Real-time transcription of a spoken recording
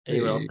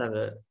Anyone else have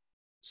a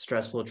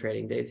stressful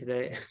trading day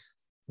today?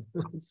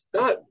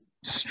 Not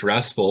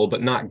stressful,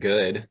 but not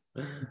good.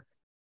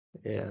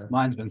 Yeah.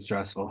 Mine's been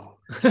stressful.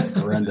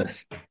 Horrendous.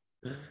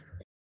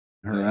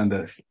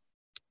 Horrendous.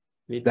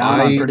 Me too. Down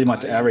on pretty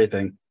much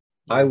everything.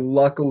 I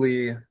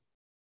luckily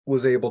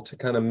was able to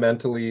kind of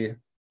mentally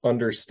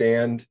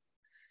understand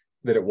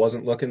that it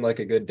wasn't looking like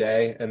a good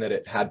day and that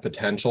it had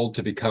potential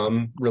to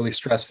become really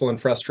stressful and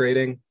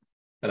frustrating.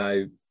 And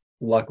I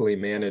luckily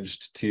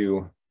managed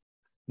to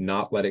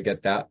not let it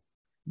get that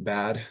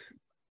bad.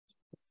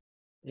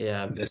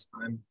 Yeah. This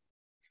time.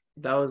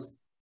 That was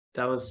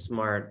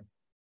smart.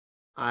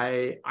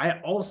 I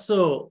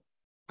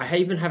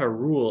even have a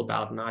rule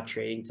about not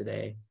trading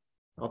today.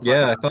 I'll talk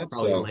about I it thought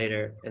probably so.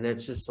 later. And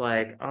it's just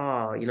like,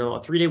 oh,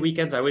 3-day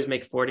weekends. I always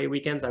make 4-day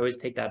weekends. I always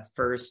take that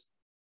first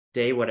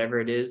day, whatever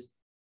it is.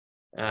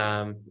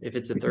 If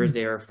it's a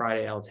Thursday or a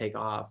Friday, I'll take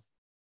off,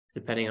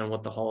 depending on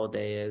what the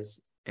holiday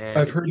is. And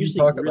I've heard you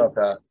talk about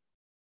that.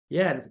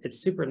 Yeah,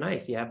 it's super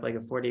nice. You have like a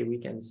 4-day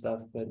weekend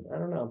stuff, but I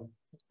don't know.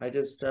 I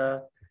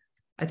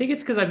think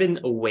it's because I've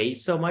been away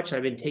so much.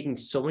 I've been taking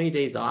so many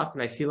days off,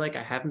 and I feel like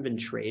I haven't been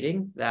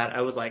trading that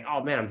I was like,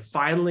 oh man, I'm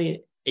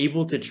finally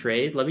able to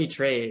trade. Let me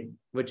trade,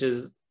 which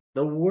is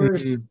the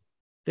worst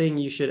thing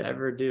you should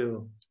ever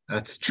do.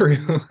 That's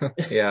true.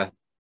 Yeah.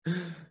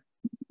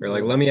 You're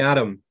like, let me at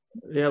him.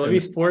 Yeah, let me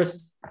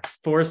force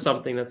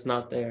something that's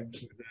not there.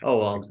 Oh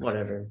well,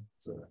 whatever.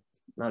 It's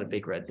not a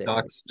big red day.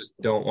 Stocks just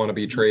don't want to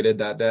be traded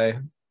that day.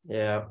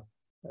 Yeah,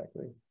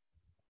 exactly.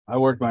 I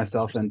worked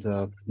myself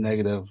into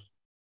negative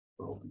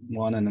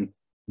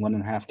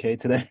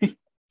 1.5K today.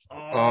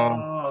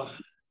 Oh,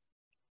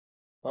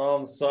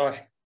 I'm sorry.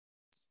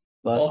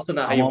 But also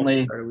not how you want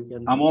to start a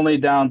weekend. I'm only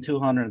down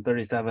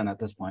 237 at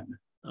this point.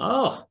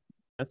 Oh,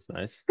 that's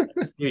nice.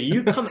 Dude,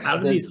 you come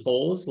out of these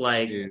holes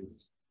like.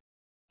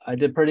 I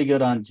did pretty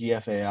good on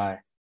GFAI.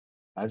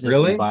 I've just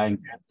been buying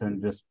dips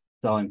and just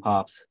selling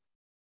pops.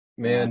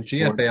 Man,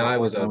 GFAI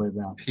was a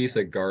piece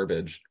of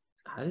garbage.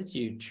 How did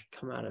you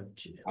come out of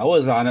GFAI? I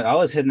was on it. I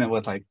was hitting it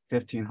with like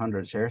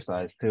 1,500 share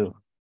size too.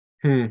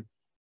 I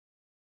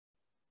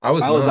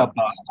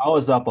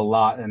was up a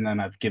lot, and then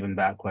I've given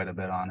back quite a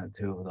bit on it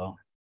too, though.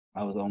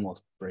 I was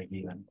almost break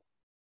even.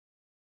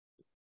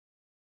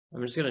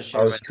 I'm just gonna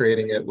share. I was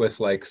trading it with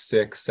like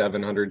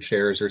 600-700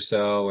 shares or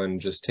so, and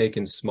just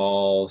taking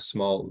small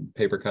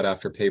paper cut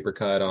after paper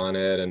cut on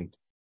it. And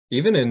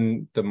even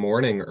in the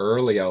morning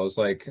early, I was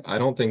like, I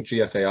don't think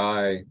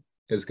GFAI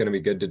is going to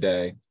be good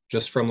today,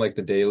 just from like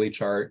the daily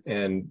chart,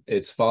 and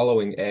it's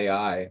following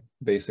AI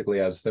basically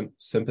as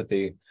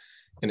sympathy.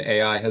 And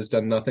AI has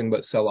done nothing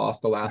but sell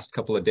off the last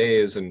couple of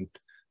days. And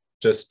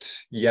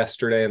just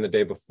yesterday and the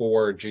day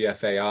before,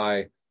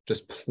 GFAI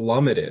just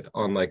plummeted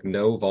on like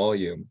no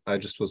volume. I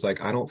just was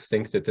like, I don't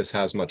think that this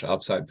has much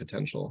upside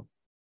potential.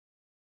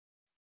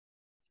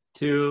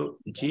 To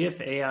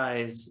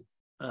GFAI's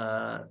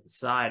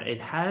side,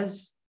 it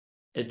has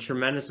a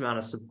tremendous amount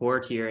of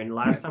support here. And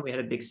last time we had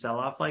a big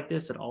sell-off like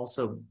this, it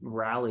also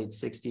rallied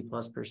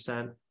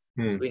 60+%.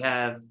 So we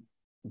have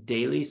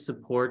daily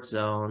support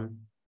zone.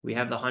 We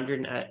have the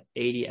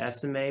 180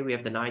 SMA. We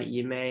have the 9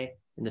 EMA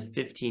and the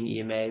 15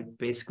 EMA,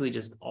 basically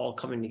just all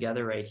coming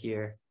together right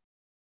here.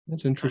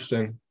 That's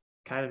interesting.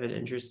 Kind of an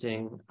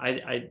interesting.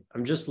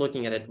 I'm just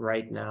looking at it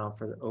right now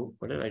for the. Oh,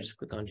 what did I just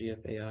click on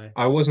GFAI?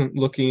 I wasn't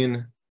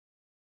looking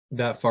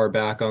that far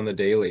back on the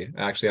daily.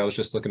 Actually, I was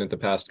just looking at the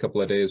past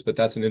couple of days, but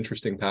that's an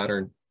interesting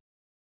pattern.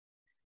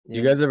 Do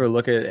you guys ever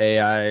look at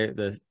AI,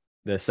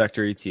 the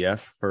sector ETF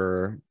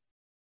for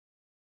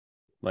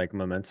like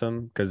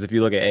momentum? Because if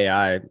you look at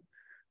AI,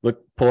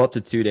 pull up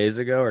to 2 days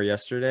ago or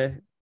yesterday.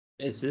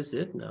 Is this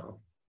it? No.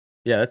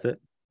 Yeah, that's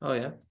it. Oh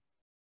yeah.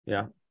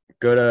 Yeah.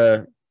 Go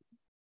to,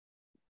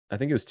 I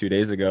think it was 2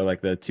 days ago,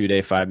 like the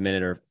 2-day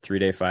 5-minute or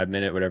 3-day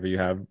 5-minute, whatever you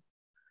have.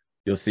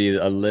 You'll see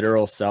a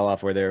literal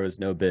sell-off where there was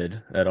no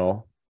bid at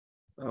all.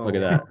 Oh, look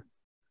at that.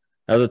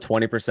 That was a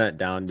 20%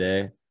 down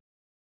day.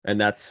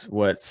 And that's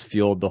what's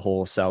fueled the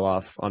whole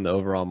sell-off on the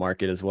overall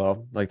market as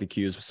well. Like the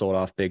Qs sold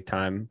off big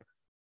time.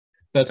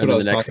 That's what I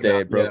was talking about. The next day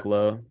it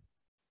broke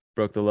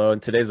broke the low.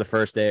 And today's the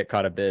first day it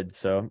caught a bid.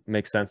 So it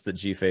makes sense that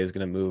GFA is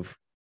going to move.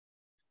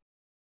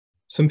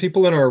 Some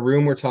people in our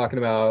room were talking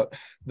about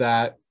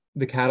that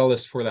the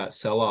catalyst for that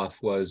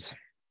sell-off was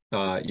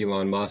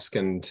Elon Musk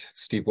and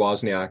Steve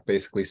Wozniak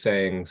basically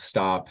saying,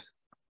 stop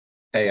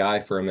AI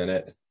for a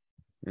minute.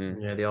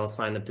 Yeah, they all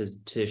signed the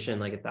petition,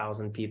 like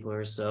 1,000 people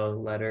or so,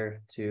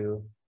 letter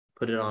to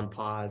put it on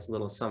pause,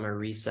 little summer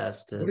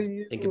recess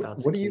to think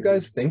about. What do you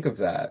guys think of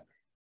that?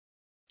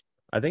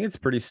 I think it's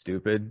pretty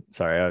stupid.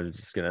 Sorry, I was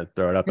just going to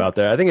throw it up out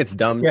there. I think it's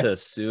dumb to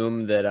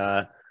assume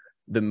that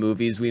the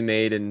movies we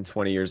made in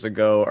 20 years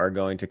ago are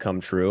going to come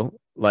true.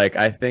 Like,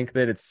 I think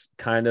that it's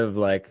kind of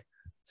like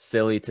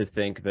silly to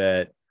think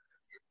that,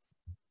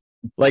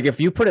 like, if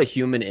you put a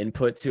human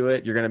input to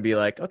it, you're going to be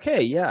like,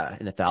 okay, yeah,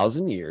 in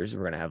 1,000 years,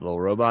 we're going to have little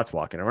robots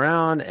walking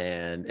around.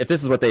 And if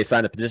this is what they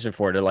signed a petition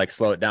for, to like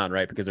slow it down,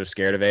 right? Because they're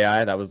scared of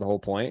AI. That was the whole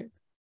point.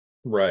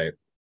 Right.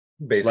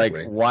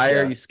 Basically. Like, why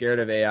are you scared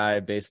of AI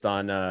based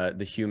on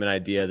the human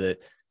idea that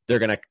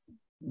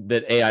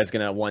that AI is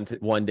gonna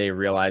one day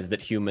realize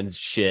that humans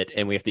shit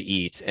and we have to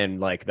eat,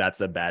 and like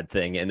that's a bad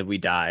thing and we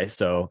die.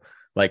 So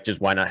like, just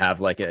why not have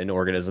like an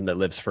organism that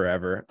lives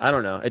forever? I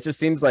don't know. It just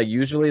seems like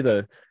usually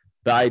the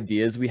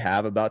ideas we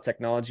have about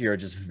technology are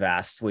just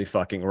vastly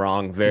fucking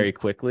wrong very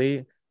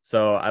quickly.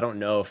 So I don't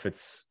know if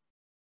it's,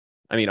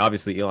 I mean,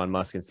 obviously Elon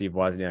Musk and Steve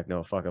Wozniak know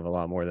a fuck of a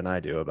lot more than I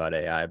do about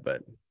AI,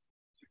 but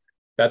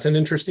that's an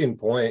interesting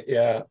point.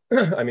 Yeah.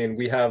 I mean,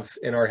 we have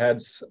in our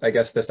heads, I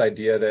guess, this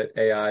idea that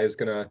AI is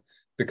going to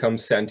become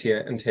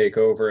sentient and take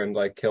over and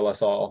like kill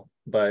us all.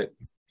 But,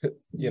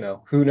 you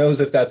know, who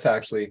knows if that's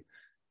actually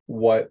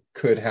what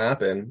could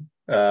happen.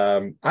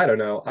 I don't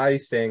know. I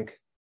think,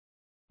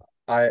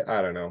 I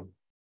don't know.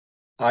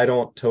 I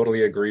don't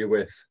totally agree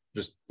with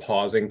just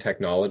pausing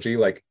technology.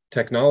 Like,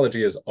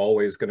 technology is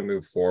always going to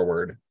move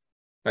forward.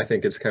 I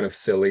think it's kind of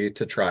silly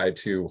to try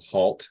to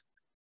halt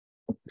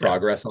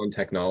progress on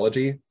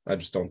technology. I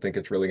just don't think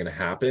it's really going to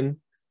happen.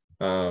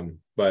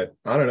 But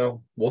I don't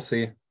know. We'll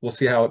see. We'll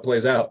see how it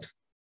plays out.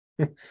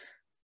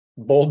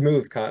 Bold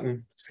move,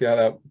 Cotton. See how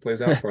that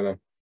plays out for them.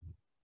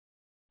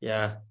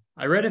 Yeah.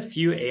 I read a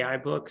few AI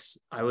books.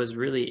 I was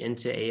really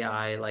into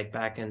AI like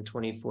back in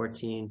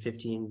 2014,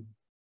 15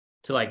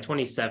 to like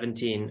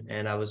 2017.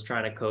 And I was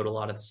trying to code a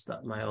lot of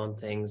stuff, my own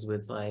things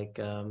with like,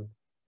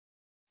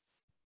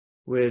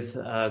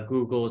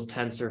 Google's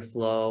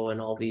TensorFlow and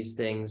all these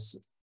things.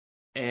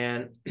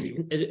 And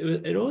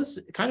it was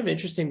kind of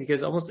interesting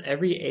because almost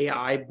every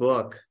AI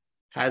book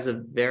has a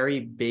very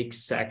big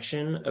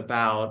section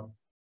about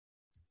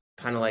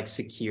kind of like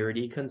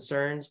security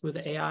concerns with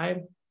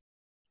AI.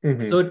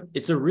 Mm-hmm. So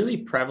it's a really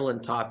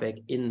prevalent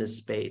topic in the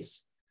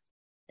space.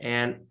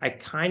 And I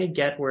kind of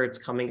get where it's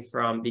coming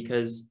from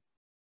because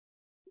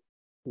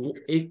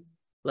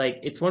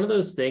it's one of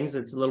those things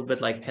that's a little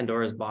bit like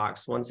Pandora's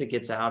box. Once it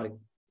gets out,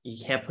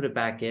 you can't put it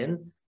back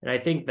in. And I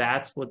think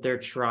that's what they're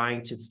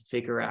trying to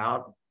figure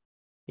out.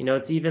 You know,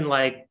 it's even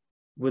like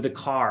with a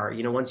car,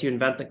 you know, once you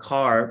invent the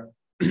car,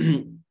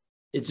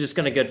 it's just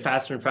going to get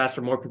faster and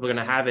faster. More people are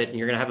going to have it, and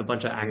you're going to have a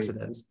bunch of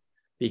accidents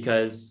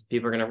because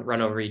people are going to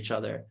run over each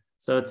other.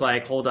 So it's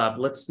like, hold up,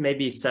 let's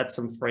maybe set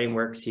some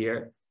frameworks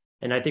here.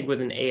 And I think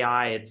with an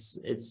AI, it's,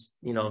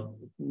 you know,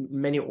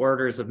 many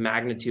orders of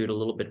magnitude, a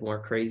little bit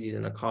more crazy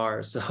than a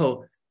car.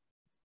 So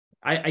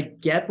I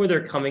get where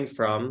they're coming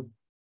from.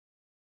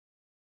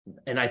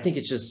 And I think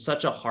it's just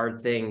such a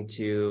hard thing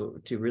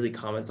to really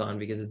comment on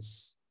because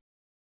it's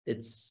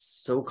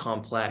so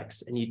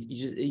complex and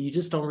you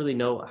just don't really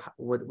know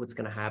what's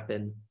going to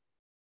happen.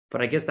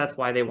 But I guess that's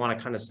why they want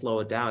to kind of slow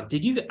it down.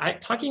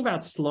 Talking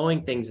about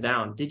slowing things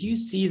down, did you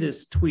see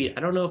this tweet? I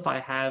don't know if I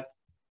have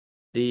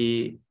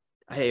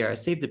I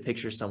saved the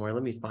picture somewhere.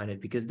 Let me find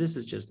it because this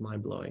is just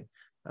mind blowing.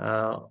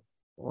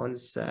 One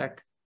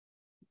sec.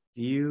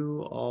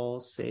 View all,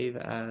 save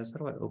as. How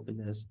do I open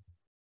this?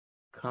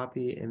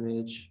 Copy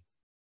image.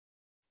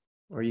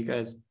 Or you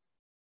guys,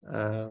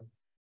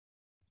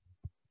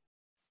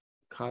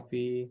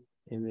 copy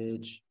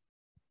image,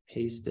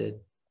 paste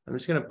it. I'm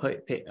just gonna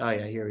oh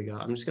yeah, here we go.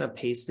 I'm just gonna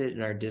paste it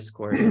in our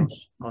Discord.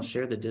 I'll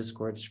share the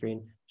Discord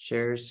screen.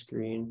 Share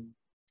screen.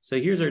 So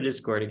here's our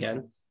Discord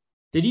again.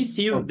 Did you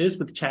see this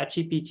with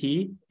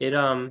ChatGPT?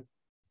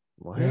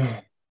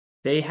 What?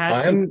 They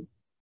had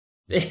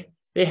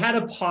they had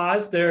to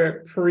pause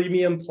their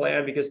premium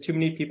plan because too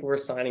many people were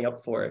signing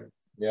up for it.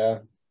 Yeah,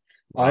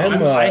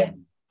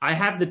 I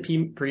have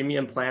the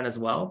premium plan as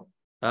well.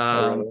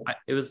 Really?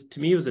 It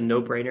was a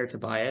no-brainer to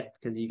buy it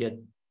because you get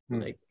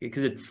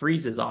because it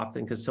freezes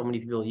often because so many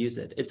people use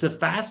it. It's the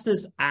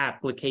fastest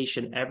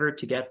application ever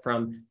to get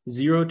from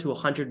 0 to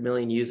 100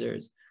 million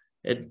users.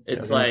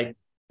 It's like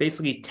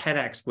basically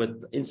 10x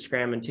with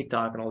Instagram and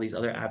TikTok and all these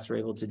other apps are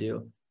able to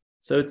do.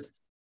 So it's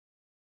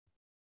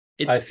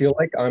I feel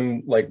like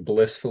I'm like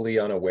blissfully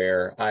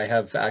unaware. I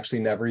have actually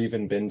never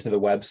even been to the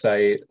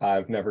website.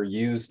 I've never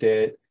used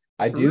it.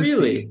 I do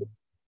see.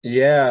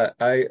 Yeah,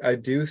 I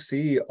do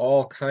see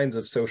all kinds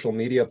of social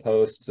media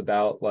posts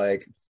about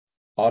like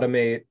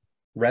automate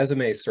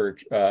resume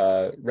search,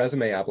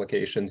 resume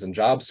applications and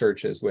job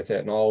searches with it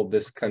and all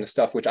this kind of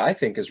stuff, which I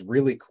think is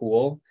really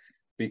cool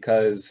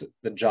because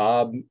the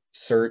job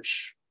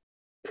search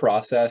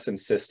process and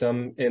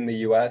system in the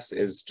US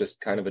is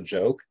just kind of a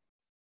joke.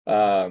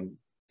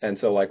 And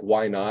so like,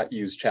 why not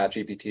use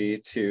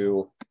ChatGPT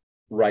to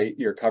write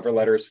your cover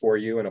letters for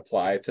you and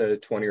apply to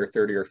 20 or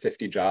 30 or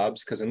 50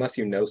 jobs? Because unless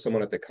you know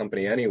someone at the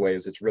company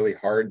anyways, it's really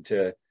hard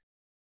to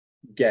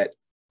get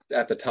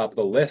at the top of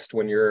the list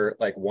when you're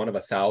like one of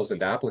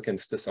 1,000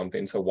 applicants to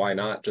something. So why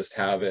not just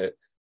have it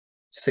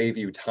save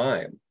you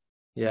time?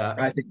 Yeah,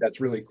 I think that's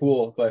really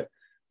cool. But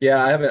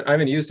yeah, I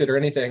haven't used it or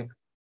anything.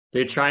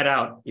 Dude, try it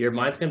out. Your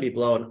mind's gonna be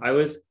blown.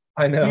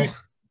 I know.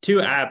 Two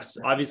apps,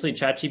 obviously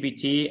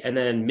ChatGPT and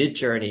then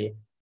Midjourney.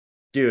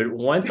 Dude,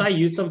 once I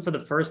used them for the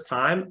first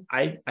time,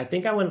 I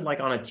think I went like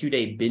on a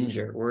 2-day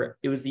binger where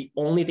it was the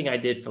only thing I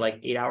did for like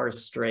 8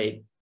 hours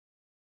straight.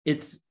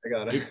 It's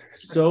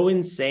so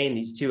insane,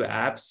 these two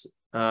apps.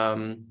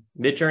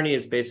 Midjourney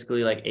is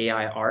basically like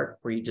AI art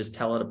where you just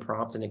tell it a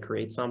prompt and it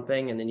creates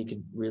something, and then you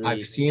could really.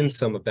 I've seen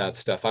some of that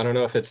stuff. I don't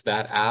know if it's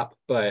that app,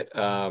 but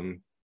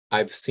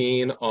I've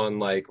seen on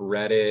like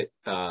Reddit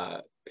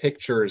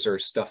pictures or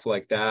stuff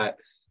like that,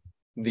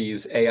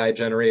 these AI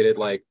generated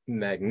like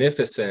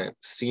magnificent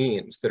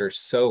scenes that are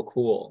so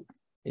cool.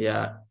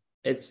 Yeah,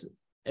 it's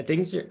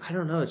things are, I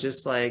don't know, it's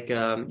just like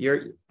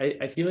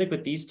I feel like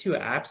with these two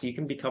apps you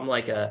can become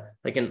like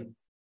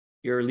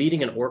you're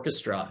leading an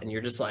orchestra and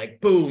you're just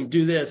like boom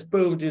do this,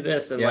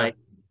 and like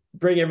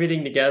bring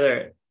everything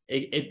together.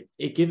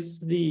 It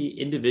gives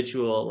the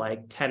individual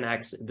like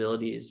 10x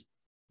abilities.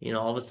 You know,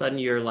 all of a sudden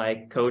you're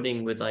like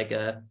coding with like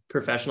a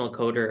professional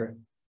coder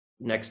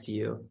next to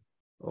you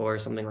or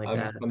something like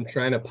that. I'm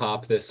trying to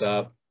pop this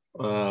up.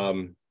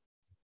 One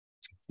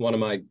of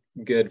my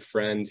good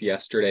friends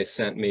yesterday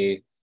sent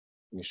me,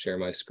 let me share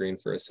my screen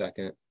for a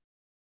second.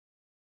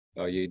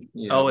 Oh, you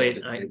oh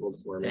wait,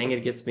 dang,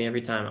 it gets me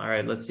every time. All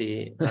right, let's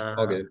see.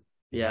 All good.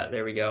 Yeah,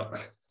 there we go.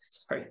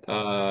 Sorry.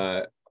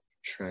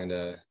 Trying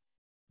to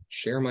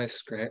share my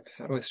screen.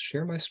 How do I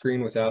share my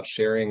screen without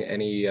sharing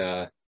any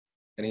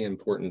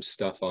important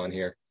stuff on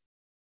here?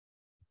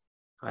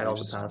 Hide all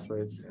the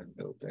passwords.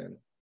 Open.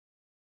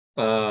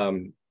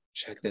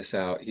 Check this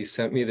out. He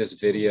sent me this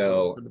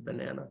video. For the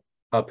banana.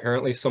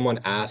 Apparently someone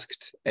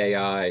asked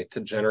AI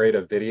to generate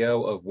a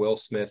video of Will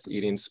Smith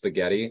eating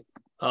spaghetti.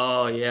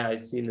 Oh yeah,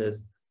 I've seen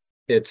this.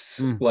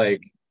 It's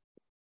like,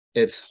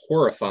 it's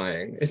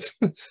horrifying. It's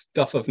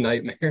stuff of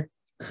nightmare.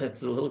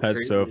 It's a little That's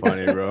crazy. so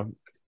funny, bro.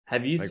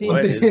 Have you Like, seen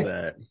what is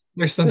that?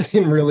 There's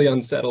something really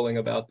unsettling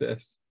about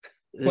this.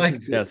 Like,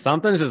 Yeah,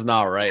 something's just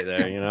not right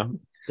there, you know?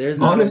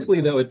 There's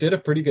honestly though, it did a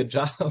pretty good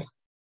job.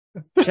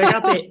 check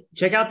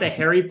out the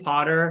Harry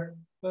Potter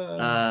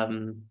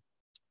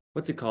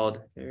what's it called?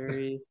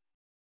 Harry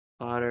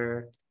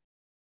Potter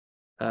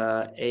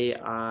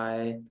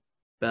AI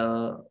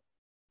Bella.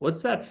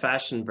 What's that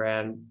fashion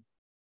brand?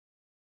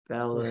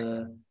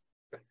 Bella.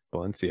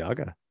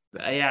 Balenciaga.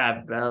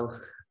 Yeah,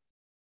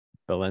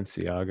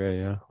 Balenciaga,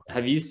 yeah.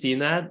 Have you seen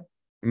that?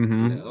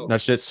 No.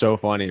 That shit's so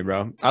funny,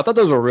 bro. I thought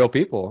those were real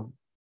people.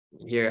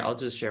 Here, I'll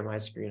just share my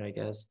screen, I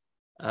guess.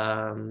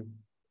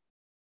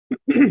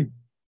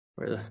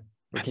 We're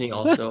getting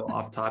also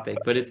off topic,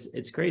 but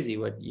it's crazy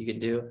what you can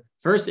do.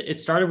 First, it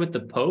started with the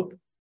Pope.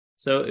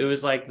 So it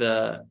was like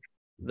the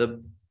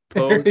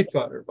Pope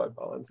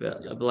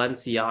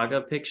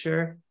Balenciaga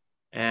picture.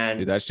 And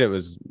Dude, that shit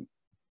was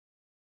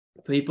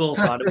people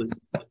thought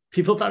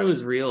it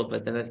was real,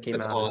 but then it came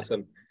That's out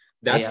awesome.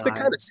 That's AI. the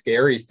kind of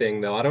scary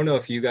thing though. I don't know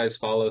if you guys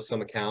follow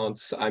some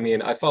accounts. I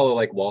mean, I follow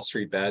like Wall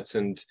Street Bets,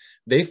 and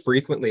they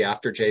frequently,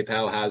 after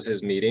J-Pow has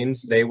his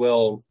meetings, they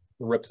will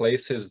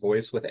replace his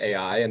voice with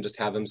AI and just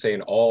have him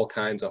saying all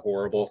kinds of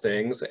horrible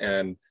things.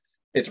 And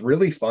it's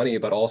really funny,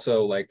 but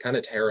also like kind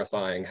of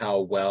terrifying how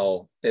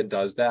well it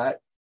does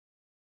that.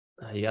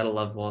 You gotta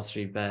love Wall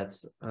Street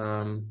Bets.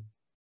 They'll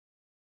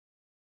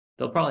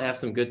probably have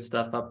some good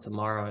stuff up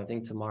tomorrow. I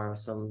think tomorrow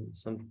some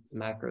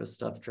macro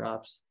stuff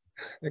drops.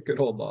 Good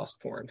old boss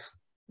porn.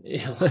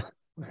 Yeah.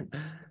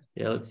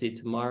 Yeah, let's see.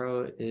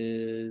 Tomorrow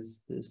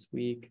is this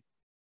week.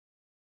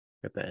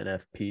 got the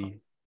NFP.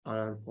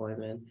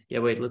 Unemployment. Yeah,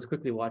 wait, let's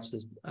quickly watch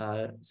this.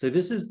 So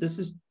this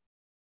is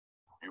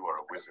You are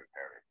a wizard,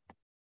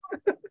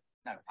 Harry.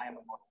 No, I am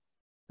a model.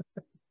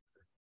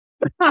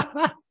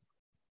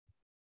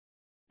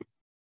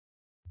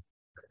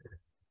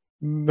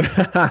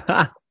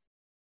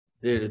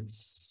 dude,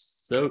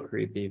 it's so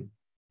creepy.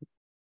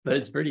 But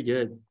it's pretty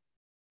good.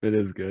 It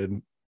is good.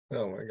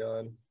 Oh my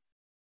God.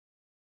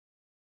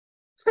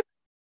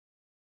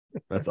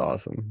 That's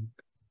awesome.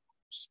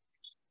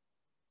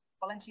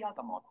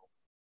 Balenciaga model.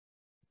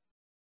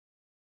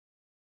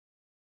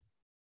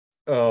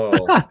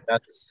 Oh,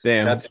 that's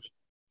Damn. That's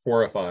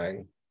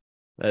horrifying.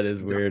 That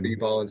is weird. The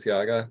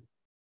Balenciaga.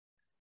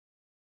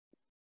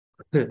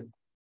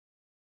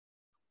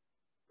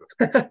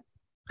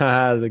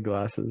 The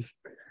glasses.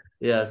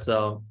 Yeah,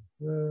 so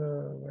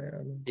Oh,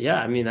 man.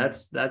 yeah, I mean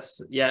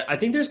that's yeah, I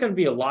think there's going to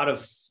be a lot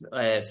of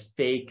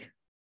fake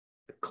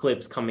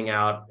clips coming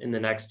out in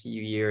the next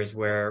few years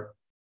where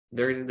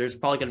there's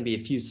probably going to be a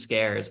few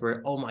scares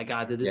where, oh my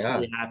God, did this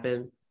really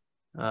happen?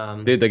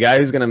 Dude, the guy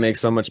who's going to make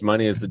so much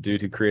money is the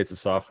dude who creates a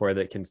software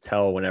that can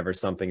tell whenever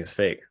something is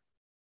fake.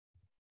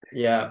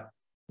 Yeah,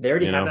 they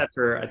already have that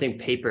for, I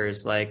think,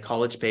 papers, like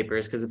college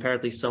papers, because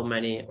apparently so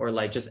many, or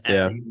like just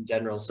essays in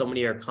general, so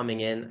many are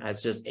coming in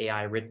as just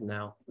AI written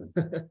now.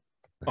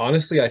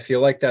 Honestly, I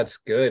feel like that's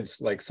good.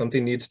 Like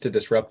something needs to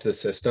disrupt the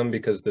system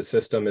because the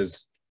system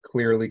is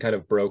clearly kind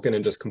of broken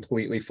and just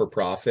completely for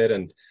profit.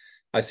 And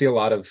I see a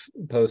lot of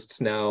posts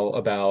now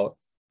about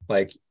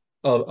like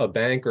a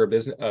bank or a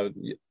business,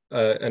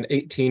 an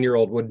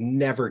 18-year-old would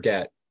never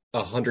get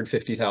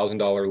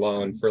 $150,000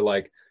 loan for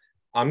like,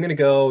 I'm going to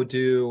go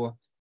do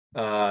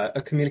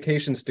a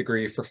communications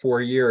degree for 4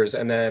 years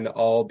and then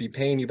I'll be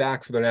paying you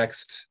back for the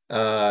next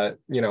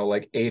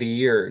like 80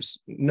 years.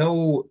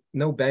 No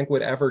bank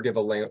would ever give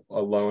a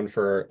loan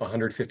for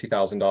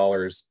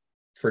 $150,000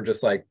 for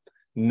just like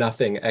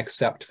nothing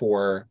except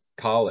for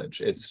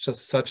college. It's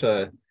just such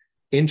a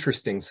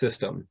interesting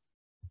system.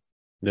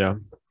 Yeah.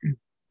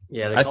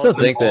 Yeah, I still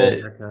think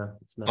that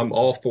I'm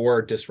all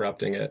for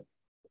disrupting it.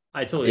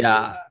 I totally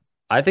agree.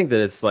 I think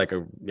that it's like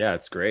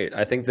it's great.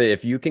 I think that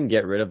if you can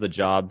get rid of the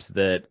jobs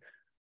that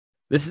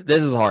this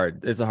is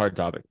hard. It's a hard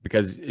topic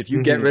because if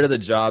you get rid of the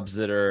jobs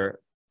that are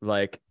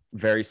like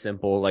very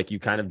simple, like you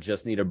kind of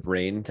just need a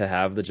brain to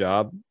have the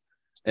job,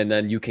 and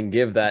then you can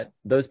give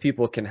those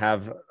people can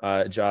have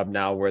a job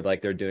now where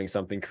like they're doing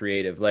something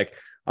creative. Like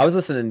I was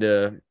listening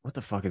to, what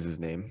the fuck is his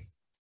name?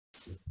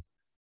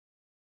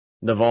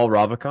 Naval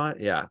Ravikant.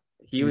 Yeah.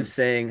 He was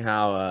saying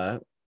how,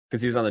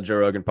 because he was on the Joe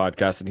Rogan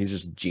podcast and he's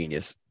just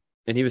genius.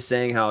 And he was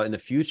saying how in the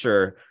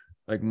future,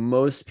 like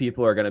most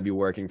people are going to be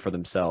working for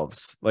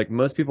themselves. Like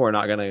most people are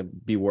not going to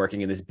be working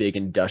in this big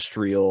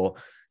industrial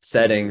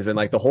settings. And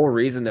like the whole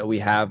reason that we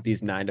have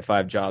these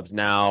 9-to-5 jobs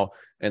now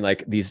and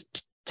like these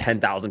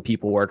 10,000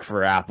 people work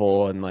for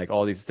Apple and like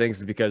all these things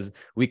is because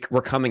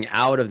we're coming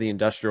out of the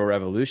Industrial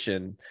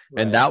Revolution.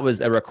 Right. And that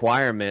was a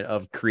requirement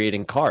of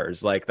creating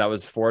cars. Like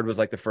Ford was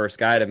like the first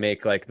guy to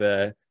make like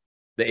the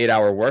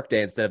 8-hour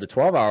workday instead of the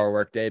 12-hour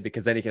workday,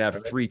 because then you can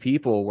have 3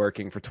 people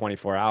working for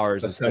 24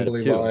 hours assembly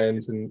instead of 2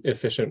 lines and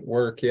efficient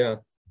work. Yeah.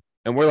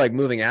 And we're like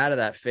moving out of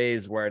that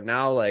phase where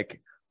now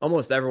like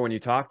almost everyone you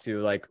talk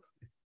to, like,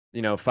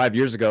 5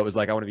 years ago, it was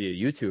like, I want to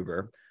be a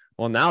YouTuber.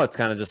 Well, now it's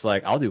kind of just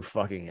like, I'll do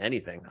fucking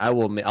anything.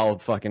 I'll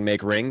fucking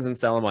make rings and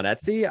sell them on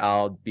Etsy.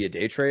 I'll be a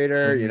day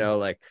trader.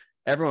 Like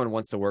everyone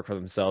wants to work for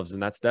themselves.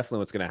 And that's definitely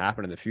what's going to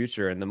happen in the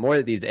future. And the more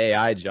that these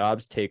AI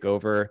jobs take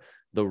over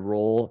the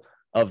role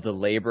of the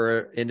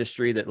labor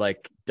industry that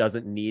like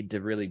doesn't need to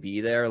really be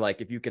there.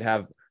 Like if you could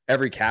have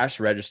every cash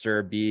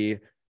register be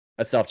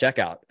a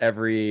self-checkout,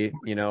 every,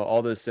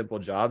 all those simple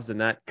jobs,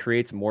 and that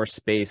creates more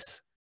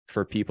space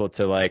for people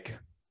to like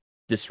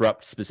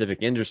disrupt specific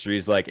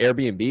industries. Like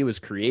Airbnb was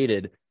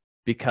created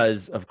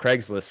because of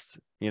Craigslist,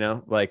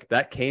 like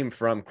that came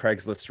from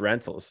Craigslist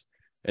rentals.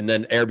 And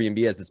then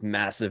Airbnb has this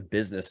massive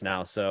business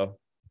now. So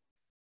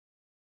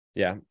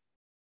yeah,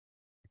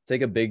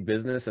 take a big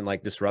business and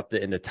like disrupt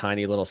it into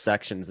tiny little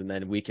sections, and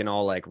then we can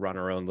all like run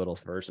our own little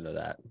version of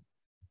that.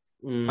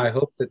 I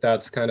hope that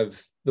that's kind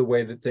of the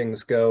way that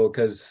things go,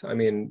 because I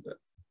mean,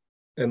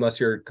 unless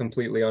you're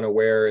completely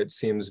unaware, it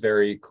seems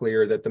very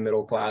clear that the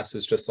middle class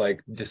is just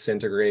like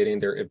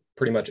disintegrating. It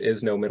pretty much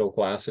is no middle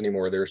class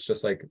anymore. There's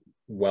just like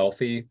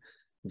wealthy,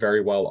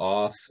 very well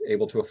off,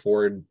 able to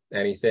afford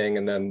anything,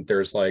 and then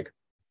there's like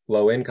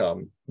low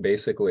income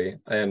basically.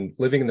 And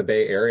living in the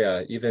Bay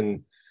Area,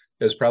 even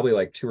it was probably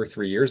like 2 or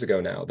 3 years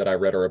ago now that I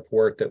read a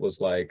report that was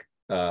like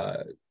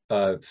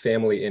a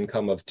family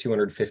income of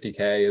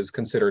 250K is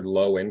considered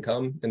low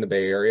income in the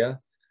Bay Area,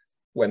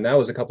 when that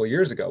was a couple of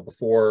years ago,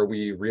 before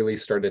we really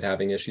started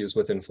having issues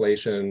with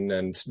inflation.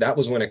 And that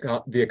was when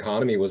the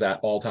economy was at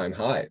all-time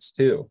highs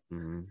too.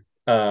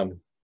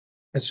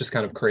 It's just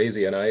kind of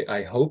crazy. And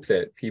I hope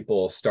that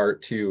people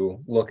start to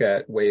look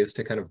at ways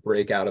to kind of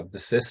break out of the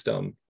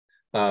system,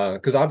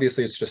 because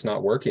obviously it's just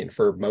not working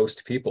for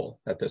most people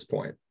at this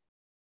point.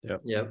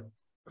 Yep.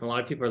 A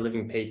lot of people are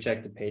living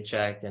paycheck to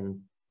paycheck. And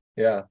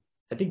yeah,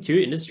 I think 2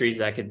 industries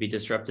that could be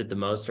disrupted the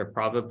most are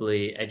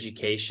probably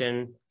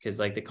education, because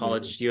like the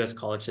US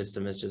college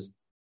system is just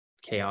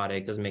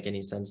chaotic, doesn't make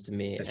any sense to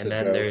me. And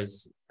then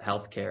there's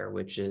healthcare,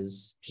 which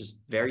is just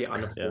very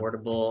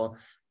unaffordable.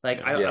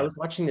 Like I was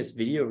watching this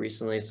video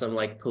recently, some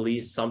like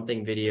police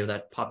something video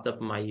that popped up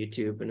on my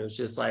YouTube, and it was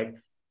just like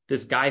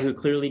this guy who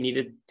clearly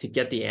needed to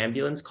get the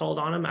ambulance called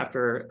on him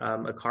after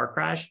a car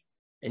crash.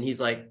 And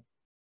he's like,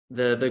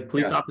 the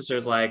police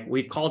officer's like,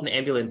 we've called an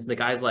ambulance. And the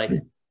guy's like,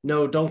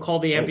 no, don't call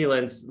the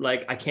ambulance.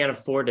 Like, I can't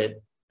afford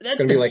it. It's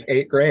going to be like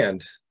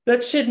 $8,000.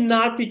 That should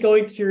not be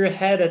going through your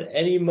head at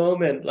any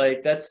moment.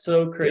 Like, that's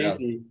so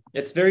crazy.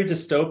 It's very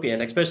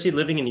dystopian, especially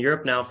living in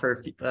Europe now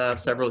for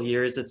several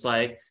years. It's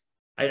like,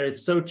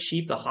 it's so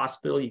cheap. The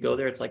hospital, you go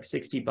there, it's like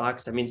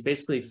 $60. I mean, it's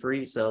basically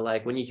free. So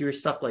like when you hear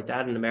stuff like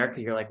that in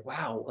America, you're like,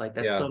 wow, like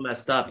that's so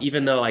messed up.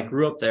 Even though I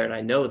grew up there and I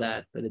know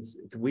that, but it's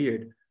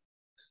weird.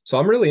 So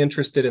I'm really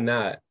interested in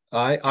that.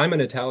 I'm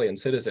an Italian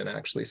citizen,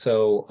 actually,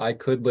 so I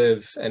could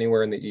live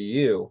anywhere in the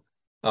EU.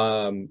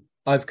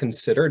 I've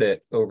considered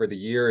it over the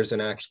years,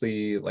 and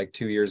actually like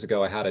 2 years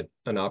ago, I had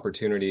an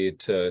opportunity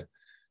to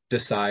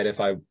decide if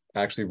I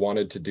actually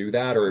wanted to do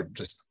that or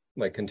just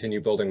like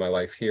continue building my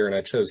life here. And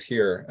I chose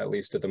here, at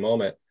least at the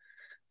moment.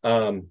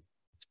 So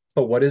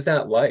what is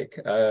that like?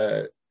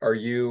 I'm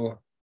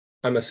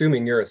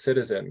assuming you're a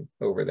citizen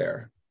over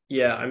there.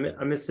 Yeah,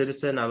 I'm a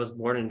citizen. I was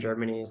born in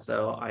Germany,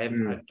 so I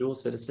have dual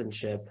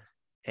citizenship.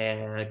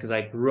 And because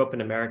I grew up in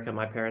America,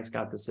 my parents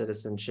got the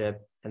citizenship.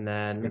 And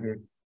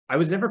then I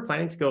was never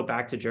planning to go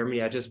back to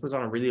Germany. I just was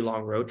on a really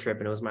long road trip,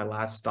 and it was my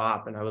last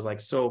stop. And I was like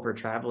so over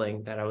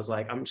traveling that I was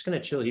like, I'm just going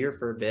to chill here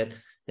for a bit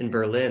in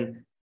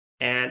Berlin.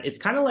 And it's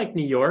kind of like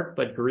New York,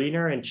 but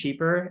greener and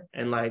cheaper.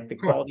 And like the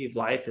quality of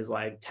life is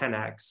like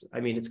 10x. I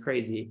mean, it's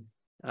crazy.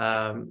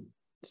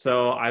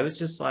 So I was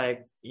just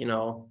like,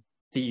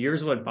 the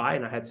years went by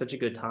and I had such a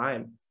good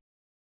time.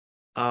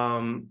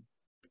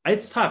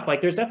 it's tough.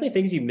 Like there's definitely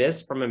things you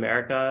miss from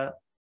America.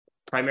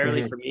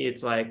 Primarily for me,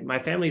 it's like my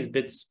family's a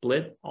bit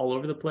split all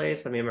over the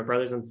place. I mean, my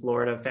brother's in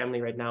Florida, family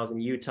right now is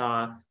in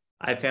Utah.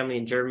 I have family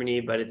in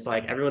Germany, but it's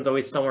like everyone's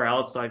always somewhere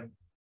else. So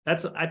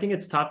I think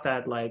it's tough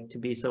that like to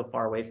be so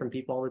far away from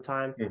people all the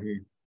time,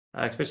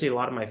 especially a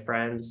lot of my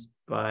friends.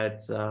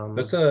 But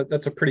that's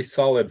a pretty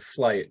solid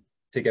flight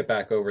to get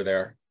back over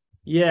there.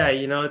 Yeah,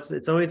 you know,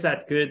 it's always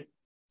that good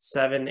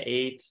 7,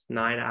 8,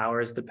 9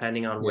 hours,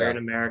 depending on where in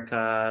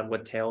America,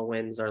 what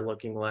tailwinds are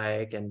looking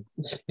like, and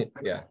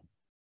yeah.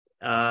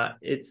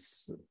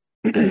 It's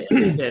a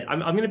bit. I'm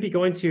going to be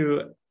going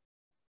to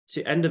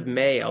end of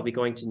May. I'll be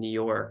going to New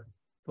York,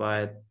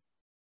 but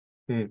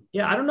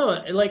yeah, I don't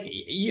know. Like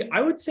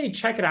I would say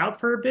check it out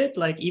for a bit,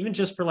 like even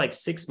just for like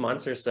 6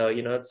 months or so.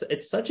 You know,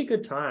 it's such a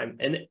good time,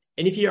 and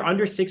if you're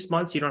under 6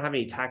 months, you don't have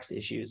any tax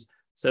issues.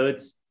 So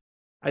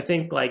I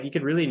think like you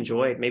could really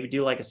enjoy it. Maybe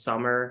do like a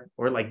summer,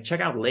 or like check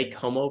out Lake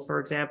Como,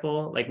 for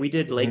example. Like we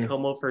did Lake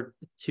Como for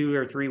 2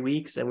 or 3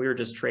 weeks, and we were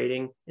just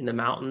trading in the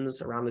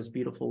mountains around this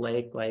beautiful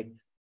lake. Like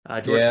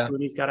George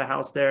Clooney's got a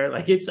house there.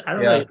 Like I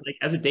don't know, like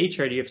as a day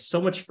trader, you have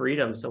so much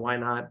freedom. So why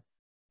not?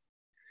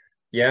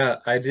 Yeah,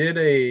 I did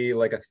a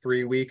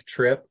 3-week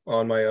trip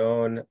on my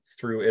own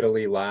through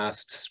Italy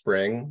last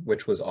spring,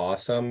 which was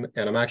awesome.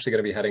 And I'm actually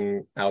going to be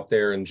heading out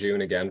there in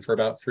June again for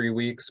about 3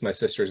 weeks. My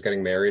sister's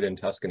getting married in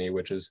Tuscany,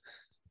 which is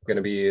going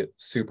to be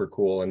super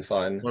cool and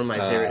fun. One of my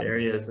favorite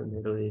areas in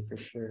Italy for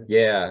sure.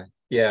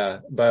 Yeah,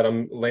 but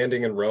I'm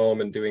landing in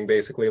Rome and doing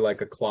basically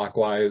like a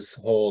clockwise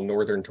whole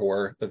northern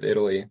tour of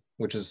Italy,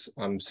 which is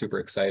I'm super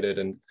excited.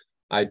 And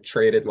I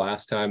traded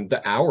last time.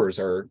 The hours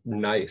are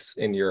nice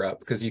in Europe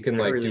because you can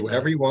like do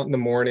whatever you want in the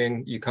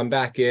morning. You come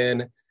back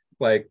in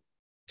like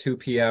 2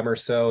 p.m. or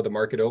so. The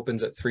market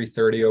opens at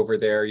 3:30 over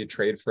there. You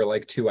trade for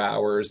like 2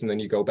 hours and then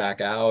you go back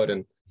out,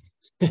 and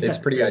it's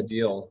pretty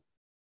ideal.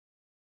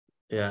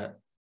 Yeah.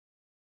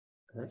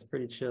 That's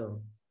pretty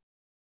chill.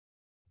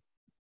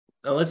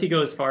 Unless you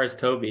go as far as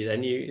Toby,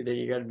 then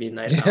you got to be a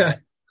night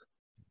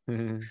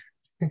owl.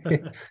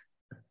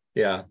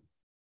 Yeah.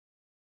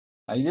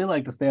 I did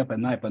like to stay up at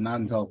night, but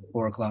not until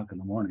 4 o'clock in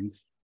the morning.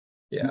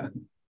 Yeah.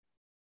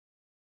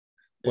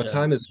 What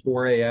time is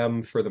 4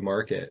 a.m. for the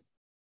market?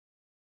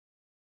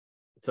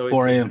 It's always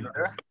 4 a.m.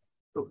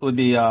 It would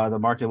be the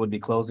market would be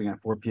closing at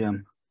 4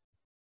 p.m.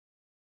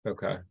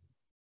 Okay.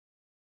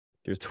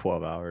 You're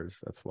 12 hours.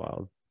 That's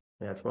wild.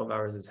 Yeah, 12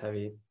 hours is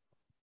heavy.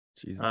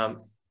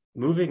 Jesus.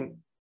 Moving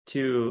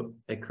to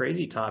a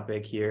crazy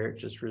topic here,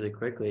 just really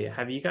quickly.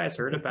 Have you guys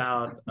heard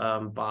about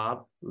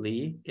Bob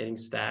Lee getting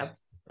stabbed?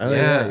 Oh,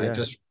 yeah.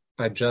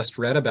 I just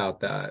read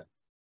about that.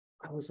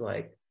 I was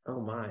like, oh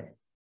my.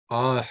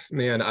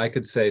 Man, I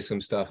could say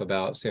some stuff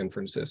about San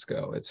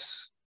Francisco.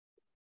 It's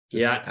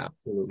just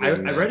absolutely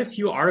I read a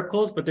few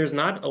articles, but there's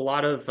not a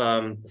lot of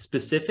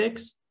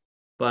specifics.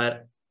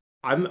 But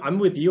I'm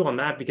with you on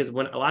that, because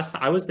when last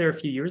time I was there a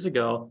few years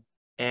ago,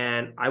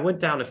 and I went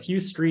down a few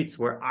streets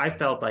where I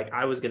felt like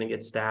I was going to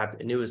get stabbed,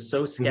 and it was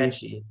so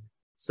sketchy.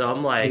 So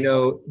I'm like,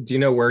 do you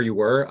know where you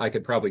were? I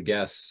could probably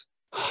guess.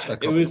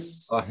 It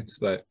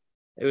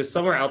was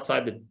somewhere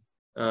outside the,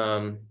 I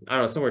don't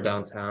know, somewhere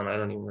downtown. I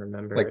don't even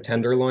remember. Like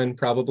Tenderloin,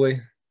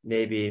 probably.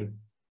 Maybe.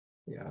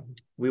 Yeah.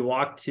 We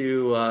walked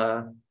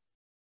to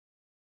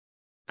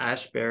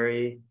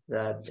Ashbury,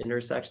 that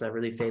intersection, that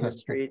really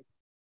famous street.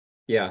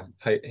 Yeah,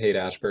 hate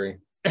Ashbury.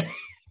 I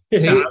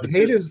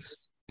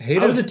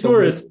was a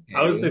tourist.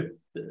 I was the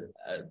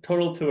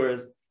total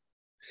tourist.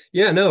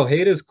 Yeah, no,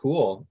 hate is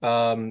cool.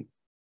 I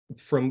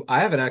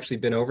haven't actually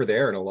been over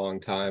there in a long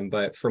time,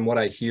 but from what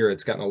I hear,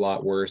 it's gotten a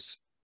lot worse.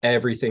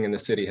 Everything in the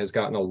city has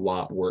gotten a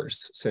lot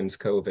worse since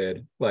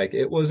COVID. Like,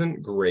 it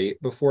wasn't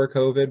great before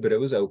COVID, but it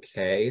was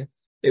okay.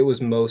 It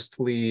was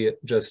mostly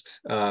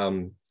just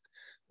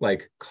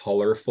like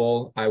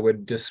colorful. I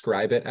would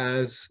describe it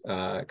as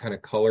kind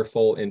of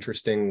colorful,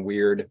 interesting,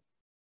 weird.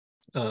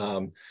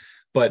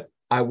 But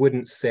I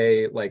wouldn't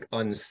say like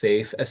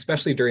unsafe,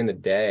 especially during the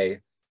day.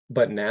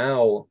 But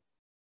now,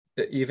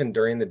 even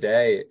during the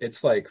day,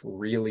 it's like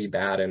really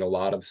bad in a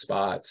lot of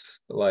spots.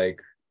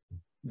 Like,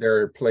 there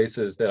are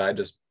places that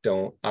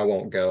I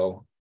won't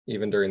go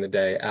even during the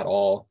day at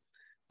all.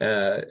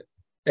 And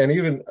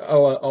even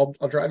I'll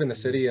drive in the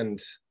city, and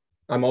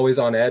I'm always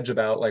on edge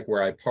about like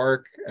where I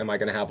park. Am I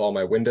going to have all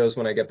my windows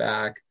when I get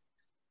back?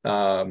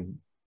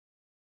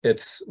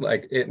 It's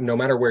like no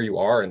matter where you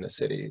are in the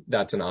city,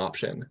 that's an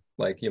option.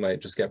 Like, you might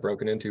just get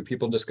broken into.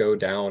 People just go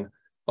down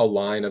a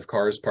line of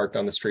cars parked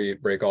on the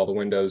street, break all the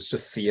windows,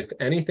 just see if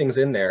anything's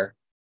in there.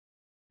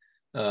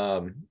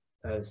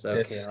 That's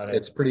so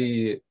chaotic.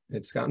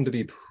 It's gotten to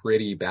be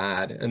pretty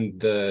bad, and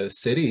the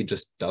city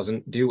just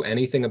doesn't do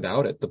anything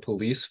about it. The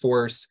police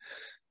force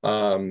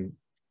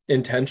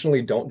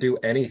intentionally don't do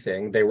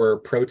anything. They were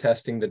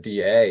protesting the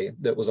DA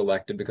that was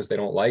elected because they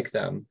don't like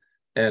them.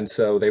 And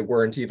so they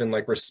weren't even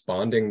like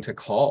responding to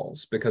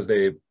calls because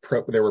they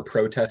were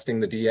protesting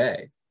the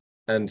DA.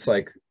 And it's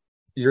like,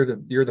 you're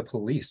the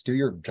police, do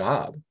your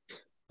job.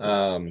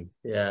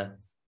 Yeah.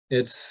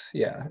 It's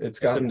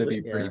gotten to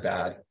be pretty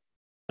bad.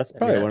 That's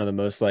probably one of the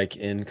most like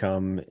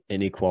income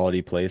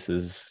inequality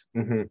places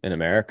in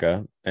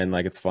America. And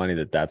like, it's funny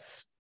that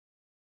that's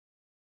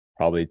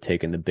probably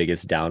taken the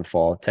biggest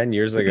downfall. 10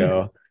 years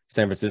ago,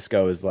 San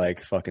Francisco is like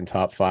fucking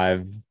top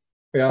 5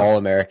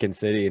 all-American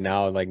city.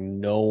 Now, like,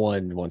 no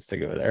one wants to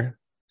go there.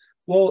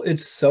 Well,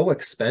 it's so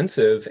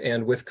expensive.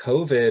 And with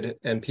COVID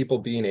and people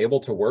being able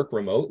to work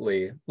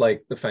remotely,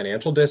 like the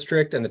financial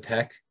district and the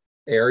tech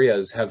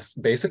areas have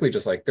basically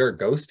just like, they're a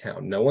ghost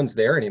town. No one's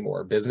there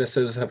anymore.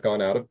 Businesses have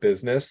gone out of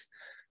business.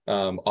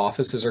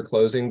 Offices are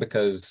closing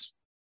because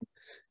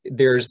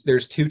there's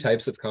 2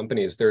 types of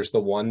companies. There's the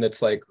one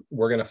that's like,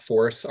 we're going to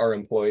force our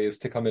employees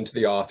to come into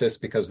the office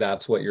because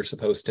that's what you're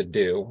supposed to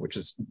do, which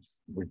is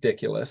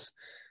ridiculous.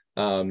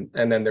 And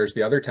then there's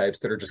the other types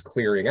that are just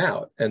clearing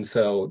out. And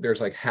so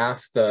there's like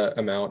half the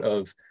amount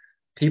of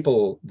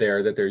people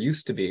there that there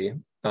used to be.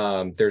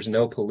 There's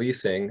no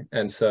policing.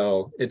 And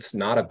so it's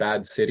not a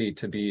bad city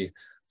to be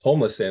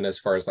homeless in as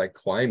far as like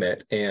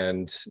climate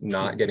and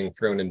not getting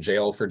thrown in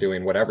jail for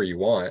doing whatever you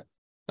want.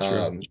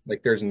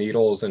 Like there's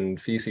needles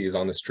and feces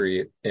on the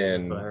street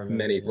in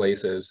many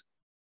places.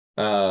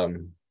 So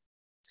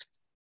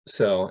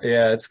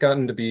yeah, it's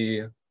gotten to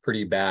be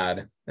pretty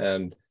bad.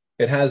 And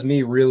it has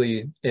me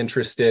really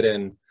interested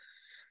in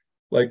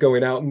like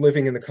going out and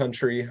living in the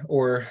country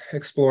or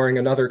exploring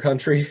another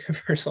country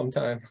for some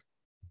time.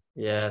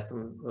 Yeah, a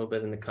little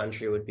bit in the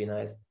country would be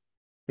nice.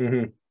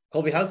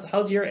 Colby,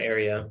 how's your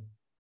area?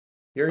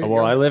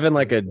 I live in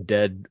like a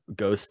dead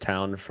ghost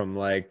town from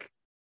like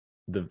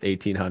the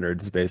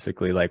 1800s,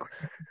 basically. Like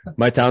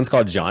my town's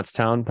called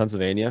Johnstown,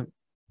 Pennsylvania.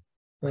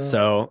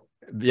 So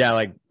yeah,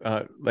 like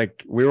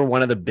we were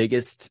one of the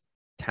biggest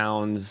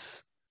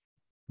towns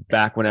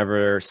back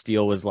whenever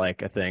steel was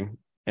like a thing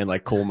and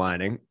like coal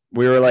mining.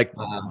 We were like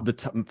one of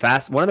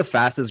the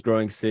fastest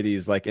growing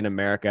cities like in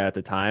America at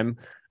the time.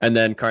 And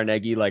then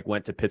Carnegie like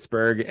went to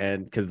Pittsburgh,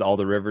 and because all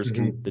the rivers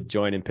can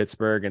join in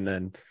Pittsburgh, and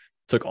then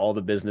took all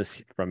the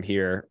business from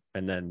here,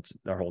 and then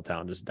our whole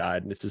town just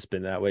died. And it's just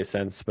been that way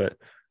since, but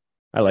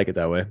I like it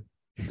that way.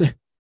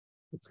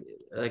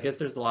 I guess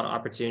there's a lot of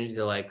opportunity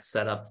to like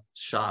set up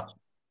shop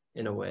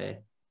in a way.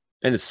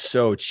 And it's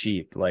so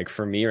cheap. Like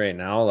for me right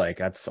now, like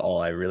that's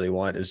all I really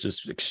want is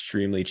just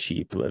extremely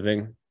cheap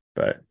living.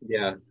 But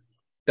yeah,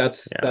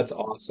 that's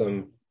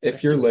awesome.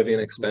 If your living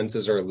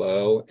expenses are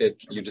low,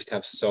 you just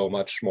have so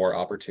much more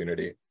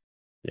opportunity.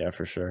 Yeah,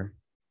 for sure.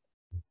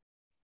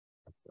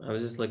 I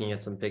was just looking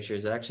at some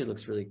pictures. It actually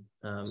looks really,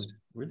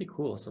 really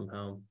cool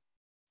somehow.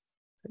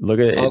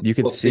 Look at it. You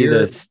can see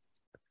this.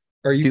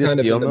 Are you kind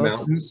of in the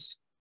mountains?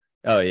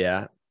 Oh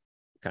yeah,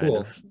 kind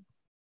of.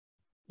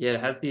 Yeah, it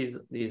has these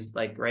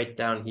like right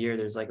down here.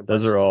 There's like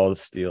those are all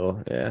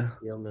steel. Yeah.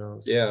 Steel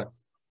mills. Yeah.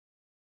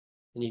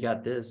 And you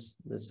got this.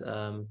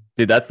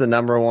 Dude, that's the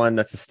number one.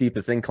 That's the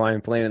steepest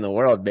incline plane in the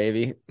world,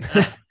 baby.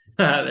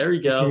 There we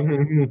go.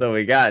 So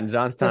we got in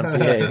Johnstown,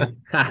 PA.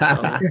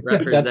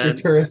 That's your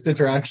tourist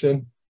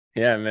attraction.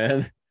 Yeah,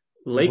 man.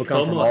 Lake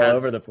Como from all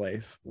over the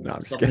place. No, I'm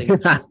just kidding.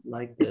 Just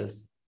like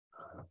this.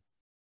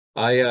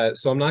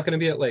 So I'm not going to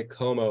be at Lake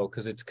Como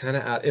because it's kind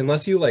of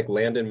unless you like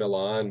land in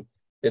Milan,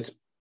 it's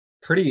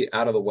pretty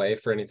out of the way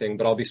for anything.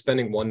 But I'll be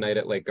spending one night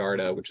at Lake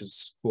Garda, which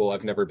is cool.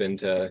 I've never been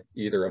to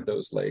either of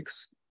those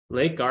lakes.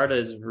 Lake Garda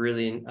is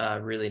really,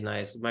 really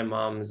nice. My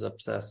mom is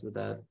obsessed with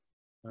that.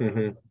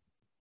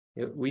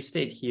 We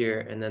stayed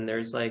here, and then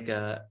there's like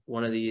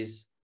one of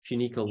these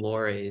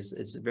funiculares.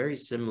 It's very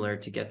similar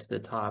to get to the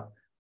top.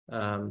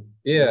 Yeah,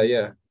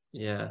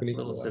 a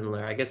little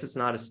similar. I guess it's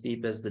not as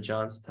steep as the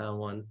Johnstown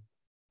one,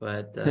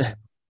 but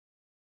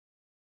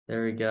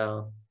there we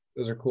go.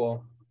 Those are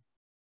cool.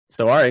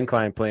 So our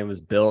incline plane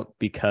was built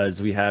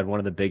because we had one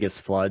of the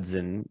biggest floods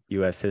in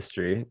U.S.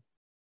 history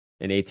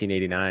in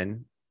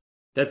 1889.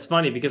 That's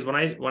funny because when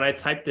I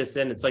type this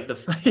in, it's like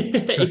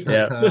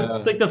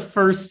it's like the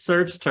first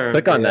search term.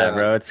 Click on that,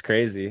 bro. It's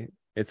crazy.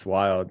 It's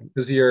wild.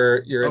 Because you're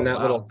in that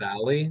little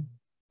valley.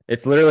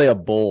 It's literally a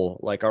bowl.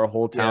 Like our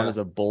whole town is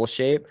a bowl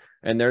shape,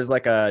 and there's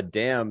like a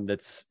dam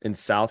that's in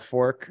South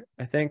Fork,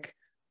 I think,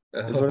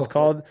 is what it's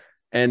called.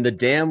 And the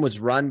dam was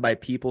run by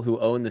people who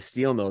own the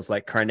steel mills,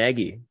 like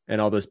Carnegie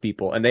and all those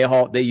people, and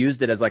they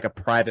used it as like a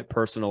private,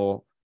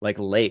 personal like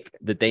lake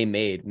that they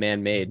made,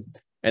 man-made.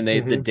 And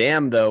the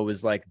dam though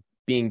was like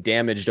being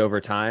damaged over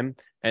time,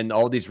 and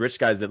all these rich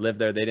guys that lived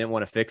there, they didn't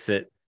want to fix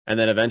it, and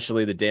then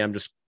eventually the dam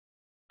just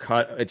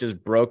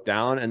broke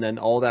down, and then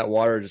all that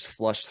water just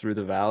flushed through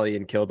the valley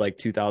and killed like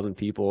 2,000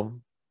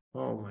 people.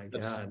 Oh my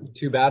God. That's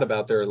too bad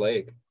about their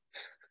lake.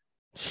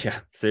 Yeah,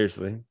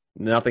 seriously,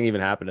 nothing even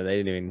happened to them.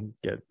 They didn't even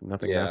get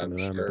nothing happened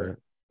to them. Sure.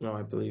 No,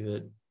 I believe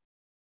it.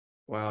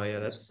 Wow, yeah,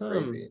 that's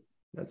crazy.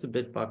 That's a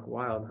bit buck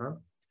wild, huh?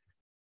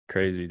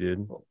 Crazy,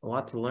 dude. A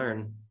lot to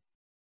learn.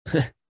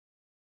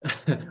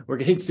 We're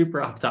getting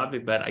super off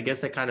topic, but I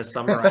guess that kind of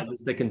summarizes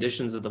the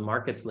conditions of the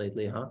markets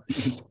lately, huh?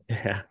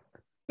 Yeah.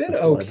 Been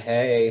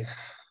okay.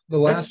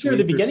 That's true.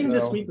 The beginning of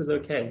this week was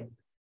okay.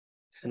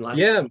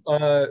 And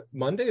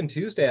Monday and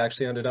Tuesday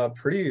actually ended up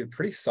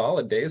pretty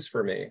solid days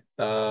for me.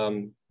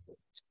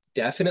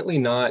 Definitely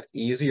not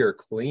easy or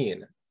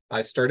clean.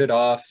 I started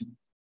off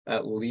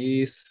at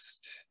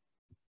least,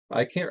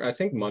 I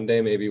think Monday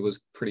maybe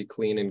was pretty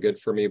clean and good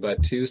for me,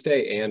 but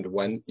Tuesday and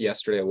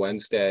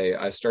Wednesday,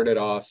 I started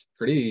off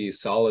pretty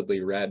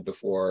solidly red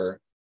before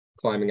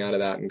climbing out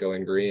of that and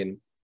going green.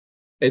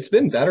 It's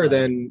been better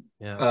than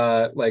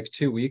like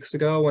 2 weeks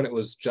ago when it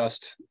was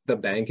just the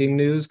banking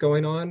news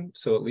going on.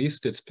 So at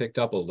least it's picked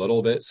up a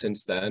little bit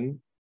since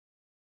then.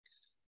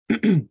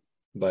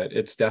 But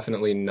it's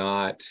definitely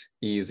not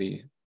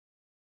easy.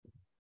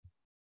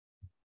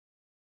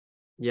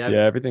 Yeah,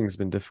 everything's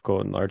been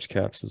difficult in large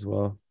caps as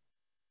well.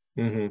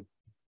 Yeah,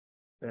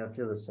 I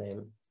feel the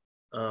same.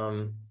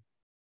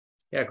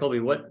 Yeah, Colby,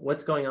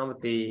 what's going on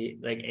with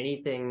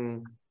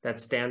anything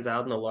that stands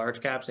out in the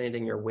large caps?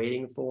 Anything you're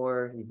waiting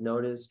for? You've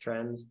noticed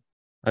trends?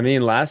 I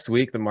mean, last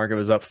week the market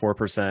was up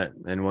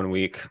 4% in 1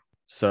 week.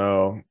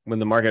 So when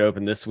the market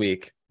opened this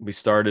week, we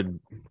started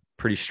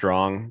pretty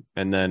strong,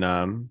 and then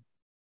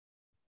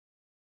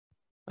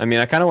I mean,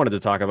 I kind of wanted to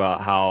talk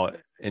about how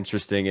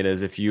interesting it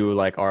is if you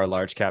like are a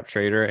large cap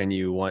trader and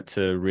you want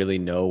to really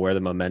know where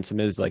the momentum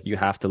is. Like, you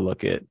have to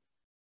look at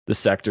the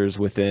sectors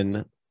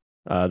within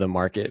the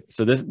market.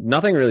 So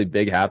nothing really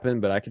big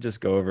happened, but I could just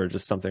go over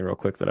just something real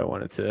quick that I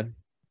wanted to.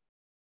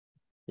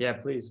 Yeah,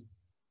 please.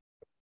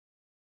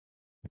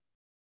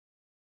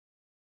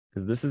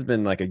 Because this has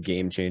been like a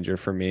game changer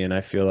for me. And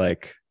I feel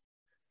like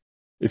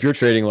if you're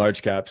trading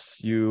large caps,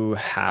 you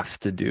have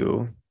to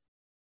do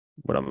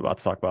what I'm about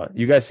to talk about.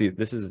 You guys see,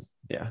 this is,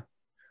 yeah.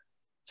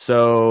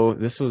 So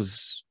this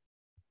was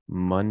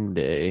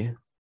Monday.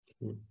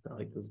 I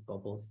like those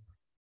bubbles.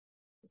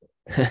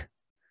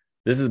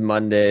 This is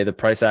Monday, the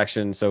price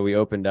action. So we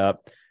opened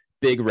up,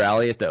 big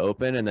rally at the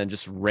open, and then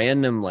just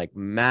random, like,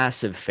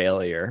 massive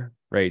failure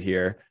right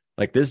here.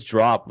 Like, this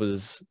drop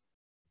was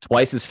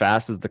twice as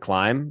fast as the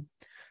climb.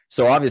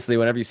 So obviously,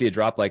 whenever you see a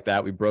drop like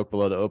that, we broke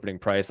below the opening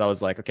price. I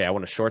was like, okay, I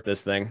want to short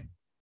this thing.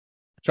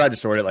 Tried to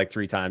short it like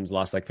 3 times,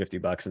 lost like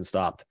 $50 and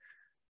stopped.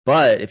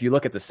 But if you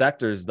look at the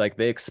sectors, like,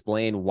 they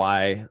explain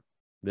why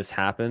this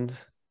happened.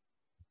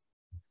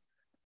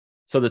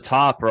 So the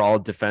top are all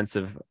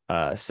defensive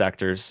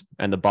sectors,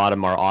 and the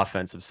bottom are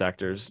offensive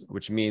sectors,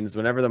 which means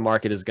whenever the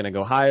market is going to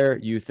go higher,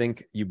 you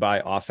think you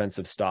buy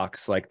offensive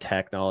stocks like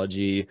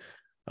technology,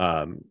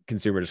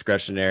 consumer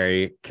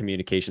discretionary,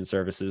 communication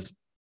services.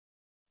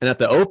 And at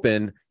the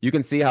open, you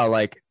can see how,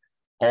 like,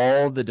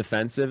 all the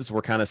defensives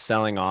were kind of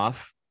selling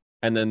off,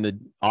 and then the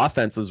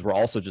offensives were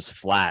also just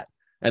flat,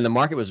 and the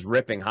market was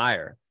ripping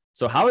higher.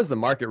 So how is the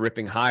market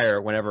ripping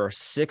higher whenever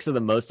 6 of the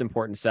most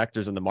important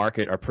sectors in the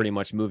market are pretty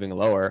much moving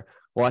lower?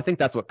 Well, I think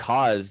that's what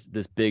caused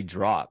this big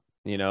drop.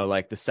 You know,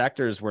 like, the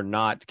sectors were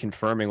not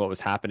confirming what was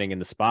happening in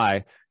the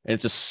SPY, and it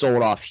just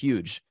sold off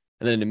huge,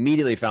 and then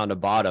immediately found a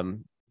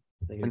bottom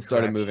and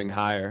started moving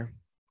higher.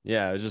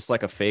 Yeah, it was just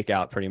like a fake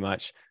out pretty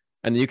much.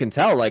 And you can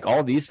tell, like,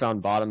 all these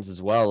found bottoms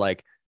as well.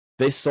 Like,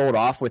 they sold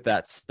off with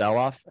that sell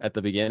off at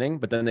the beginning,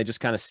 but then they just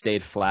kind of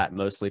stayed flat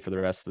mostly for the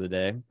rest of the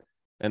day.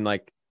 And,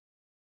 like,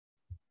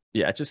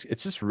 yeah,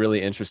 it's just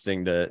really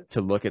interesting to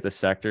look at the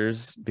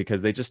sectors,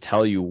 because they just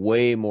tell you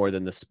way more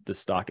than the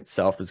stock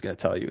itself is going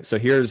to tell you. So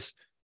here's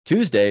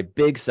Tuesday,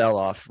 big sell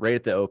off right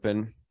at the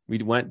open. We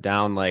went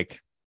down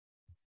like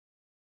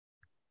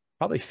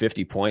probably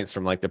 50 points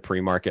from like the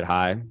pre-market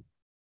high.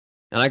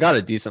 And I got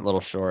a decent little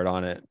short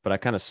on it, but I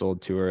kind of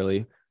sold too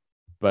early.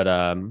 But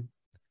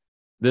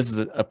this is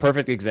a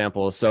perfect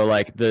example. So,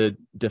 like, the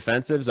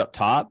defensives up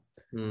top,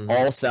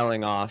 all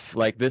selling off.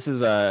 Like, this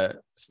is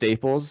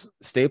Staples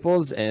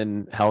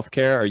and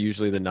healthcare are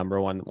usually the number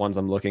one ones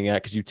I'm looking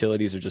at, because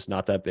utilities are just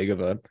not that big of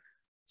a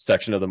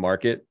section of the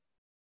market.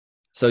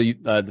 So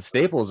the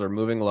staples are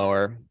moving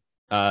lower.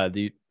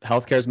 The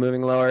healthcare is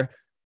moving lower.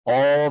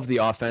 All of the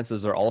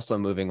offenses are also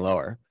moving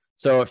lower.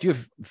 So if you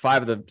have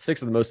 5 of the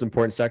 6 of the most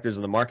important sectors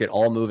in the market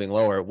all moving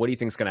lower, what do you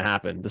think is going to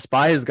happen? The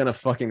SPY is going to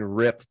fucking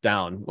rip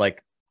down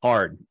like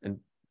hard. And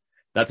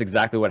that's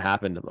exactly what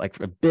happened. Like,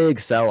 a big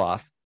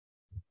sell-off.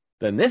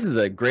 Then this is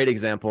a great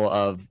example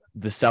of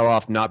the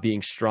sell-off not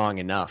being strong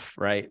enough,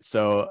 right?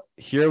 So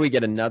here we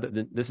get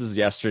another, this is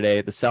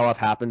yesterday, the sell-off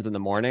happens in the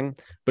morning,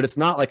 but it's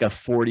not like a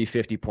 40,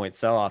 50 point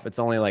sell-off. It's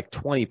only like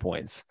 20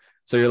 points.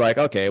 So you're like,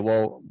 okay,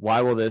 well,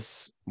 why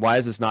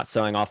is this not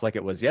selling off like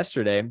it was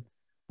yesterday?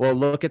 Well,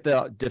 look at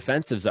the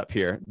defensives up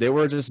here. They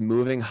were just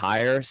moving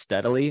higher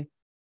steadily,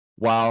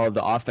 while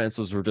the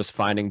offensives were just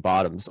finding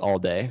bottoms all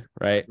day,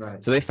 right?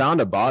 So they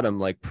found a bottom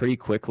like pretty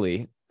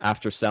quickly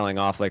after selling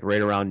off, like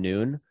right around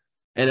noon.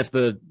 And if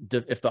the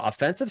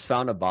offensives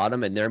found a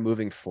bottom and they're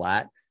moving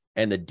flat,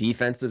 and the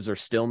defensives are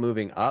still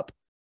moving up,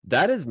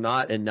 that is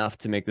not enough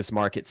to make this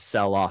market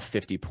sell off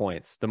 50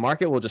 points. The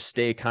market will just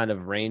stay kind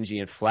of rangy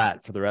and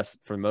flat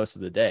for most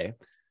of the day.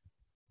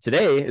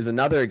 Today is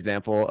another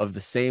example of the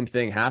same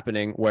thing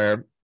happening,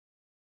 where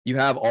you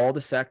have all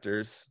the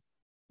sectors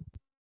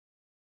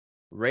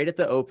right at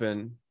the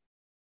open.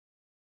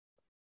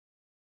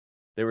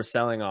 They were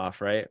selling off,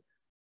 right?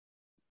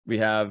 We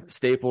have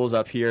staples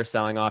up here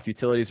selling off.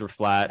 Utilities were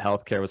flat.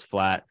 Healthcare was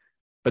flat.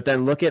 But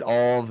then look at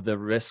all of the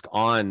risk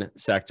on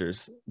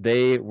sectors.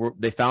 They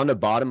found a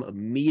bottom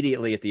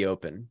immediately at the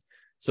open.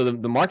 So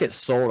the market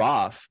sold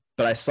off,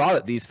 but I saw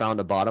that these found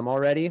a bottom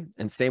already.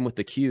 And same with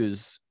the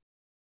Qs.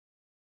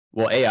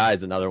 Well, AI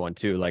is another one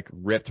too, like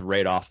ripped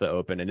right off the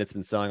open, and it's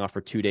been selling off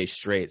for 2 days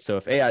straight. So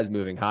if AI is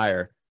moving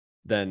higher,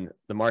 then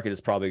the market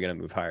is probably going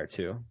to move higher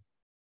too.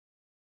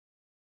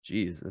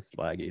 Jeez, that's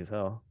laggy as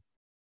hell.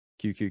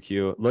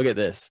 QQQ. Look at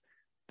this.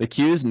 The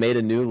Qs made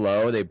a new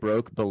low. They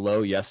broke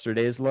below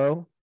yesterday's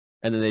low,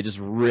 and then they just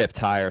ripped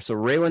higher. So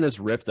right when this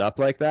ripped up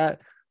like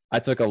that, I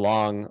took a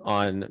long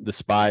on the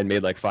SPY and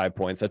made like 5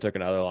 points. I took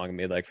another long and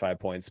made like 5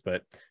 points.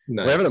 But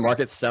whenever the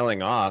market's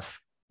selling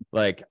off,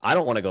 like I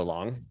don't want to go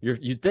long.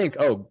 You'd think,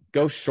 oh,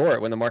 go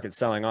short when the market's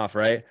selling off,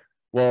 right?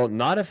 Well,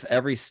 not if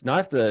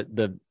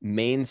the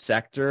main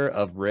sector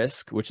of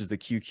risk, which is the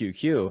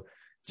QQQ,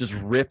 just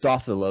ripped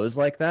off the lows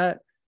like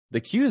that.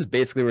 The Qs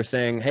basically were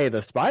saying, hey,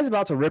 the SPY is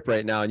about to rip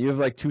right now, and you have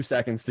like 2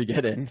 seconds to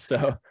get in.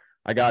 So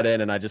I got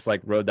in and I just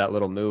like rode that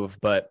little move.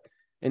 But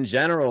in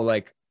general,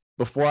 like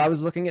before I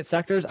was looking at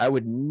sectors, I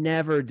would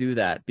never do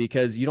that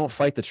because you don't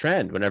fight the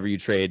trend whenever you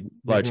trade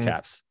large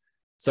caps.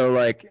 So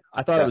like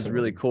I thought it was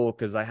really cool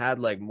because I had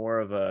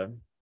more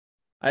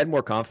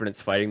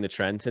confidence fighting the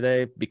trend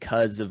today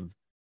because of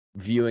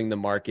viewing the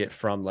market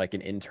from like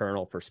an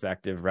internal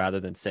perspective rather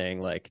than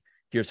saying like,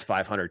 here's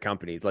 500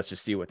 companies, let's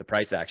just see what the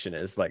price action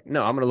is. Like,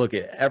 no, I'm going to look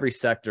at every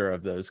sector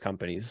of those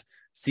companies,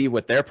 see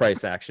what their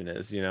price action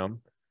is, you know?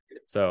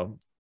 So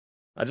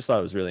I just thought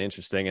it was really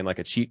interesting and like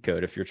a cheat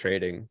code if you're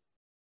trading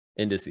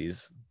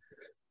indices.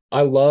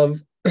 I love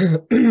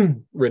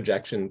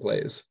rejection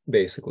plays,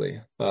 basically.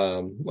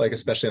 Like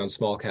especially on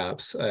small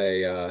caps,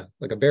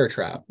 like a bear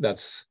trap.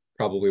 That's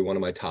probably one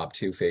of my top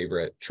 2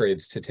 favorite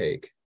trades to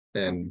take.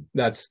 And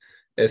that's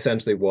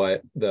essentially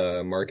what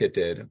the market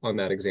did on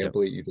that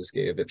example that you just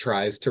gave. It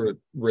tries to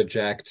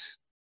reject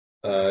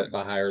a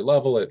higher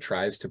level. It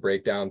tries to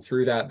break down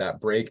through that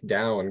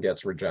breakdown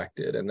gets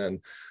rejected. And then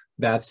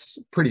that's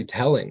pretty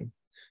telling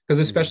because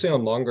especially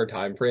on longer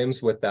time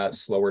frames with that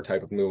slower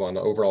type of move on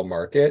the overall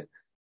market,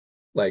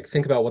 like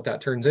think about what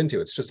that turns into.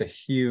 It's just a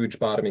huge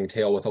bottoming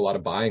tail with a lot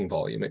of buying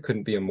volume. It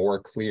couldn't be a more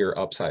clear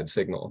upside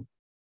signal.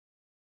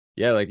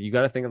 Yeah, like you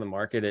got to think of the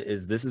market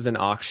is this is an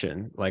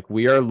auction. Like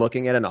we are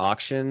looking at an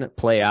auction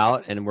play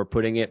out and we're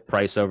putting it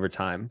price over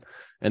time.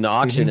 And the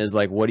auction is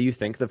like, what do you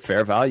think the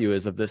fair value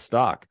is of this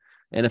stock?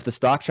 And if the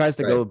stock tries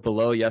to go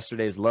below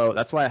yesterday's low,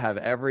 that's why I have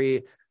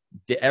every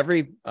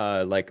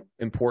like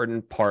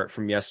important part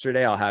from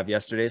yesterday. I'll have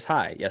yesterday's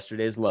high,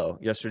 yesterday's low,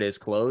 yesterday's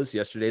close,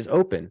 yesterday's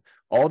open.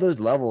 All those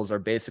levels are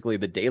basically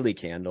the daily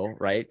candle,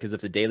 right? Because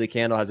if the daily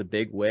candle has a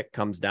big wick,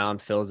 comes down,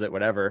 fills it,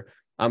 whatever,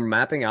 I'm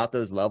mapping out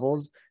those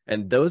levels,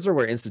 and those are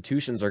where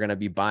institutions are going to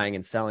be buying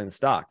and selling the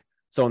stock.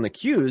 So on the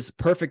Qs,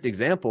 perfect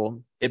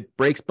example, it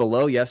breaks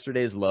below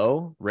yesterday's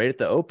low right at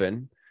the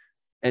open,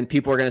 and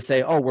people are going to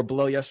say, oh, we're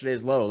below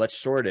yesterday's low, let's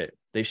short it.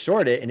 They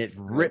short it, and it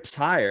rips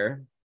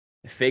higher,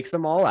 it fakes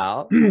them all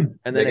out, and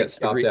then it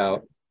stopped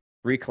out,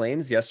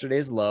 reclaims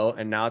yesterday's low,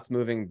 and now it's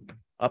moving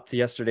up to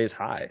yesterday's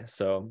high.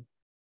 So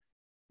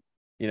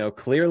you know,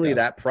 clearly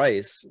that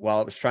price, while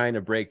it was trying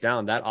to break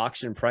down, that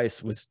auction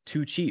price was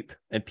too cheap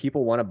and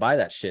people want to buy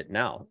that shit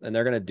now and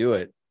they're going to do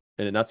it.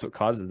 And that's what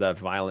causes that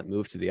violent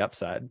move to the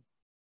upside.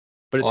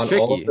 But it's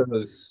tricky.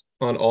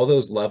 On all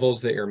those levels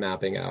that you're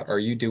mapping out, are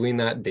you doing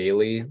that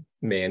daily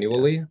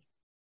manually? Yeah.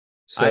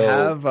 So I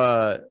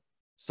have,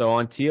 so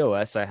on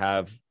TOS, I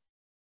have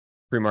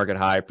pre-market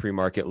high,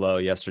 pre-market low,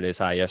 yesterday's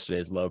high,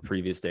 yesterday's low,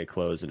 previous day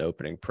close, and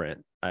opening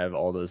print. I have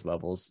all those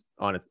levels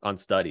on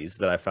studies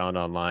that I found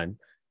online.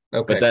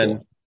 Okay, but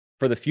then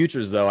for the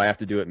futures, though, I have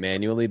to do it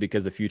manually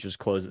because the futures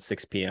close at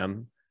 6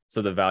 p.m.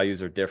 So the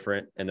values are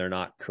different and they're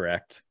not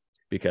correct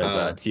because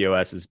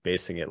TOS is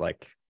basing it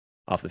like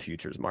off the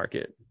futures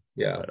market.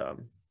 Yeah. But,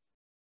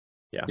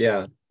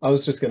 yeah. I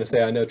was just going to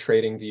say, I know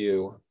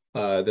TradingView,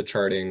 the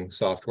charting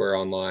software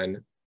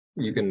online,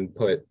 you can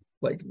put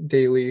like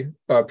daily,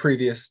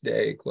 previous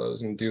day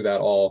close and do that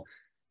all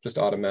just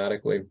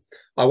automatically.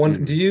 I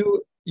wonder,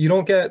 you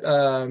don't get,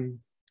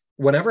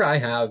 whenever I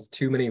have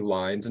too many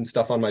lines and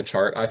stuff on my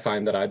chart, I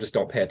find that I just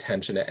don't pay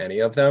attention to any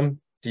of them.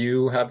 Do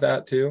you have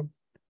that too?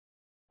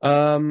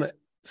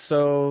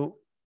 So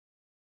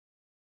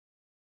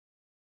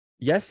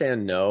yes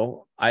and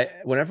no.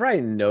 Whenever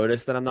I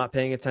notice that I'm not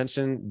paying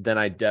attention, then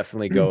I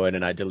definitely go in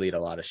and I delete a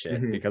lot of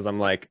shit because I'm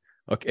like,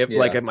 okay,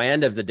 like at my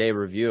end of the day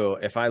review,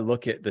 if I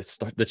look at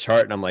the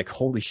chart and I'm like,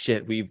 holy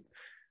shit, we've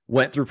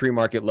went through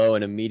pre-market low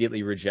and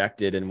immediately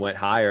rejected and went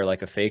higher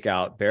like a fake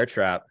out bear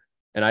trap,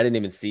 and I didn't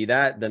even see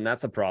that, then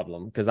that's a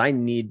problem because I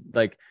need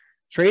like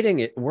trading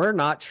it. We're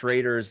not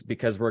traders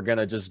because we're going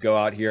to just go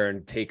out here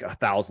and take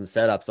 1,000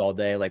 setups all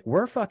day. Like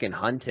we're fucking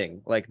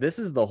hunting. Like this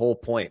is the whole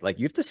point. Like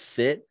you have to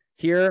sit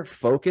here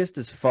focused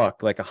as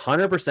fuck, like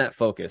 100%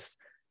 focused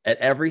at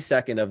every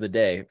second of the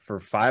day for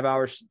 5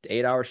 hours,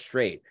 8 hours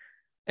straight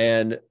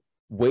and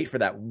wait for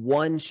that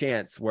one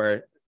chance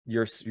where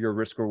your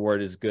risk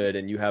reward is good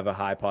and you have a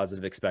high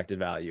positive expected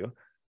value.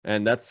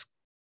 And that's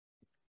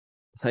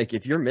Like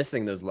if you're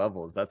missing those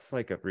levels, that's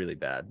like a really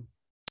bad.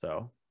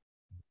 So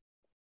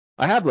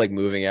I have like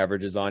moving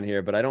averages on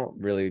here, but I don't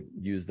really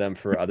use them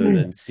for other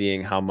than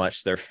seeing how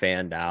much they're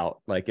fanned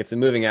out. Like if the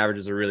moving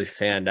averages are really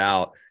fanned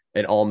out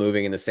and all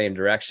moving in the same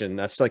direction,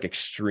 that's like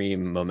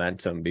extreme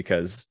momentum,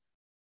 because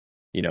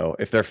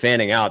if they're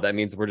fanning out, that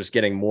means we're just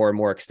getting more and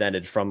more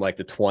extended from like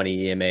the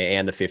 20 EMA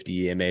and the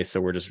 50 EMA. So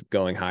we're just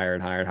going higher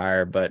and higher and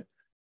higher. But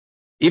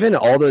even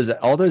all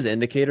those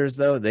indicators,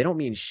 though, they don't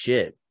mean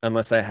shit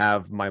unless I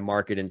have my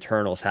market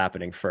internals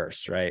happening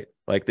first, right?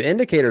 Like the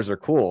indicators are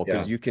cool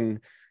because you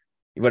can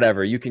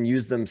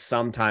use them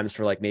sometimes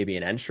for like maybe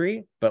an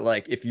entry, but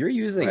like if you're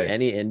using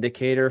any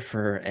indicator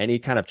for any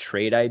kind of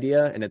trade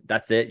idea and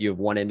that's it, you have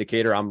one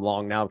indicator, I'm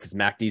long now because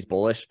MACD's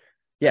bullish.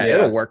 Yeah,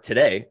 it'll work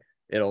today.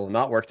 It'll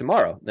not work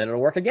tomorrow. Then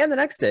it'll work again the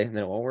next day. And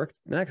then it won't work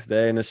the next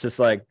day. And it's just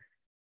like,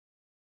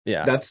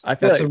 that's a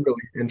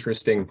really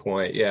interesting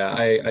point. Yeah,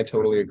 I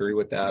totally agree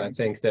with that. I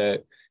think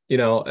that,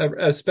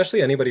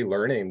 especially anybody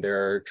learning,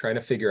 they're trying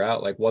to figure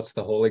out like, what's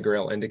the holy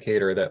grail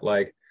indicator that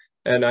like,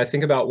 and I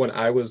think about when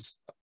I was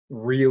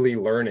really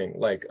learning,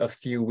 like a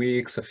few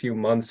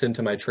months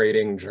into my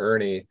trading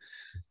journey,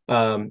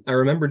 I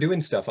remember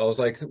doing stuff. I was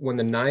like, when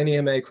the 9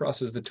 EMA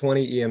crosses the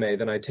 20 EMA,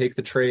 then I take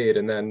the trade,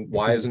 and then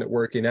why isn't it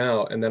working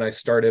out? And then I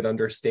started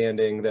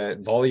understanding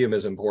that volume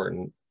is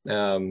important,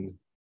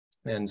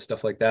 and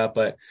stuff like that.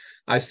 But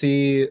I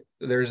see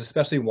there's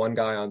especially one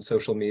guy on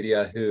social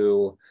media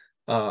who,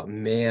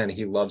 man,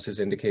 he loves his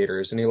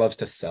indicators and he loves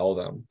to sell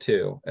them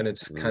too. And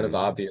it's kind of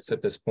obvious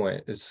at this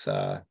point. It's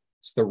the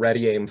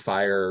Ready Aim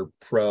Fire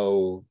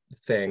Pro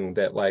thing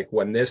that like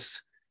when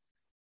this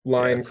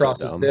line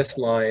crosses this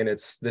line,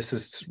 this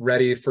is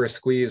ready for a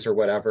squeeze or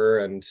whatever.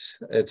 And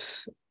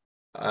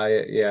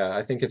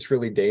I think it's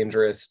really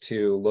dangerous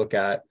to look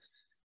at,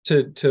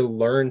 to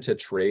learn to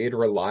trade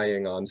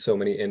relying on so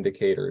many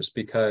indicators,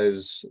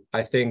 because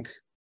I think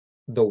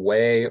the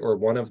way, or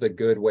one of the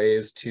good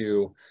ways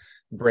to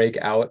break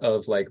out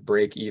of like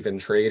break even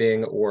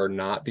trading or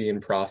not being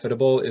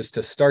profitable is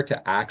to start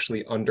to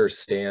actually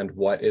understand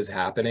what is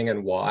happening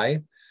and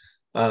why.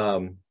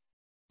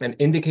 And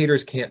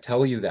indicators can't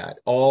tell you that.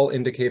 All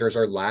indicators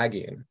are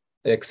lagging,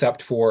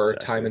 except for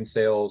time and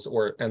sales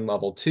and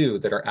level 2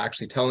 that are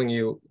actually telling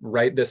you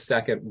right this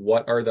second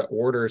what are the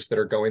orders that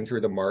are going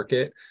through the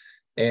market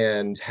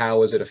and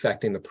how is it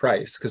affecting the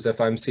price. Because if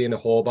I'm seeing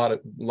a lot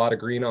of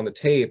green on the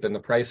tape and the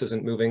price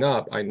isn't moving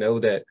up, I know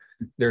that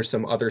there's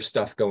some other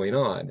stuff going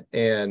on.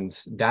 And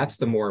that's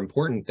the more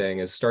important thing,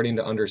 is starting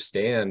to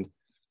understand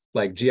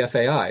like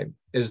GFAI.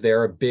 Is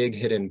there a big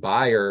hidden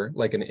buyer,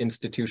 like an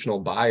institutional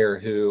buyer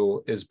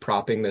who is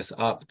propping this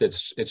up?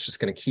 It's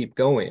just going to keep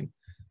going.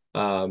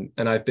 And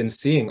I've been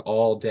seeing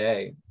all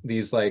day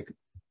these like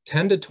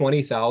 10 to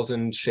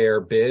 20,000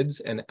 share bids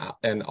and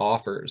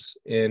offers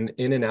in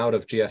and out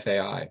of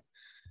GFAI.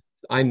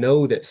 I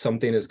know that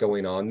something is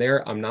going on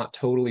there. I'm not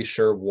totally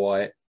sure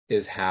what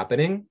is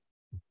happening,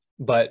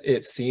 but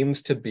it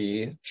seems to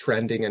be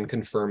trending and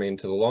confirming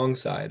to the long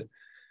side.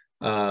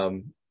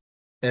 And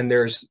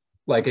there's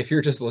like, if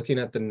you're just looking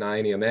at the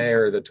 9 EMA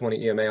or the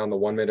 20 EMA on the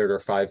 1 minute or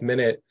 5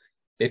 minute,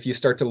 if you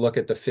start to look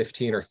at the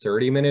 15 or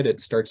 30 minute, it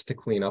starts to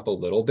clean up a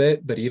little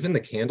bit. But even the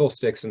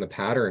candlesticks and the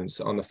patterns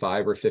on the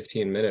 5 or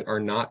 15 minute are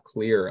not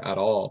clear at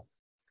all.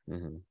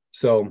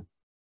 So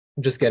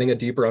just getting a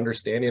deeper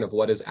understanding of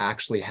what is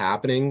actually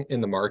happening in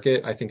the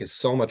market, I think, is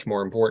so much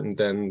more important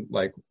than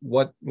like,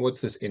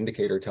 what's this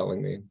indicator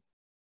telling me?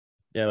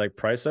 Yeah, like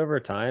price over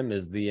time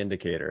is the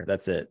indicator.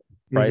 That's it.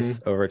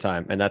 Price over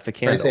time. And that's a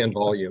candle. Price and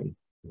volume.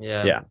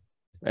 Yeah.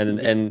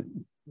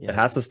 And it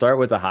has to start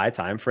with a high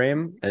time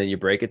frame, and then you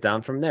break it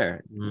down from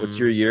there. What's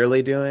your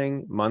yearly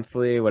doing,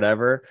 monthly,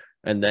 whatever.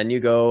 And then you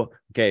go,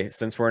 okay,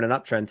 since we're in an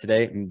uptrend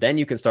today, and then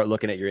you can start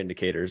looking at your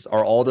indicators.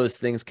 Are all those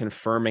things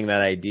confirming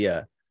that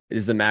idea?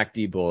 Is the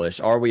MACD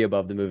bullish? Are we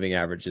above the moving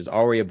averages?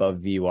 Are we above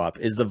VWAP?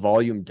 Is the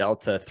volume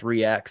delta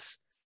 3x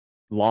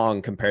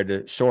long compared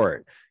to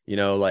short?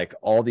 Like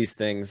all these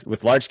things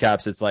with large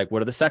caps, it's like,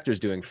 what are the sectors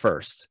doing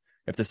first?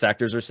 If the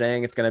sectors are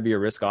saying it's going to be a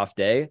risk-off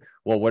day,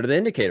 well, what are the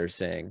indicators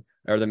saying?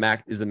 Is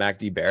the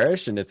MACD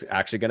bearish and it's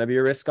actually going to be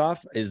a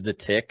risk-off? Is the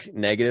tick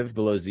negative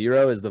below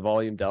 0? Is the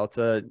volume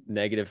delta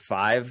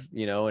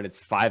 -5? And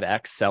it's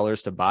 5x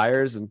sellers to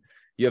buyers, and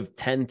you have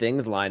 10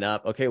 things line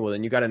up. Okay, well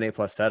then you got an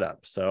A+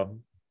 setup. So,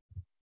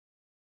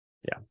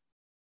 yeah,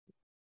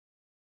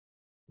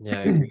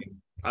 I agree.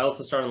 I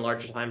also started in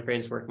larger time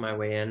frames, working my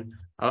way in.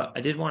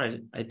 I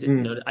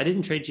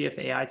didn't trade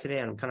GFAI today,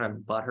 and I'm kind of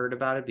butthurt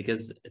about it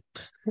because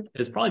it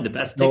was probably the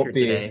best ticker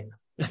today.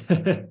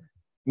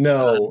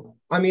 No,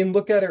 I mean,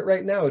 look at it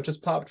right now. It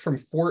just popped from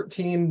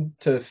 14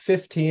 to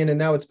 15, and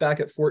now it's back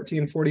at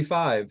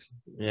 14.45.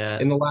 Yeah,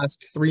 in the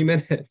last 3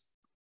 minutes.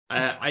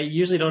 I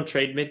usually don't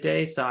trade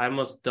midday, so I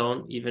almost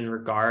don't even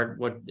regard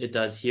what it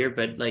does here.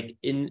 But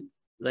in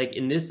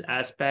this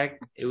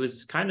aspect, it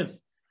was kind of.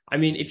 I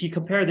mean, if you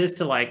compare this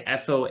to like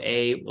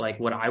FOA, like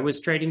what I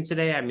was trading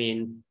today, I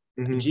mean,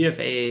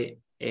 GFA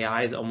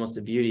AI is almost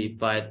a beauty,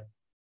 but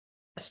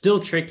still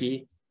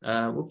tricky.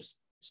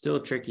 Still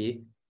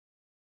tricky.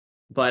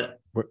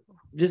 But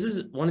this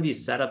is one of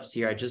these setups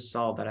here I just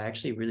saw that I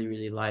actually really,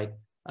 really like.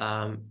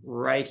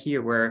 Right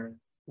here where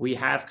we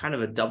have kind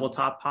of a double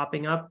top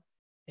popping up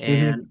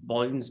and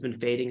volume's been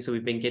fading. So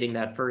we've been getting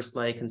that first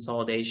leg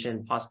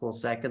consolidation, possible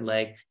second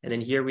leg. And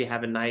then here we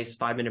have a nice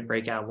 5-minute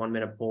breakout,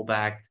 1-minute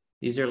pullback.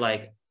 These are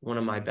like one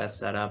of my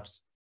best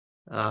setups.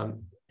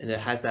 And it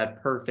has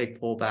that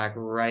perfect pullback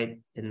right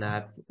in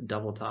that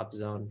double top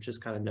zone.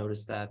 Just kind of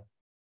noticed that.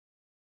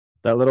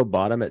 That little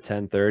bottom at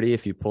 10:30,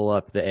 if you pull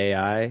up the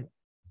AI,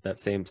 that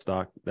same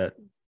stock, that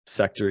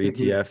sector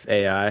ETF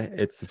AI,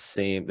 it's the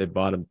same. They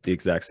bottomed the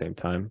exact same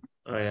time.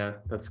 Oh yeah,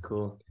 that's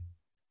cool.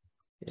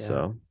 Yeah.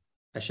 So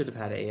I should have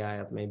had AI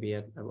up maybe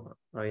at, oh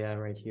yeah,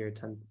 right here,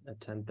 at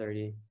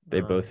 10:30.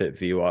 they both hit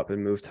VWAP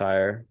and moved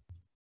higher.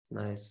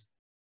 Nice.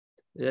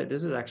 Yeah,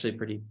 this is actually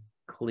pretty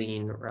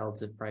clean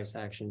relative price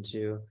action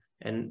too.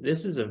 And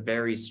this is a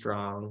very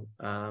strong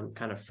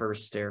kind of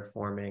first stair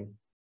forming.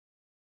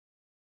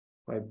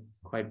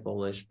 Quite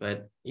bullish,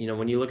 but you know,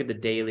 when you look at the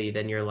daily,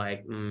 then you're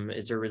like,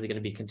 is there really going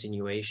to be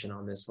continuation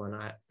on this one?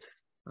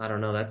 I don't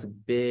know. That's a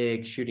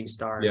big shooting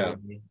star. Yeah.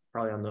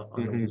 Probably on the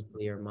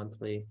weekly or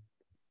monthly.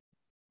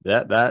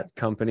 That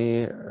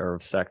company or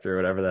sector,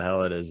 whatever the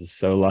hell it is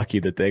so lucky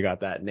that they got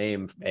that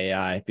name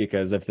AI,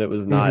 because if it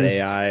was not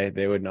AI,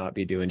 they would not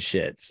be doing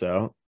shit.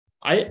 So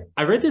I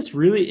read this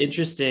really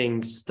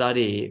interesting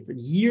study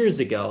years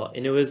ago,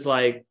 and it was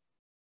like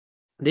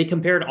they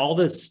compared all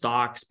the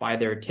stocks by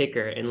their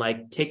ticker, and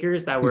like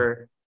tickers that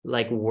were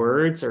like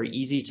words or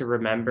easy to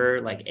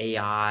remember, like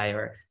AI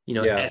or, you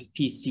know,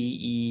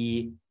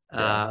 SPCE,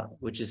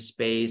 which is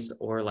space,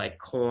 or like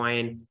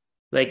coin.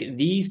 Like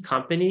these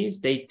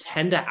companies, they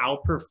tend to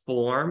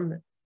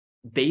outperform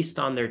based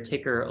on their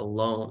ticker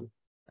alone,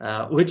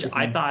 which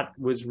I thought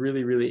was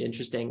really, really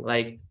interesting.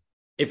 Like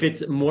if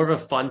it's more of a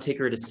fun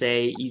ticker to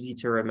say, easy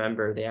to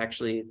remember,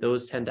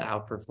 those tend to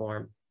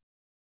outperform.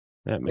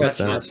 That makes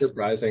sense. Not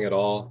surprising at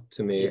all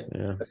to me.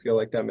 Yeah. I feel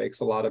like that makes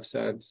a lot of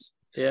sense.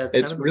 Yeah,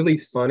 it's really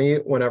funny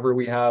whenever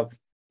we have,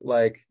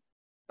 like,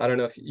 I don't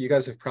know if you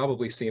guys have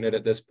probably seen it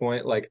at this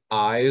point, like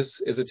eyes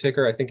is a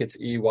ticker. I think it's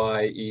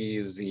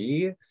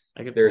EYEZ.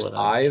 There's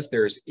eyes,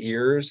 there's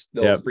ears.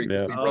 They'll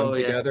frequently run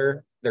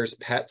together. There's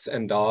pets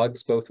and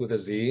dogs, both with a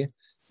Z.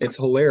 It's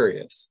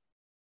hilarious.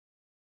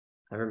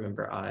 I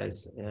remember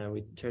eyes. Yeah,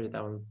 we traded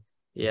that one.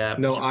 Yeah.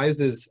 No, eyes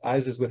is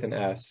with an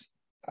S,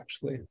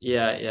 actually.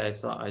 Yeah, I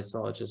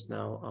saw it just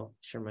now. I'll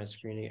share my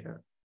screen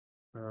here.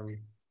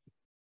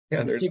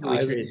 Yeah, there's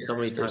eyes traded so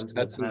many times.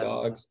 Pets and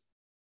dogs.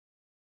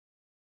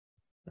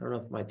 I don't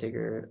know if my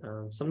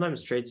ticker,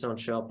 sometimes trades don't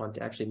show up on,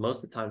 actually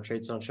most of the time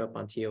trades don't show up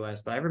on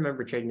TOS, but I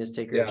remember trading this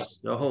ticker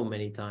so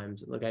many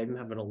times. Look, I even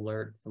have an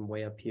alert from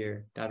way up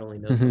here. God only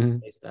knows when to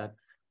place that.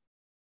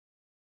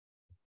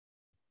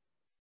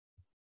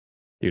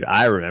 Dude,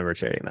 I remember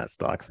trading that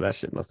stock, so that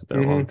shit must have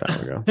been a long time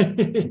ago.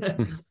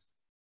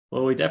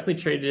 Well, we definitely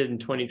traded it in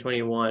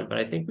 2021, but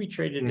I think we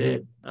traded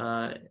it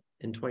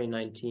in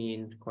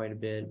 2019 quite a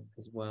bit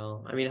as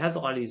well. I mean, it has a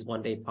lot of these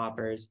one-day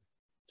poppers.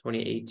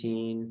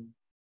 2018.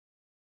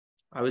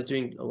 I was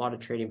doing a lot of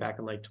trading back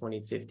in like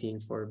 2015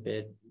 for a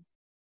bit.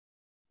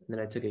 And then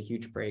I took a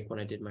huge break when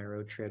I did my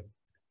road trip.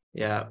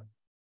 Yeah.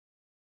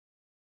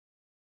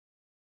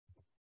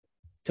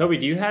 Toby,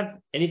 do you have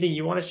anything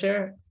you want to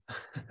share?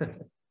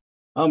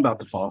 I'm about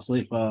to fall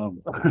asleep.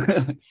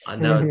 I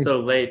know it's so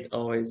late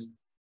always.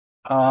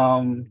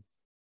 No,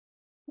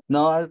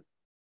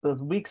 the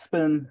week's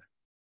been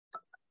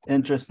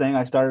interesting.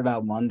 I started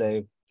out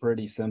Monday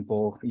pretty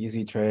simple,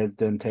 easy trades,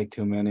 didn't take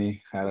too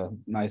many, had a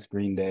nice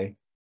green day.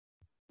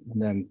 And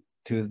then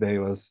Tuesday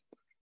was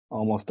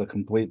almost a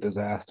complete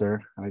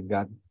disaster. I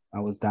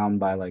was down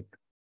by like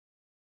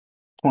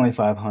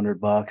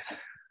 $2,500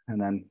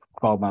 and then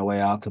crawled my way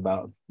out to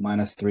about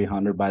minus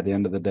 300 by the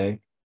end of the day.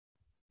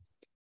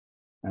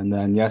 And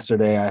then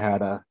yesterday I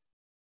had a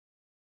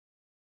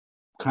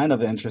kind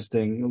of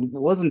interesting, it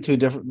wasn't too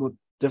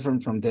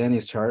different from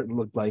Danny's chart. It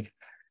looked like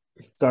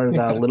started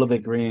out a little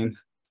bit green,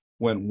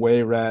 went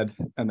way red,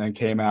 and then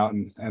came out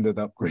and ended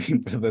up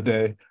green for the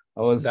day.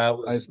 That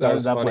was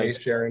funny,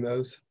 like sharing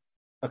those.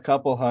 A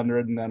couple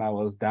hundred, and then I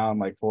was down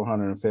like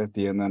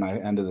 450, and then I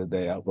ended the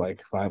day up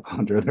like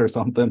 500 or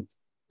something.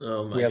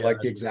 Oh my We had God.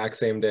 like the exact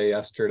same day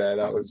yesterday.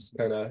 That was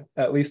kind of,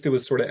 at least it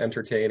was sort of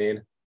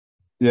entertaining.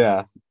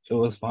 Yeah, it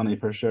was funny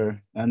for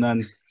sure. And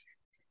then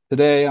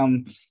today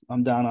I'm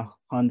down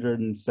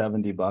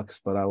 $170,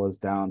 but I was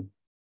down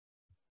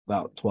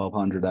about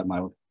 1,200 at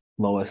my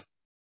lowest.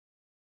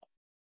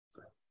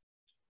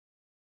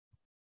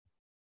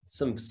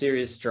 Some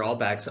serious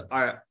drawbacks.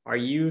 Are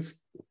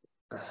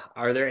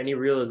there any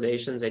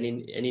realizations,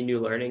 any new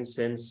learnings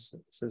since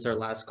our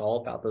last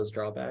call about those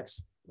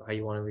drawbacks? How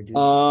you want to reduce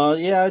them?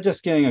 Yeah,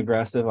 just getting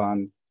aggressive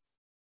on.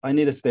 I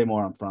need to stay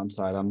more on front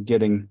side. I'm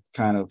getting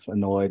kind of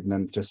annoyed and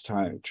then just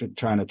trying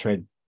to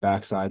trade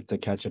backside to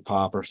catch a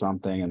pop or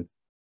something, and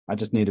I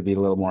just need to be a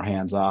little more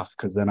hands off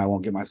because then I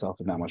won't get myself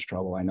in that much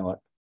trouble. I know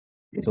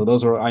it.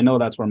 So I know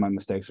that's where my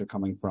mistakes are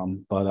coming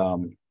from. But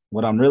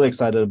what I'm really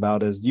excited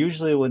about is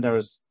usually when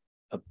there's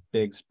a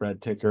big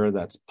spread ticker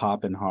that's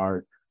popping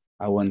hard,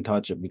 I wouldn't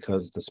touch it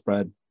because the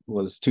spread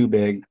was too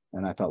big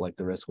and I felt like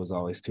the risk was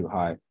always too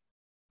high.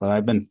 But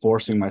I've been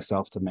forcing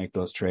myself to make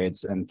those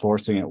trades and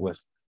forcing it with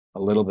a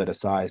little bit of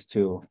size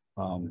too.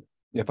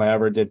 If I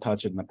ever did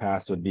touch it in the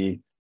past, it would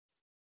be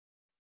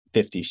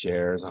 50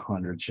 shares,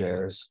 100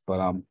 shares, but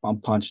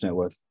I'm punching it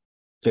with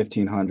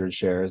 1,500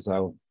 shares.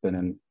 I've been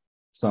in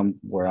some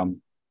where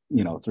I'm,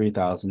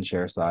 3,000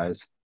 share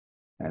size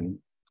and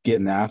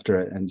getting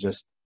after it and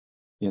just,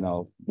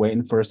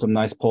 waiting for some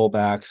nice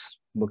pullbacks,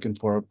 looking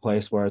for a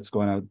place where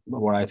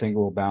where I think it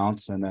will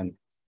bounce and then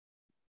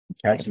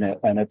catching it.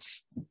 And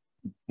it's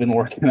been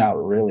working out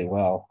really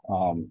well.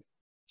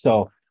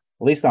 So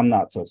at least I'm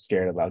not so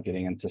scared about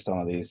getting into some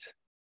of these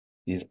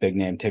big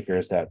name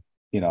tickers that,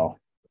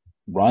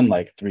 run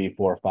like $3,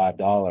 $4,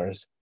 $5.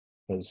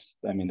 Because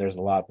there's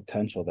a lot of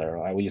potential there.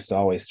 I used to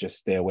always just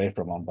stay away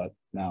from them, but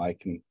now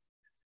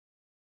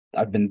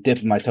I've been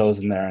dipping my toes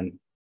in there and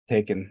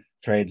taking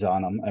trades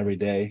on them every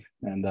day.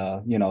 And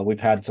we've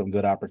had some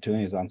good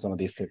opportunities on some of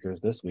these tickers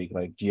this week,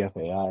 like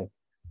GFAI.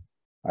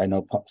 I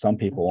know some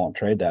people won't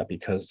trade that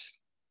because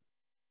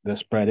the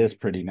spread is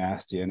pretty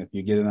nasty, and if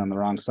you get it on the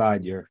wrong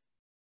side, you're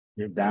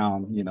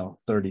down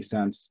 30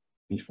 cents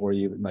before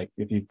you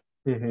if you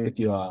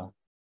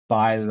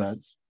buy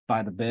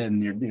the bid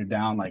and you're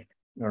down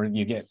or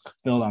you get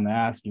filled on the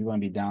ask, you're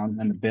going to be down,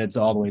 and the bid's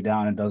all the way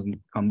down and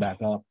doesn't come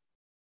back up.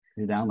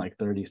 You're down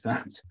 30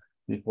 cents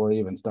before you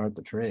even start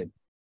the trade.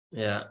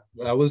 Yeah,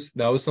 that was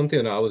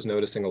something that I was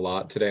noticing a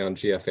lot today on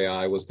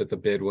GFAI, was that the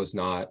bid was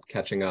not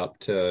catching up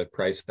to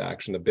price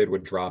action. The bid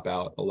would drop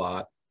out a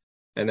lot,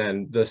 and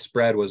then the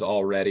spread was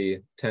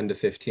already 10 to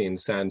 15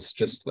 cents,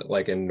 just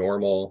like in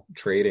normal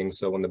trading.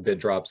 So when the bid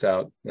drops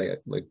out,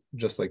 like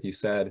just like you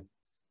said,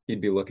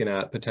 you'd be looking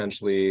at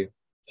potentially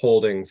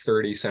holding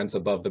 30 cents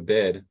above the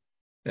bid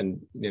and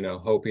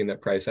hoping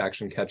that price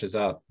action catches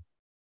up.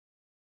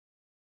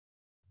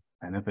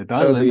 And if it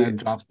doesn't, it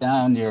drops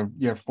down,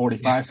 you're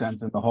 45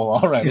 cents in the hole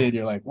already, and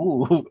you're like,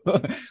 ooh,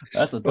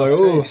 that's a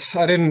tough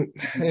trade. I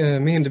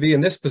didn't mean to be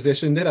in this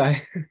position, did I?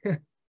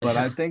 But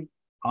I think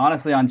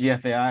honestly on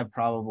GFAI,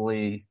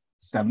 probably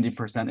 70%,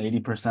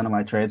 80% of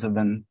my trades have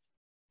been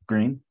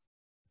green.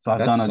 So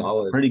I've done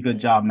a pretty good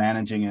job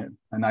managing it.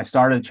 And I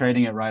started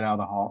trading it right out of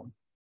the halt.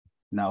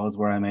 And that was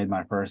where I made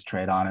my first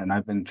trade on it. And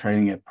I've been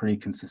trading it pretty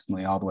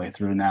consistently all the way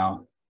through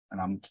now. And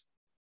I'm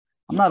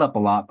not up a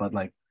lot, but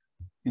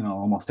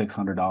almost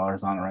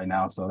 $600 on it right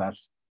now. So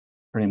that's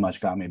pretty much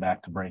got me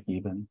back to break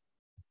even.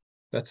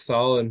 That's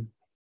solid.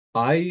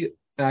 I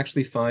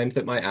actually find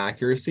that my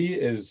accuracy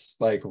is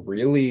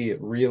really,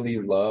 really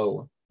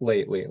low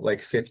lately,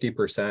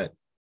 50%.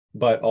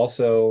 But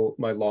also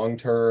my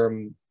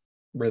long-term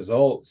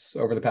results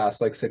over the past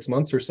 6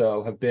 months or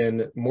so have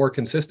been more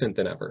consistent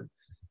than ever.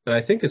 And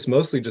I think it's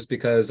mostly just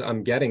because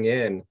I'm getting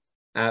in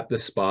at the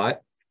spot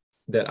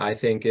that I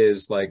think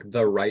is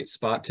the right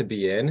spot to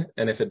be in.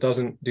 And if it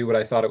doesn't do what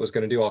I thought it was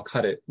going to do, I'll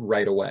cut it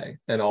right away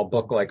and I'll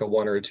book a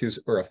 1 or a 2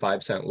 or a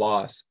 5 cent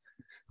loss.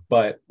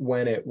 But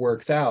when it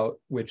works out,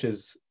 which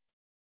is,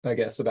 I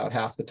guess, about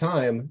half the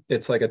time,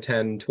 it's a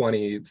 10,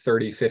 20,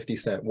 30, 50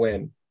 cent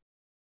win.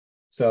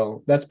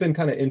 So that's been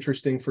kind of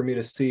interesting for me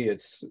to see.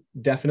 It's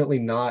definitely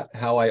not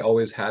how I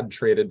always had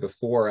traded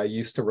before. I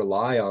used to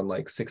rely on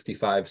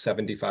 65,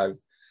 75%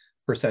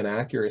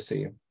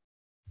 accuracy.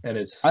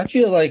 And I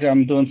feel like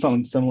I'm doing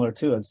something similar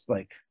too. It's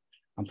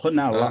I'm putting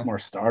out a lot more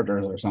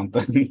starters or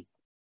something.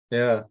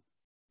 Yeah.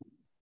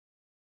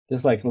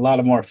 Just a lot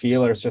of more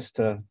feelers just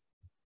to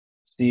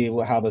see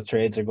how the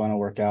trades are going to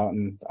work out.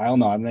 And I don't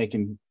know,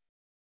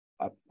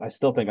 I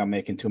still think I'm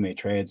making too many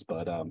trades,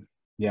 but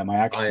yeah, my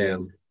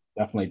accuracy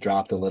definitely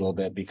dropped a little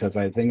bit because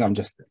I think I'm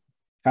just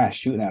kind of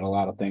shooting at a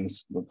lot of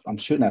things. I'm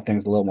shooting at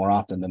things a little more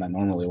often than I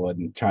normally would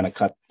and trying to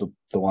cut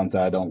the ones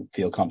that I don't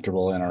feel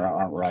comfortable in or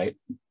aren't right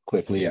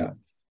quickly. Yeah.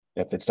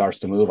 If it starts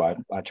to move, I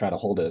try to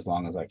hold it as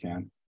long as I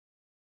can.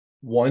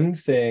 One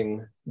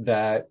thing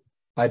that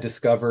I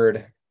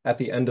discovered at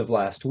the end of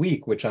last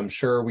week, which I'm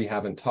sure we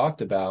haven't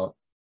talked about,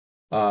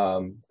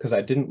 because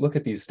I didn't look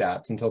at these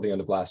stats until the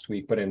end of last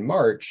week, but in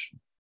March,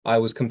 I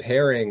was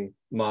comparing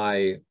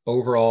my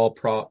overall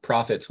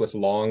profits with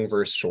long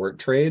versus short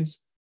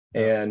trades.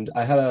 And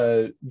I had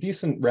a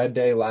decent red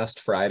day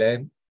last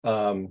Friday.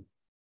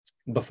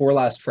 Before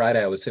last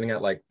Friday, I was sitting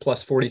at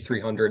plus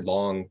 4,300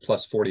 long,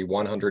 plus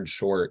 4,100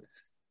 short.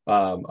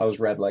 I was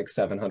red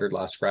 700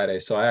 last Friday.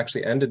 So I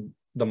actually ended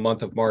the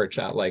month of March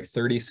at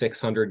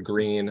 3,600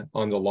 green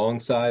on the long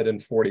side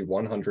and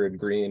 4,100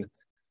 green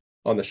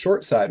on the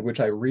short side, which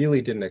I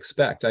really didn't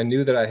expect. I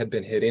knew that I had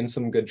been hitting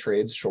some good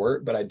trades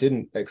short, but I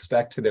didn't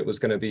expect that it was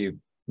going to be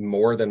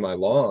more than my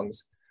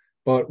longs.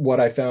 But what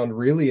I found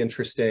really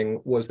interesting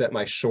was that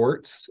my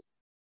shorts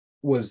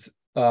was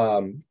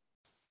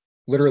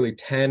literally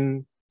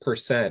 10%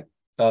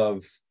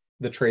 of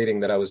the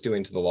trading that I was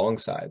doing to the long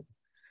side.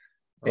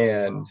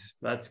 And wow.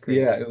 That's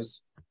crazy. Yeah,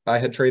 I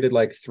had traded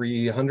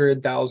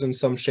 300,000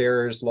 some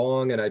shares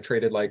long, and I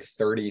traded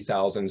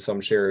 30,000 some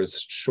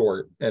shares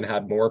short and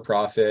had more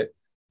profit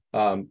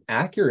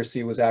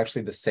Accuracy was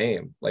actually the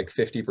same, like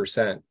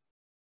 50%.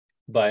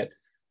 But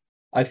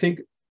I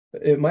think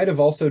it might have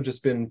also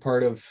just been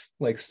part of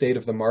like state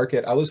of the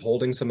market. I was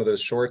holding some of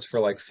those shorts for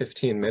like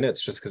 15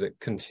 minutes just because it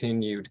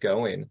continued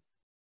going.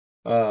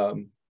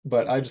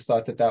 But I just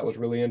thought that that was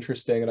really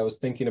interesting. And I was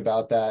thinking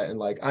about that. And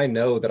like, I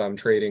know that I'm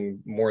trading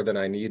more than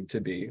I need to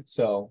be.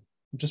 So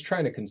I'm just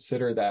trying to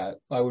consider that.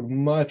 I would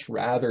much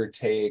rather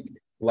take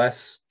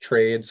less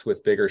trades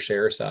with bigger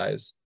share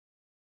size.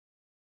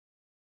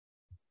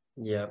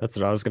 Yeah. That's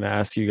what I was going to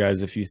ask you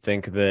guys, if you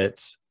think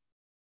that,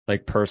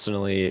 like,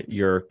 personally,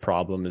 your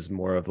problem is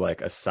more of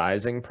like a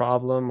sizing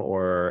problem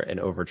or an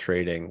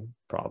overtrading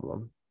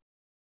problem.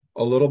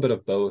 A little bit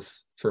of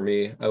both for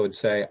me, I would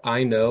say.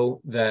 I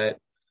know that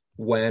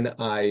when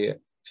I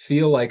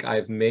feel like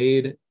I've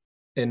made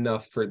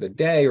enough for the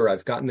day or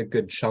I've gotten a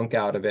good chunk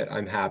out of it,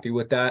 I'm happy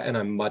with that and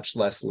I'm much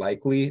less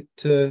likely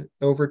to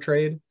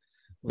overtrade.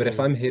 But if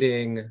I'm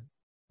hitting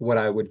what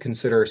I would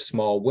consider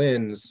small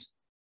wins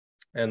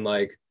and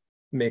like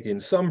making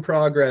some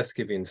progress,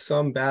 giving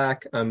some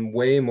back, I'm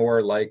way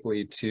more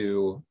likely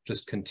to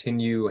just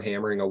continue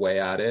hammering away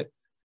at it.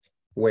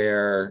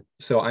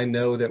 So I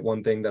know that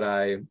one thing that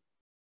I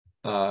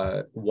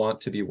want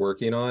to be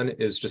working on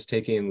is just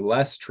taking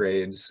less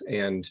trades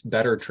and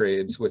better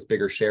trades with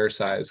bigger share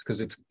size, because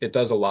it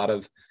does a lot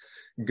of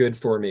good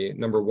for me.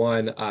 Number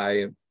one,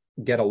 I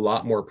get a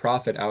lot more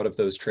profit out of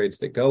those trades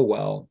that go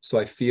well. So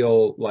I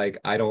feel like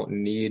I don't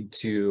need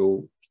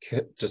to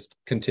just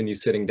continue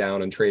sitting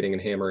down and trading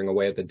and hammering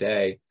away at the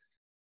day.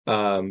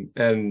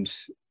 And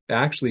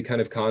actually, kind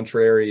of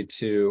contrary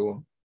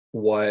to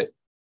what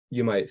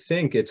you might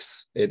think, it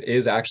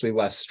is actually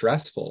less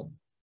stressful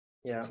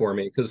for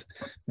me, because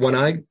when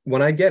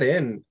I get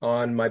in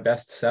on my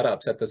best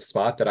setups at the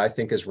spot that I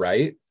think is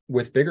right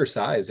with bigger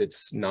size,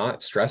 it's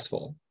not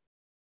stressful.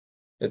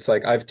 It's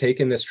like I've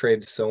taken this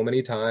trade so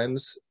many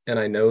times and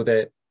I know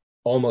that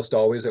almost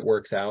always it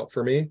works out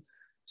for me.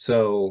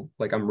 So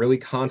like I'm really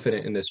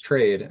confident in this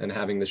trade and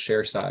having the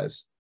share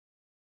size.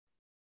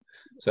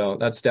 So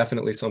that's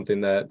definitely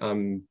something that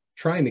I'm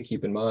trying to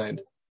keep in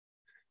mind.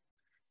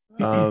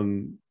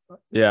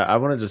 Yeah, I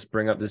want to just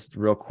bring up this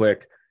real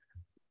quick.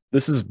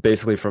 This is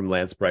basically from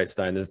Lance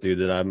Brightstein, this dude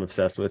that I'm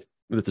obsessed with.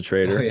 It's a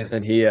trader. Oh, yeah.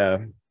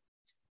 And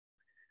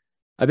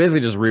I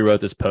basically just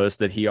rewrote this post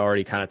that he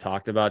already kind of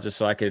talked about, just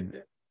so I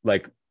could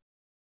like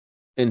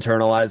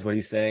internalize what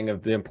he's saying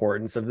of the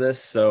importance of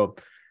this. So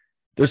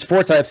there's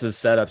 4 types of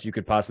setups you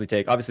could possibly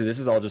take. Obviously, this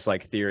is all just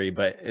like theory,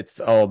 but it's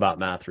all about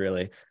math,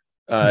 really.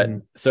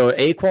 So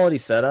A quality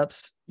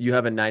setups, you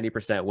have a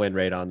 90% win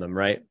rate on them,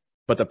 right?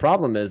 But the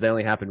problem is they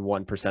only happen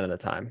 1% of the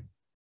time.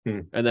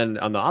 And then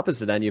on the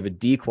opposite end, you have a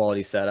D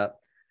quality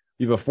setup.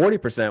 You have a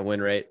 40% win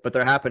rate, but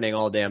they're happening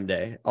all damn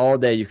day. All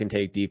day you can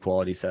take D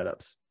quality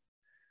setups.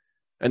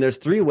 And there's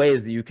 3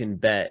 ways that you can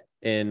bet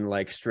in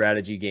like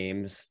strategy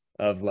games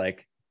of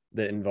like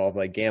that involve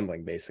like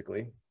gambling,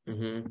 basically.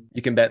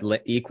 You can bet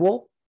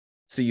equal.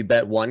 So you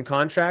bet 1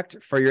 contract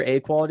for your A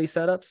quality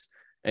setups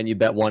and you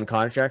bet 1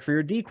 contract for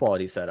your D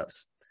quality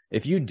setups.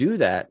 If you do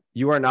that,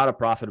 you are not a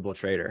profitable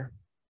trader.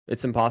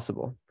 It's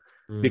impossible.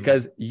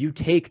 Because you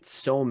take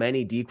so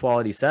many D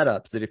quality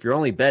setups that if you're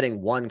only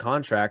betting 1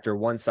 contract or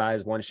 1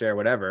 size, 1 share,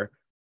 whatever,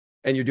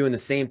 and you're doing the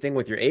same thing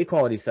with your A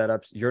quality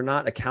setups, you're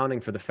not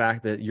accounting for the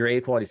fact that your A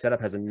quality setup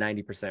has a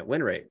 90%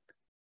 win rate.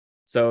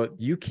 So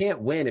you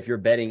can't win if you're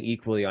betting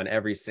equally on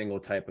every single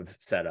type of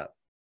setup.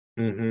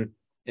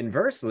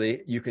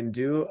 Inversely, you can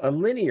do a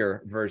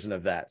linear version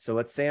of that. So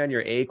let's say on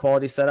your A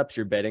quality setups,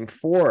 you're betting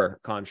 4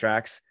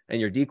 contracts, and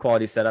your D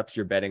quality setups,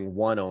 you're betting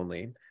 1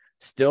 only.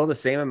 Still the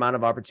same amount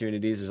of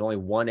opportunities. There's only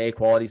 1 A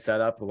quality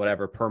setup or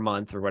whatever per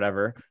month or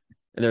whatever.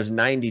 And there's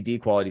 90 D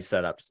quality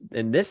setups.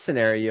 In this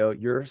scenario,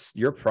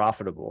 you're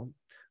profitable,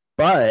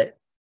 but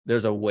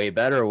there's a way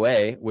better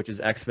way, which is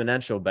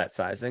exponential bet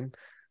sizing.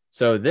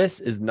 So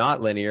this is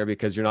not linear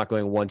because you're not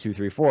going 1, 2,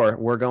 3, 4.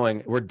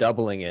 We're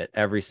doubling it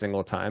every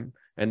single time.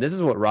 And this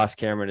is what Ross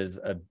Cameron is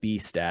a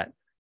beast at.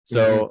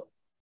 So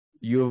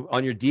you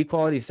on your D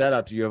quality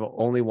setups, you have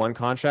only 1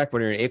 contract,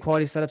 but in your A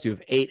quality setups, you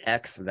have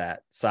 8x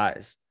that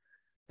size.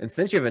 And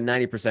since you have a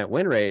 90%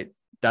 win rate,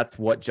 that's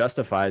what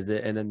justifies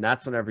it. And then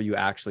that's whenever you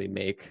actually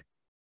make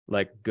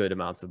like good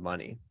amounts of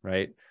money,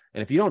 right?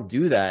 And if you don't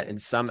do that in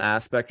some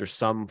aspect or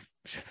some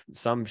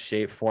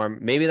shape, form,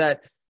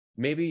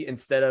 maybe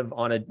instead of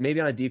on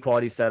a D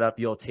quality setup,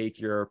 you'll take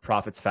your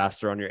profits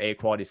faster. On your A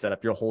quality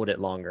setup, you'll hold it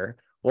longer.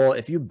 Well,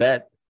 if you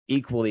bet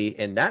equally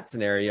in that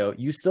scenario,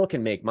 you still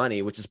can make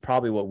money, which is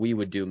probably what we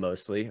would do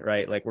mostly,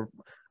 right? Like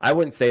I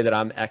wouldn't say that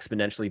I'm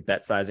exponentially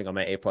bet sizing on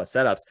my A plus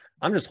setups.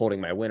 I'm just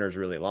holding my winners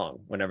really long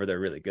whenever they're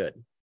really good.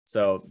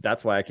 So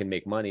that's why I can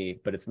make money,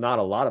 but it's not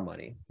a lot of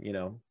money. You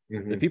know,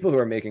 the people who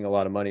are making a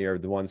lot of money are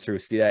the ones who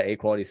see that A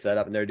quality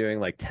setup and they're doing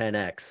like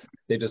 10x.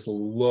 They just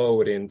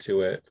load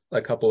into it.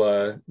 A couple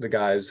of the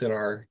guys in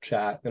our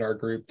chat, in our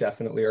group,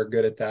 definitely are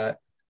good at that.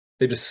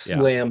 They just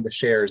slam the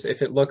shares.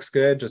 If it looks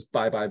good, just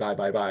buy.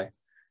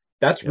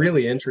 That's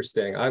really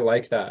interesting. I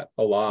like that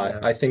a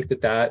lot. I think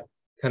that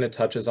kind of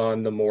touches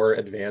on the more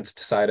advanced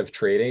side of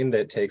trading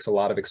that takes a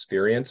lot of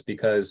experience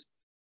because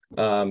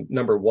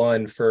number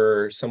one,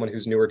 for someone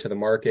who's newer to the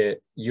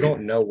market, you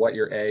don't know what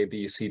your A,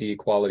 B, C, D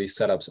quality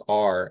setups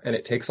are. And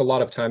it takes a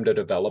lot of time to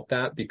develop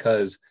that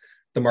because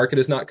the market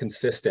is not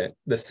consistent.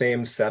 The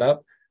same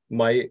setup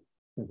might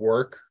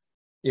work,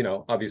 you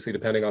know, obviously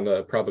depending on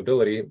the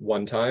probability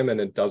one time and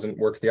it doesn't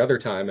work the other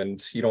time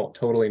and you don't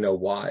totally know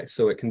why.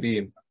 So it can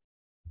be,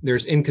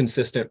 there's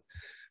inconsistent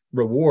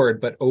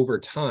reward, but over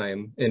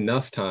time,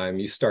 enough time,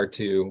 you start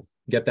to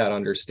get that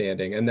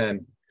understanding. And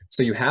then,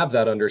 so you have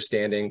that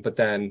understanding, but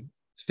then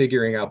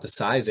figuring out the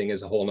sizing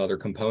is a whole nother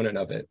component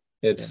of it.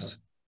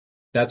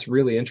 That's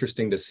really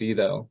interesting to see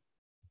though.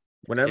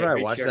 Whenever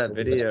I watch that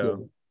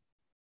video,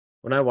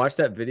 when I watched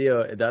that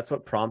video, that's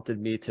what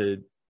prompted me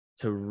to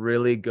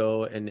really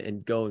go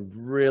and go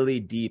really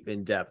deep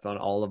in depth on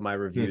all of my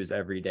reviews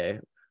every day.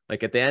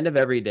 Like at the end of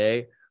every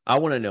day, I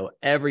want to know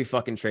every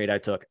fucking trade I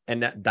took.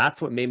 And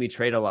that's what made me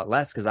trade a lot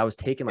less because I was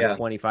taking like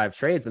 25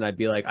 trades and I'd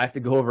be like, I have to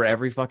go over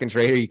every fucking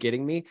trade. Are you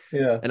kidding me?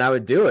 Yeah. And I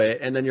would do it.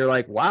 And then you're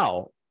like,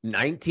 wow,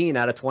 19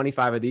 out of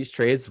 25 of these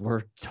trades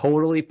were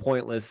totally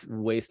pointless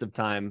waste of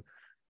time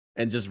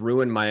and just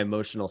ruined my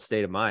emotional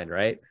state of mind.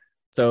 Right.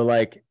 So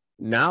like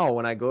now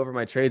when I go over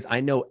my trades,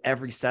 I know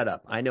every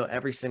setup. I know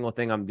every single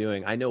thing I'm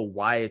doing. I know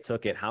why I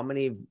took it, how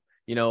many,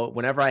 you know,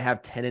 whenever I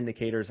have 10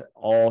 indicators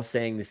all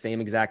saying the same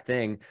exact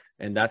thing,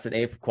 and that's an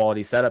A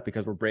quality setup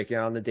because we're breaking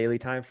on the daily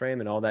time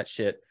frame and all that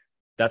shit.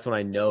 That's when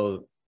I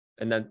know.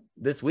 And then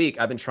this week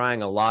I've been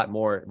trying a lot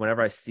more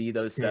whenever I see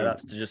those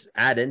setups to just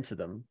add into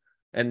them.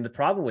 And the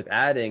problem with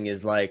adding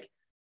is like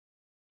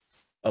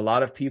a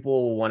lot of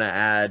people want to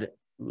add,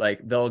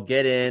 like they'll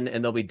get in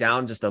and they'll be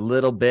down just a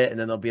little bit and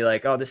then they'll be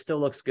like, oh, this still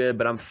looks good,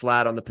 but I'm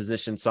flat on the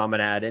position, so I'm going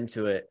to add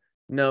into it.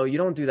 No, you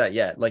don't do that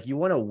yet. Like you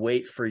want to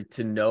wait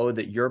to know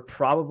that you're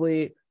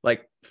probably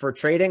like for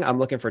trading, I'm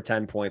looking for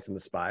 10 points in the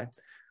SPY.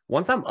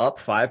 Once I'm up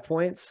 5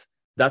 points,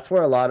 that's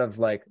where a lot of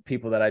like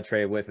people that I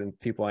trade with and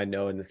people I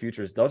know in the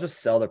futures, they'll just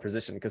sell their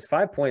position because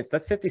 5 points,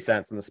 that's 50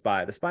 cents in the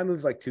SPY. The SPY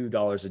moves like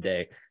 $2 a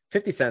day.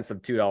 50 cents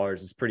of $2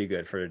 is pretty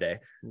good for a day.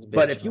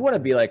 But if you want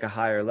to be like a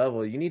higher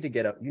level, you need to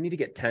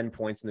get 10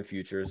 points in the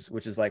futures,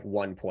 which is like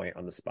 1 point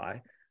on the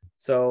SPY.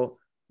 So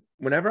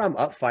whenever I'm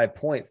up 5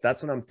 points,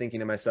 that's when I'm thinking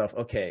to myself,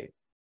 okay,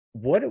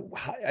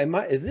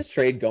 is this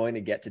trade going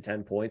to get to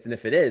 10 points? And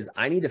if it is,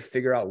 I need to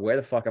figure out where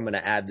the fuck I'm going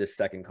to add this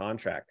second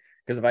contract.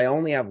 Because if I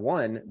only have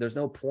one, there's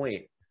no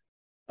point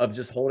of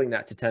just holding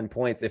that to 10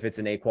 points. If it's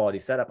an A quality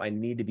setup, I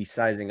need to be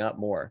sizing up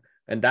more.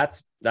 And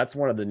that's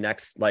one of the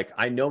next, like,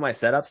 I know my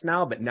setups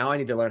now, but now I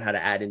need to learn how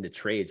to add into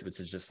trades, which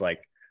is just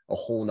like a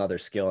whole nother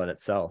skill in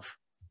itself.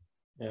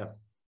 Yeah.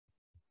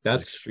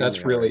 That's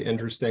really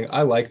interesting.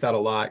 I like that a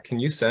lot. Can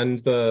you send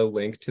the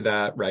link to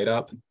that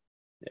write-up?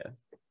 Yeah.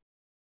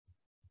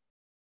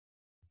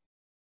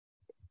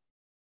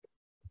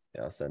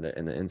 Yeah, I'll send it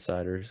in the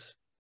insiders.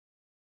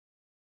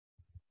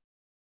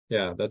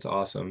 Yeah, that's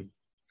awesome.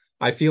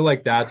 I feel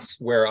like that's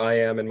where I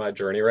am in my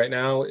journey right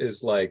now,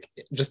 is like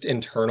just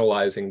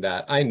internalizing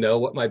that. I know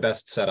what my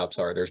best setups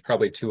are. There's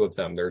probably two of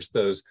them. There's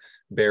those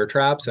bear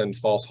traps and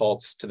false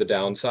halts to the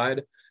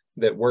downside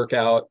that work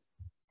out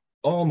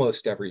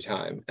almost every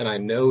time. And I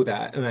know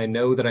that, and I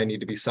know that I need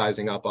to be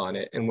sizing up on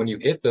it. And when you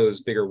hit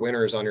those bigger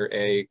winners on your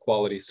A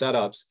quality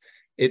setups,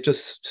 it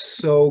just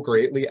so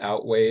greatly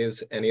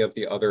outweighs any of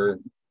the other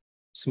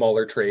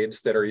smaller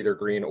trades that are either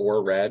green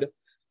or red.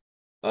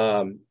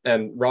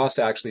 And Ross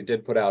actually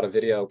did put out a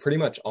video pretty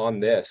much on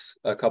this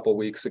a couple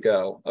weeks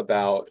ago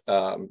about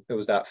it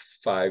was that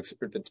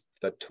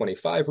the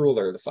 25 rule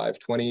or the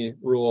 520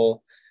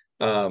 rule,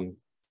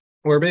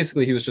 where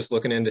basically he was just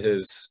looking into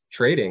his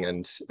trading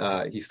and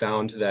he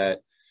found that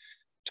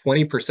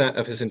 20%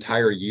 of his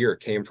entire year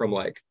came from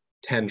like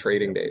 10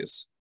 trading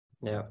days.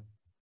 Yeah.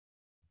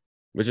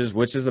 Which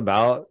is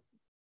about,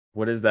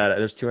 what is that?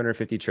 There's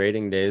 250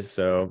 trading days.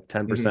 So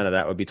 10% of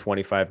that would be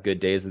 25 good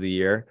days of the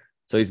year.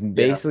 So he's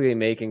basically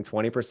making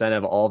 20%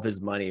 of all of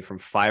his money from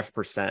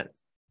 5%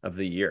 of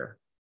the year.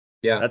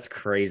 Yeah. That's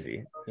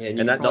crazy. Yeah,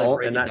 and that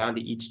break it down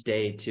to each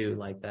day too,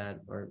 like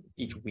that, or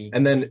each week.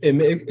 And then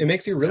it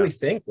makes you really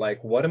think,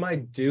 like, what am I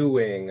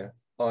doing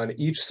on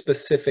each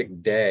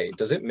specific day?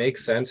 Does it make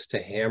sense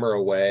to hammer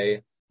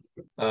away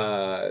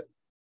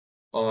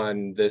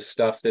on this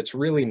stuff that's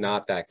really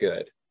not that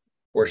good?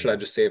 Or should I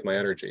just save my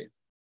energy?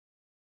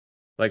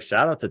 Like,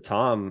 shout out to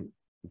Tom,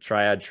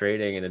 Triad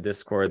Trading in a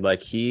Discord.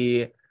 Like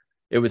it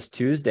was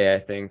Tuesday, I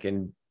think,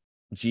 and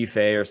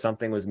GFA or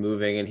something was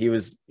moving, and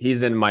he's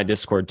in my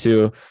Discord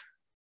too.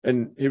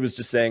 And he was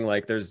just saying,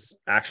 like, there's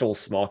actual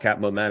small cap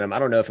momentum. I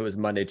don't know if it was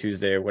Monday,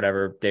 Tuesday, or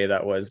whatever day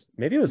that was.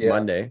 Maybe it was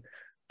Monday.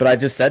 But I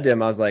just said to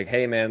him, I was like,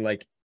 hey, man,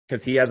 like,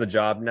 because he has a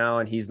job now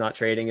and he's not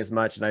trading as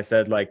much. And I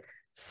said, like,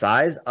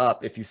 size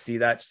up if you see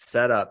that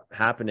setup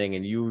happening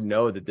and you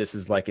know that this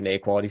is like an A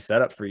quality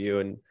setup for you.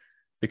 And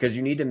because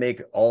you need to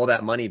make all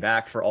that money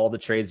back for all the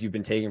trades you've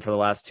been taking for the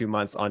last 2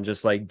 months on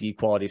just like D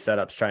quality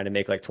setups, trying to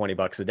make like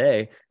 $20 a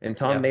day. And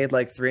Tom made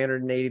like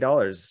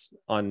 $380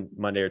 on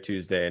Monday or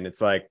Tuesday. And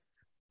it's like,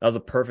 that was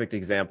a perfect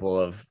example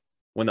of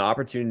when the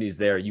opportunity is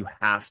there, you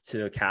have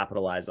to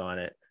capitalize on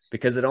it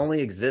because it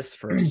only exists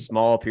for a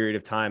small period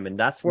of time. And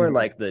that's where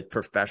like the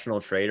professional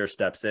trader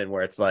steps in,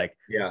 where it's like,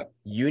 Yeah,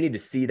 you need to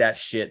see that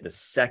shit the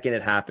second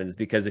it happens,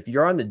 because if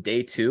you're on the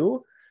day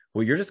two,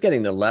 well, you're just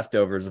getting the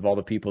leftovers of all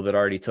the people that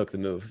already took the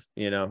move,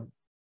 you know?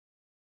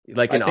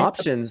 Like in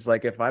options,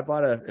 like if I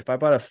bought a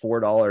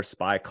 $4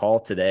 SPY call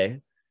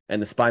today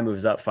and the SPY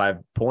moves up 5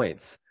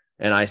 points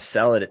and I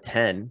sell it at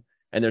 10,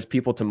 and there's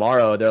people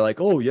tomorrow, they're like,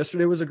 oh,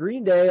 yesterday was a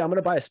green day, I'm going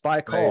to buy a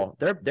SPY call.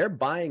 Right. They're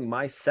buying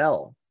my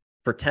sell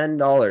for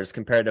 $10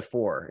 compared to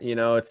 $4. You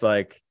know, it's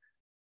like,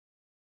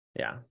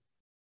 yeah.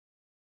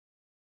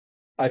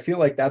 I feel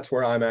like that's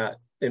where I'm at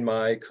in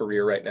my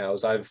career right now,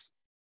 is I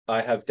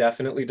have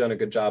definitely done a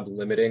good job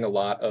limiting a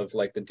lot of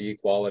like the D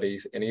quality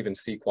and even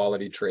C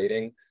quality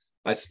trading.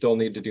 I still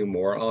need to do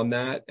more on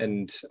that,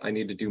 and I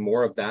need to do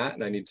more of that,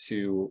 and I need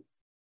to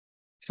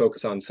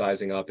focus on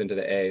sizing up into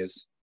the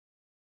A's.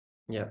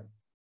 Yeah.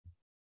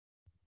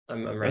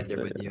 I'm right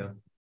there with you.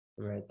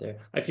 I'm right there.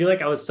 I feel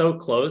like I was so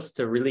close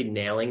to really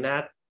nailing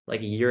that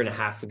like a year and a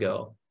half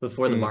ago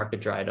before the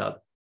market dried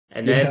up.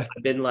 And then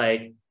I've been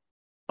like,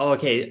 oh,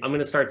 okay, I'm going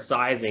to start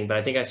sizing. But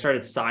I think I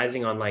started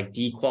sizing on like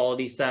D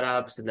quality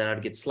setups, and then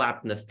I'd get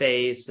slapped in the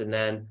face. And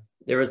then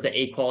there was the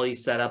A quality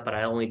setup, but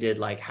I only did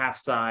like half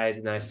size,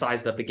 and then I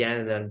sized up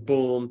again, and then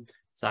boom.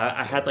 So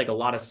I had like a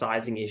lot of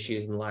sizing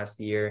issues in the last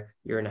year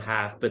and a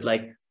half. But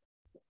like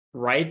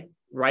right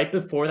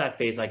before that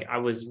phase, like I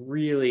was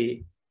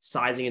really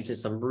sizing into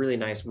some really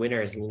nice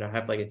winners, and, you know,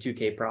 have like a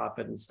 2K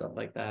profit and stuff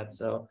like that.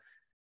 So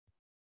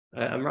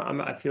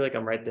I feel like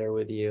I'm right there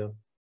with you.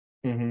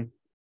 In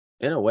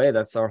a way,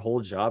 that's our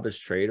whole job as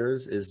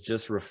traders, is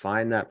just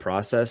refine that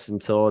process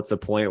until it's a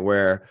point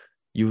where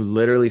you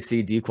literally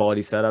see D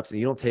quality setups and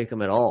you don't take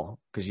them at all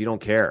because you don't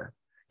care.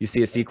 You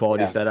see a C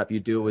quality setup, you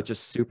do it with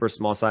just super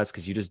small size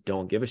because you just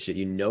don't give a shit.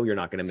 You know you're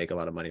not going to make a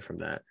lot of money from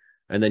that.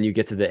 And then you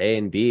get to the A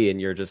and B and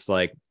you're just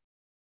like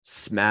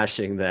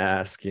smashing the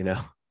ask, you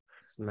know,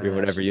 do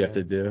whatever you have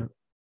to do.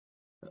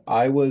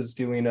 I was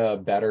doing a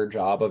better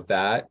job of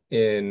that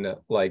in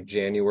like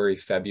January,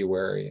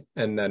 February,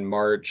 and then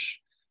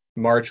March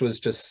was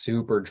just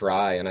super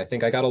dry, and I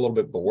think I got a little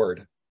bit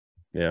bored.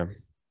 Yeah.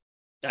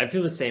 I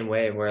feel the same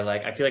way, where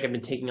like I feel like I've been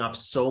taking off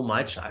so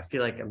much. I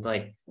feel like I'm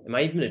like, am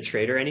I even a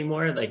trader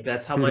anymore? Like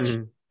that's how much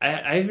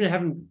I even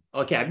haven't.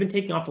 Okay, I've been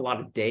taking off a lot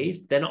of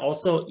days. Then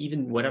also,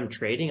 even when I'm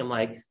trading, I'm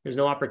like, there's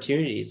no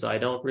opportunity, so I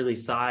don't really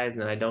size,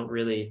 and I don't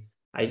really.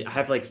 I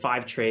have like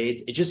 5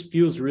 trades. It just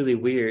feels really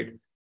weird,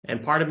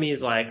 and part of me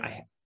is like,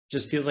 I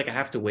just feels like I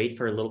have to wait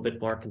for a little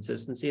bit more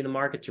consistency in the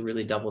market to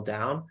really double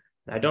down.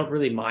 And I don't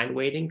really mind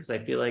waiting because I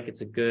feel like it's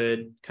a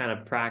good kind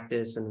of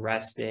practice and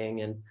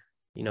resting, and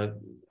you know,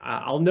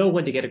 I'll know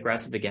when to get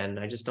aggressive again.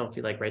 I just don't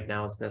feel like right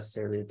now is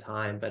necessarily the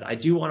time, but I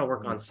do want to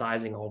work on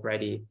sizing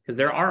already because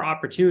there are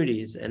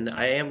opportunities, and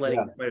I am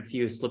letting quite a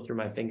few slip through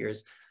my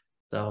fingers.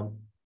 So,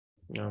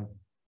 you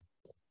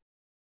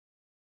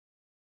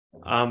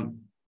know,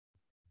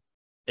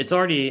 it's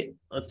already,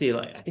 let's see,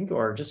 like I think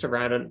we're just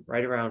right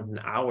around an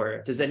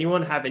hour. Does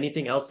anyone have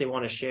anything else they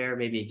want to share?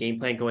 Maybe a game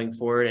plan going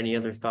forward? Any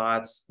other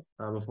thoughts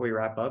before we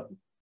wrap up?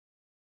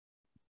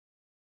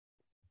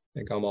 I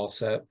think I'm all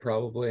set,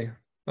 probably.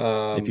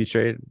 If you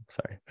trade,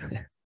 sorry.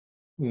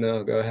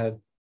 No, go ahead.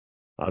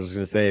 I was just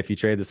going to say, if you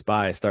trade the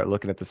SPY, start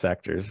looking at the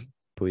sectors,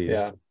 please.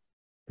 Yeah.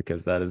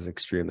 Because that is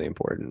extremely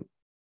important.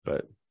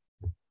 But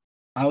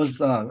I was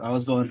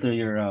going through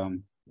your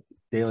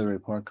daily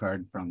report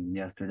card from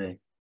yesterday,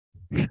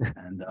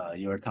 and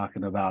you were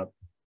talking about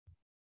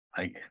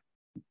like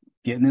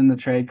getting in the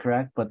trade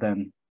correct, but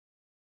then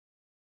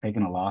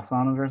taking a loss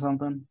on it or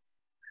something.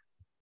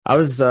 I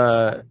was,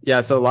 so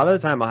a lot of the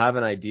time I'll have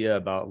an idea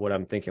about what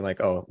I'm thinking, like,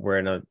 oh, we're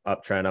in an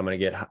uptrend, I'm going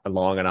to get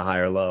long on a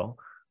higher low.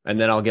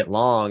 And then I'll get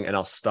long and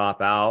I'll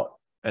stop out.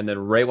 And then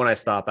right when I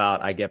stop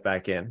out, I get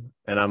back in.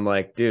 And I'm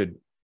like, dude,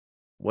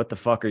 what the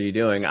fuck are you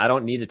doing? I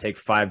don't need to take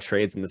 5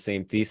 trades in the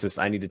same thesis.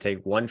 I need to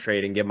take 1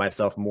 trade and give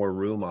myself more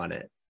room on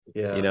it.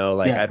 Yeah. You know,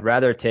 like I'd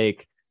rather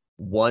take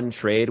 1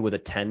 trade with a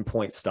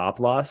 10-point stop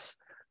loss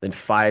than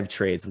 5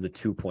 trades with a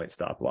 2-point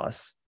stop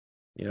loss.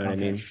 You know what I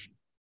mean?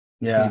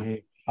 Yeah. Mm-hmm.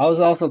 I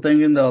was also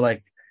thinking though,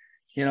 like,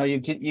 you know, you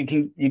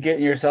get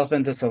yourself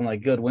into some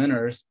like good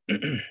winners,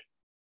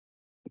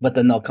 but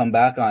then they'll come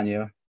back on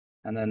you,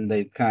 and then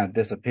they kind of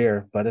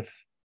disappear. But if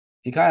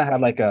you kind of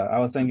have like I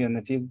was thinking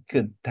if you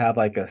could have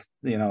like a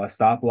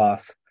stop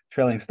loss,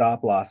 trailing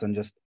stop loss, and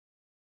just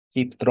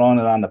keep throwing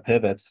it on the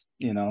pivots,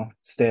 you know,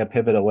 stay a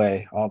pivot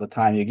away all the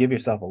time. You give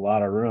yourself a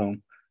lot of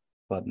room,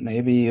 but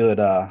maybe you would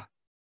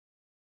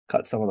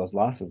cut some of those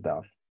losses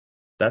down.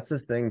 That's the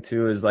thing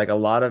too, is like a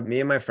lot of me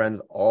and my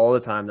friends all the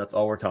time, that's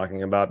all we're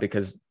talking about,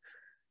 because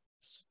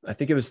I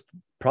think it was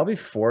probably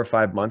 4 or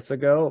 5 months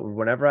ago,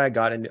 whenever I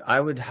got into, I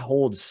would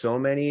hold so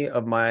many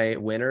of my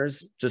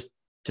winners just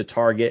to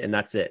target, and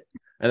that's it.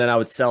 And then I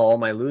would sell all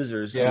my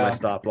losers to my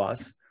stop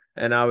loss,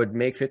 and I would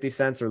make 50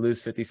 cents or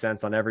lose 50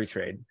 cents on every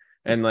trade.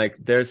 And like,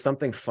 there's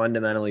something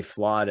fundamentally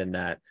flawed in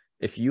that.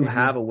 If you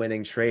have a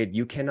winning trade,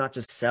 you cannot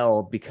just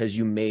sell because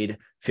you made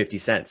 50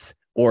 cents.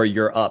 or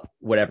you're up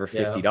whatever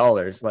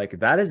 $50. Like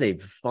that is a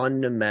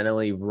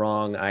fundamentally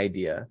wrong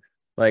idea.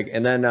 Like,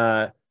 and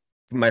then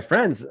my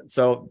friends,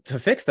 so to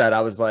fix that,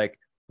 I was like,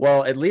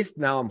 well, at least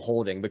now I'm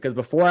holding, because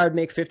before I'd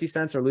make 50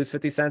 cents or lose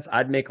 50 cents,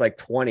 I'd make like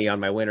 20 on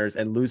my winners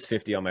and lose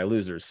 50 on my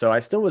losers. So I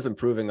still was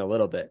improving a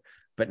little bit.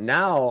 But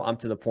now I'm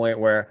to the point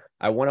where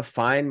I want to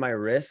find my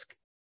risk.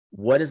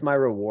 What is my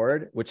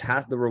reward?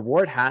 The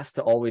reward has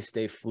to always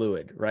stay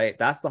fluid, right?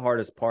 That's the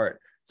hardest part.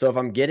 So if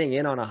I'm getting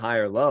in on a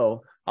higher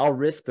low, I'll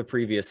risk the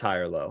previous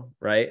higher low,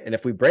 right? And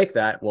if we break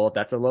that, well,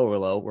 that's a lower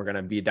low. We're going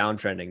to be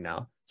downtrending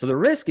now. So the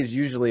risk is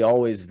usually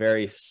always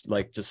very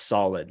like just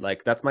solid.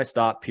 Like that's my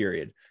stop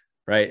period,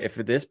 right? If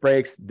this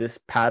breaks, this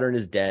pattern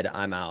is dead,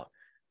 I'm out.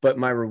 But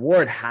my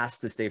reward has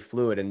to stay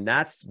fluid. And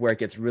that's where it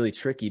gets really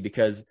tricky,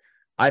 because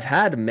I've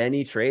had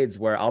many trades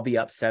where I'll be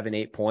up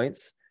 7-8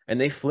 points and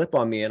they flip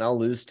on me and I'll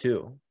lose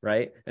 2,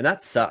 right? And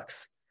that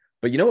sucks.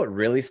 But you know what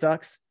really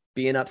sucks?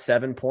 Being up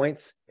 7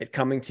 points, it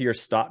coming to your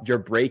stop, your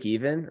break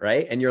even,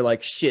 right? And you're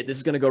like, shit, this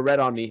is going to go red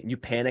on me. You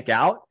panic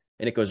out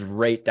and it goes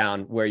right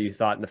down where you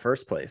thought in the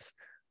first place.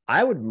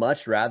 I would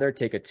much rather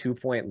take a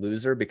 2-point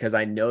loser, because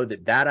I know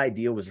that that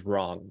idea was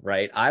wrong,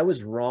 right? I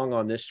was wrong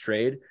on this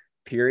trade,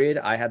 period.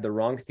 I had the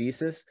wrong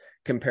thesis,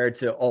 compared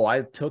to, oh,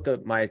 I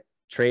took my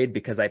trade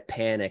because I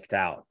panicked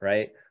out,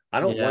 right? I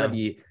don't want to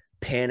be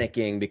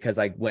panicking because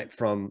I went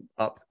from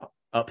up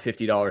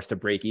 $50 to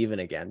break even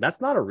again.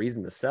 That's not a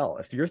reason to sell.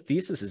 If your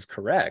thesis is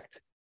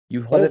correct,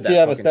 you hold that. But if you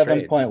have a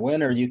fucking 7-point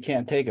winner, you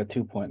can't take a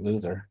 2-point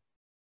loser.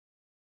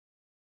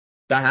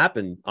 That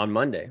happened on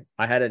Monday.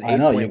 I had an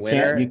 8-point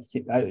winner.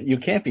 You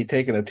can't be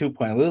taking a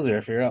 2-point loser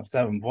if you're up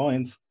 7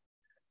 points.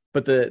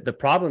 But the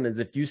problem is,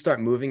 if you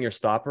start moving your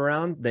stop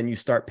around, then you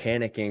start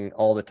panicking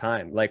all the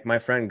time. Like my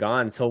friend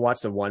Gons, he'll watch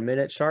the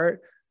 1-minute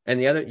chart.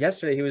 And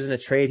yesterday he was in a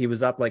trade, he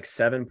was up like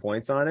 7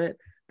 points on it.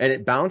 And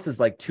it bounces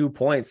like 2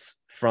 points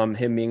from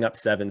him being up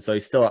 7. So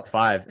he's still up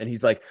 5. And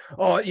he's like,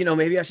 oh,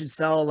 maybe I should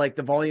sell. Like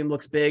the volume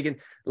looks big. And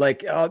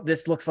like, oh,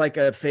 this looks like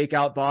a fake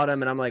out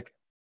bottom. And I'm like,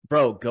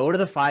 bro, go to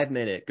the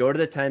 5-minute, go to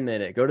the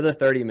 10-minute, go to the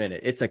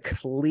 30-minute. It's a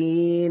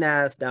clean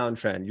ass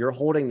downtrend. You're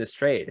holding this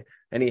trade.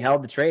 And he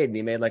held the trade and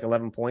he made like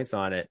 11 points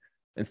on it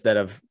instead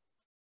of,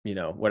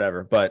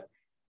 whatever. But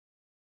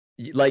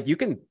like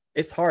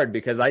it's hard,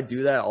 because I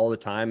do that all the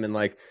time. And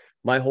like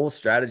my whole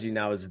strategy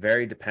now is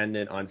very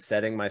dependent on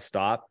setting my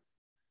stop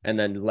and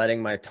then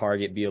letting my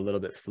target be a little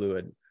bit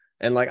fluid.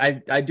 And like,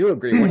 I do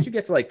agree. Once you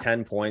get to like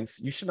 10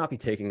 points, you should not be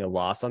taking a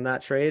loss on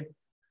that trade.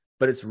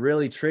 But it's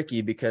really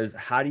tricky, because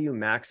how do you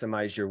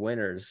maximize your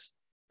winners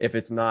if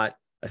it's not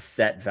a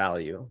set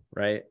value,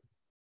 right?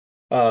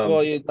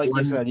 Well, you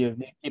said, you need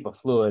to keep a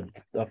fluid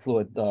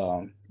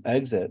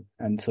exit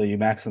until you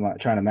trying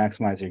to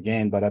maximize your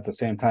gain. But at the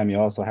same time, you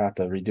also have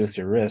to reduce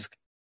your risk.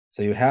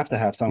 So you have to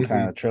have some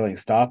kind of trailing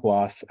stop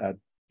loss at,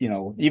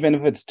 even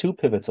if it's 2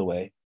 pivots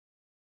away.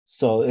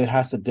 So it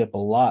has to dip a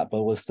lot,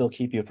 but will still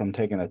keep you from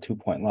taking a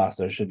 2-point loss.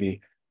 There should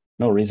be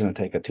no reason to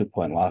take a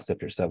 2-point loss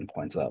if you're 7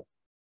 points up.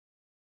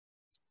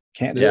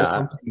 This is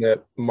something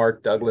that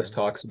Mark Douglas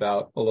talks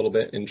about a little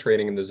bit in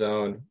Trading in the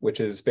Zone, which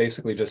is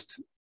basically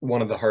just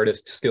one of the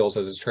hardest skills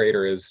as a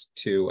trader, is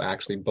to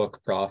actually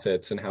book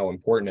profits and how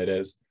important it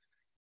is,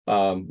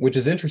 which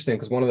is interesting,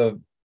 because one of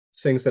the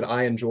things that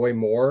I enjoy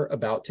more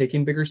about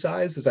taking bigger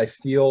size is I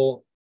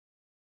feel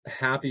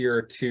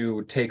happier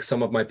to take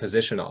some of my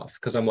position off,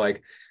 because I'm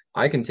like,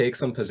 I can take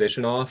some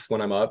position off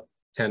when I'm up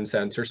 10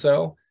 cents or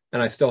so,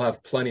 and I still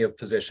have plenty of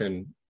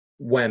position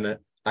when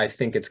I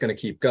think it's going to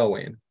keep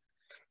going.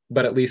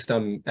 But at least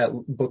I'm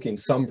booking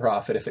some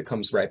profit if it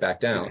comes right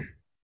back down.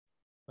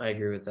 I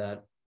agree with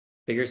that.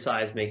 Bigger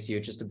size makes you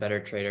just a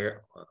better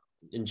trader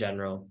in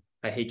general.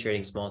 I hate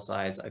trading small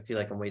size. I feel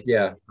like I'm wasting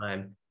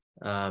my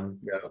time.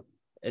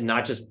 And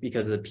not just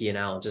because of the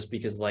P&L, just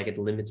because like it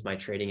limits my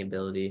trading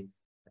ability.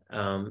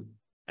 And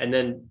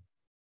then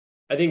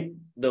I think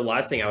the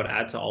last thing I would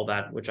add to all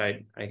that, which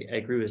I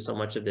agree with so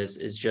much of this,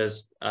 is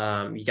just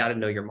you got to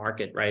know your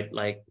market, right?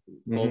 Like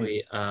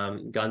Colby,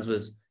 Guns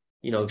was,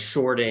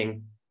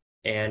 shorting,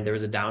 and there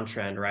was a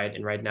downtrend, right?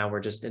 And right now we're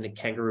just in a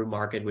kangaroo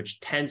market,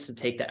 which tends to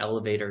take the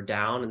elevator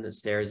down and the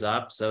stairs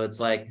up. So it's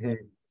like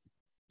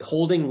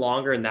holding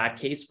longer in that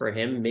case for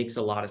him makes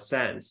a lot of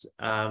sense.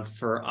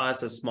 For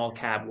us as small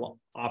cap,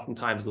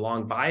 oftentimes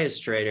long bias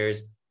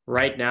traders,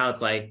 right now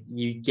it's like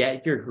you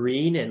get your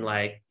green and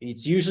like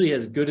it's usually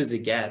as good as it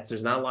gets.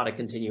 There's not a lot of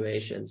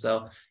continuation.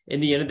 So in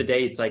the end of the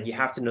day, it's like you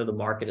have to know the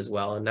market as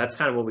well. And that's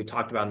kind of what we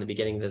talked about in the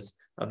beginning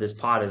of this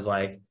pod, is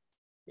like,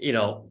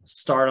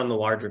 start on the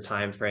larger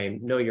time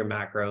frame, know your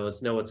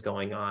macros, know what's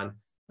going on,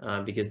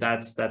 because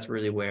that's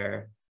really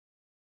where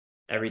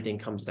everything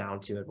comes down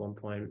to at one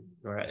point,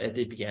 or at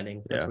the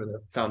beginning. That's where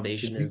the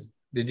foundation is.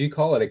 Did you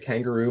call it a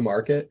kangaroo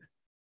market?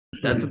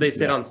 That's what they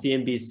said on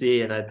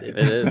CNBC, and it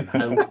is.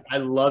 I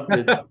loved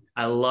it.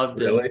 I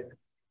loved really? it.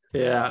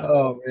 Yeah.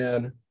 Oh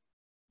man,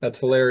 that's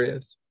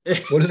hilarious.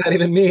 What does that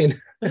even mean?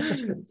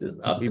 Just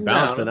up Be and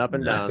bouncing down. up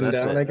and down. Up and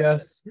down, I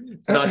guess.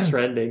 It's not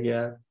trending.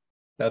 Yeah.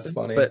 That's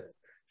funny. But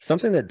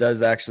Something that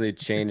does actually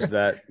change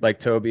that, like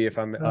Toby, if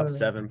I'm up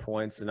 7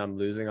 points and I'm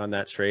losing on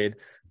that trade,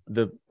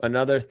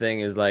 another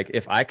thing is like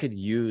if I could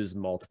use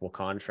multiple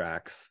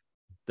contracts,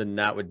 then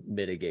that would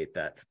mitigate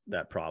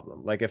that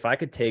problem. Like if I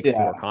could take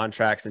 4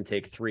 contracts and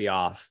take 3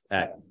 off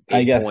at 8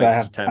 I guess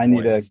points, 10 I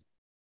need points. to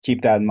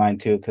keep that in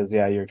mind too, because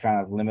you're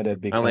kind of limited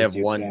because I only have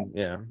one.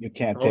 you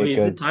can't Colby, take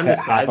is it time to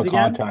half size a again?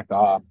 contract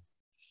off.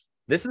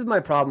 This is my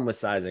problem with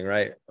sizing,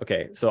 right?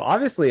 Okay. So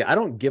obviously I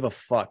don't give a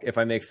fuck if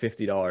I make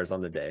 $50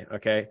 on the day.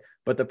 Okay.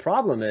 But the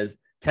problem is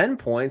 10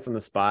 points on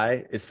the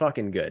SPY is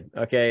fucking good.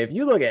 Okay. If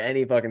you look at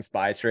any fucking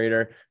SPY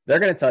trader, they're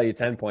going to tell you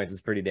 10 points is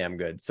pretty damn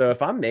good. So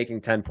if I'm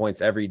making 10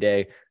 points every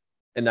day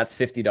and that's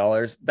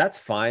 $50, that's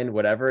fine.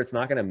 Whatever. It's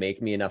not going to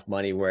make me enough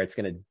money where it's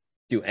going to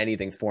do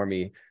anything for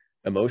me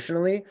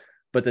emotionally.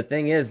 But the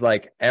thing is,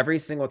 like every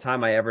single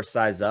time I ever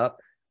size up,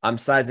 I'm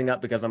sizing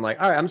up because I'm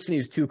like, all right, I'm just going to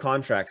use 2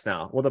 contracts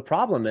now. Well, the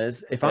problem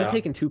is if I'm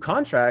taking 2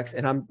 contracts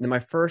and my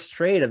first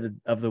trade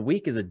of the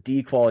week is a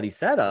D quality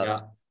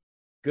setup,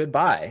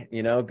 goodbye,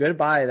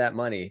 goodbye that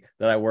money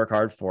that I work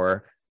hard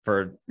for,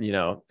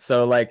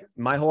 so like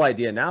my whole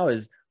idea now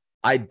is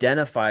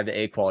identify the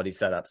A quality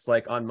setups.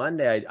 Like on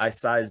Monday,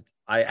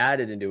 I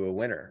added into a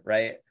winner,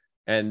 right?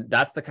 And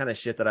that's the kind of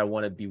shit that I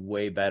want to be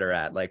way better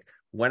at. Like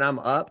when I'm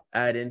up,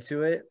 add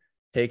into it,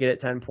 take it at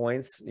 10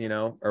 points,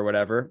 or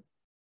whatever.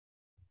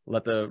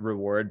 Let the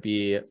reward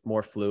be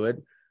more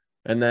fluid.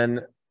 And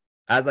then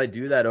as I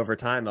do that over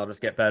time, I'll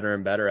just get better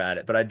and better at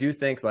it. But I do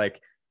think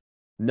like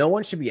no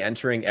one should be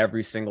entering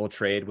every single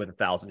trade with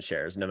 1,000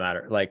 shares, no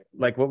matter like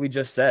what we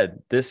just said.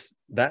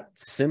 That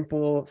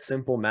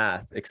simple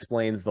math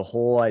explains the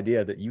whole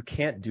idea that you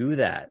can't do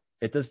that.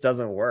 It just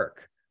doesn't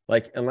work.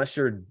 Like unless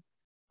you're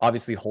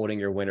obviously holding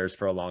your winners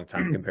for a long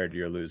time compared to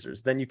your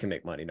losers, then you can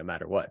make money no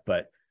matter what.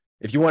 But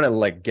if you want to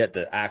like get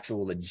the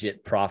actual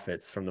legit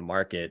profits from the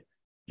market,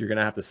 you're going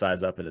to have to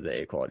size up into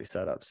the A quality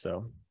setup.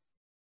 So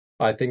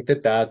I think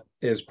that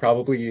is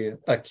probably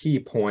a key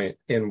point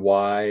in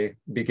why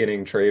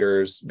beginner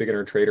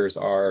traders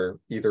are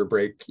either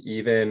break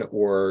even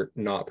or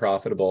not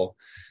profitable,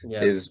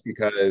 is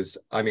because,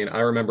 I mean, I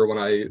remember when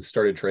I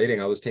started trading,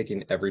 I was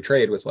taking every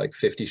trade with like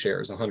 50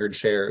 shares, 100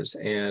 shares.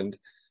 And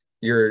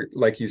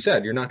like you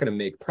said, you're not going to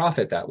make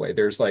profit that way.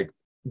 There's like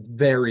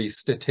very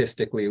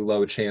statistically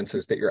low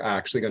chances that you're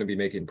actually going to be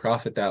making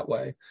profit that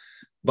way.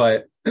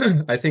 But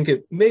I think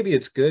maybe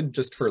it's good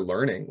just for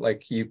learning.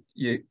 Like you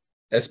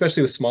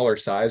especially with smaller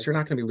size, you're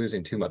not going to be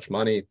losing too much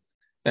money,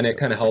 and it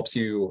kind of helps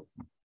you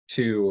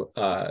to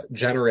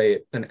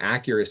generate an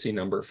accuracy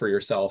number for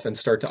yourself and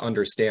start to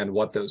understand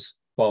what those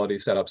quality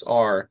setups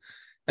are.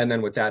 And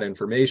then with that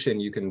information,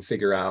 you can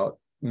figure out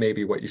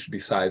maybe what you should be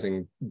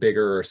sizing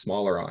bigger or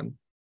smaller on.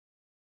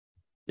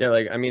 Yeah,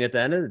 like, I mean, at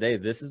the end of the day,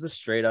 this is a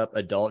straight up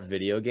adult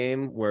video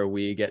game where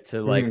we get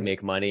to like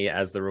make money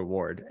as the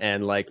reward.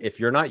 And like, if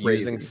you're not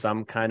using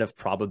some kind of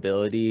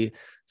probability,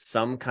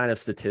 some kind of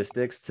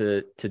statistics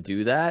to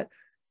do that,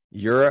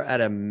 you're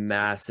at a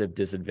massive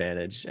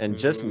disadvantage. And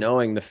just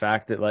knowing the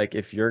fact that like,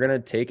 if you're going to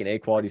take an A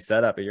quality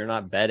setup and you're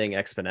not betting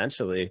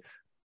exponentially,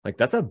 like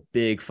that's a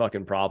big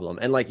fucking problem.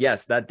 And like,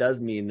 yes, that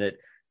does mean that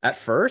at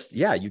first,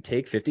 yeah, you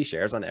take 50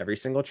 shares on every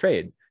single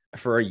trade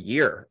for a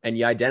year and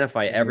you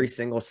identify every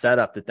single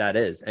setup that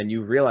is, and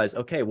you realize,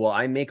 okay, well,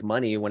 I make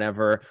money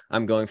whenever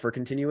I'm going for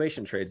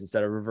continuation trades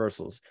instead of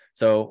reversals.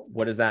 So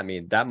what does that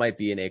mean? That might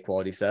be an A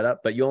quality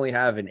setup, but you only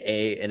have an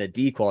A and a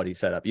D quality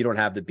setup. You don't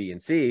have the B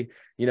and C,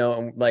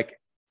 and like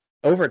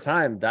over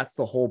time, that's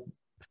the whole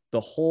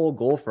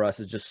goal for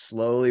us, is just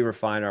slowly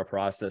refine our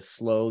process,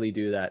 slowly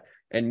do that.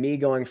 And me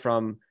going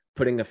from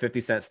putting a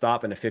 50-cent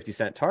stop and a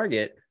 50-cent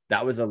target,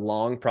 that was a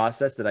long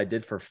process that I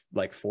did for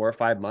like 4 or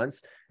 5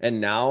 months.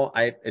 And now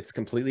it's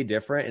completely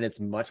different, and it's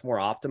much more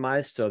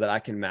optimized so that I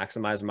can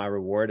maximize my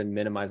reward and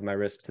minimize my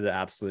risk to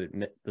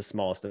the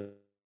smallest. And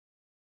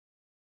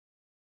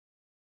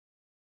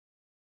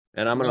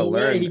I'm going to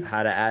learn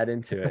how to add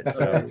into it.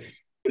 So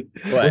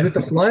was it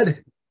the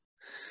flood?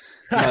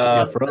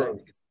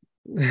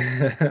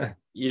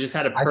 You just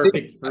had a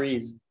perfect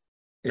freeze.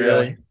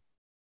 Really?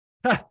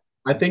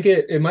 I think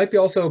it might be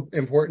also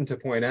important to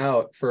point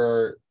out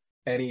for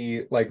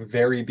any like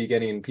very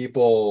beginning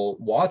people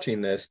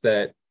watching this,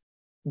 that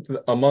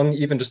among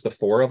even just the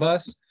 4 of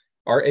us,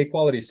 our A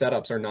quality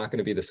setups are not going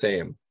to be the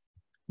same.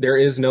 There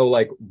is no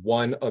like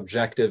one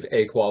objective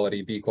A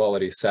quality, B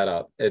quality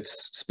setup.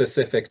 It's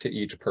specific to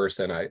each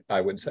person,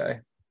 I would say.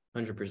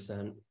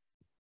 100%.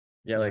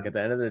 Yeah, like at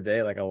the end of the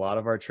day, like a lot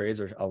of our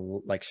trades are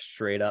like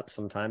straight up,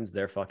 sometimes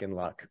they're fucking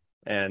luck.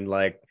 And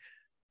like,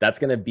 that's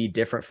going to be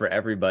different for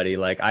everybody.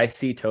 Like I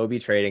see Toby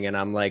trading and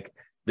I'm like,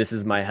 this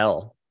is my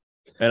hell.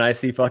 And I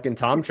see fucking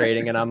Tom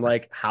trading and I'm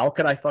like, how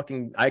could I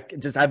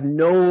just have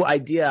no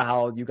idea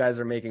how you guys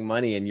are making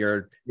money, and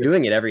you're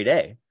doing it every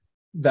day.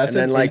 That's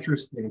an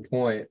interesting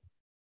point.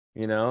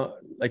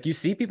 Like you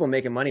see people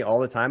making money all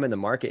the time in the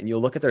market, and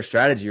you'll look at their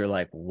strategy. You're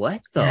like,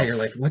 what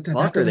the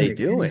fuck are they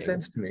doing?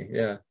 Sense to me.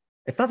 Yeah.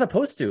 It's not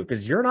supposed to,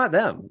 because you're not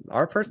them.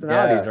 Our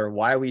personalities are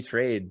why we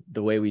trade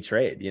the way we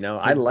trade.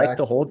 I like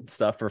to hold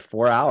stuff for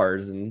 4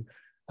 hours, and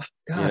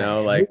God, You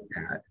know, I like hate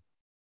that.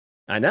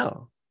 I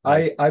know.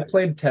 I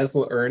played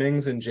Tesla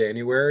earnings in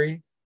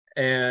January,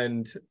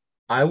 and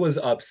I was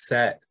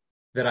upset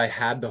that I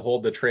had to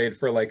hold the trade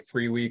for like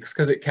 3 weeks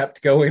because it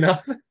kept going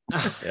up.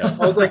 Yeah.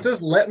 I was like,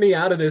 just let me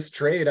out of this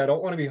trade. I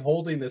don't want to be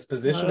holding this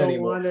position I don't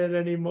anymore. want it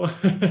anymore.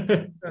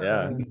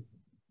 Yeah.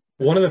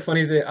 One of the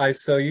funny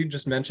things so you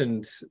just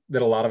mentioned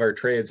that a lot of our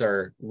trades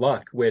are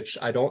luck, which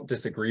I don't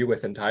disagree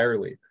with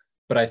entirely.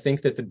 But I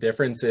think that the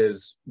difference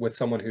is with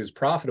someone who's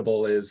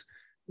profitable is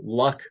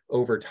luck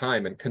over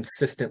time and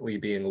consistently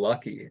being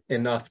lucky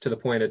enough to the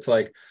point it's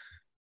like,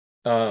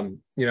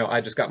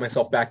 I just got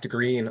myself back to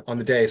green on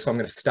the day, so I'm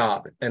going to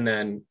stop. And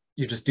then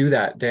you just do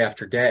that day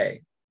after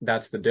day.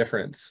 That's the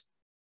difference.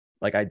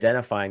 Like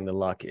identifying the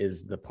luck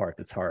is the part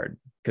that's hard,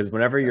 because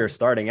whenever you're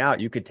starting out,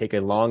 you could take a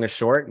long, a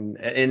short, and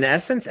in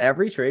essence,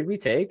 every trade we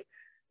take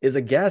is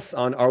a guess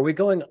on, are we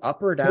going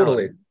up or down?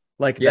 Totally.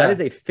 Like that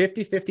is a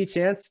 50-50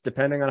 chance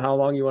depending on how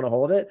long you want to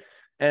hold it.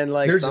 And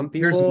like there's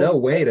no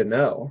way to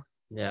know.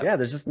 Yeah,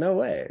 there's just no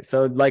way.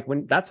 So like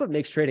that's what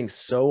makes trading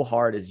so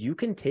hard is you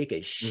can take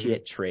a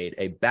shit trade,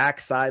 a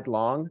backside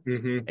long,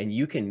 and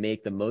you can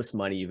make the most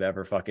money you've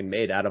ever fucking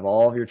made out of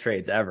all of your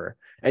trades ever.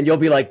 And you'll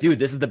be like, dude,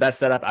 this is the best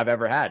setup I've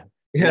ever had.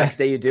 Yeah. Next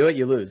day you do it,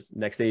 you lose.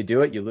 Next day you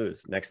do it, you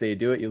lose. Next day you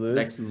do it, you lose.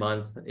 Next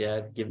month,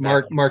 yeah.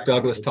 Mark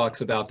Douglas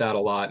talks about that a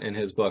lot in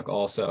his book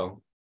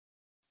also.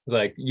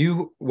 Like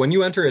when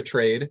you enter a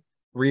trade,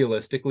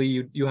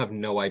 realistically, you have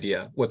no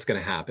idea what's going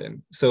to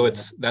happen. So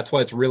that's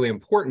why it's really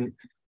important.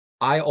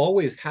 I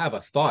always have a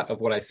thought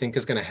of what I think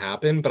is going to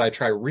happen, but I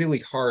try really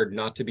hard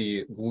not to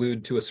be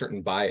glued to a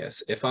certain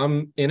bias. If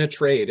I'm in a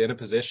trade, in a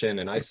position,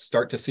 and I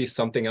start to see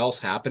something else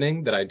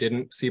happening that I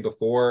didn't see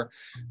before,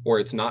 or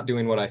it's not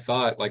doing what I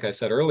thought, like I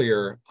said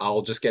earlier,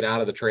 I'll just get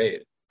out of the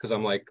trade because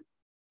I'm like,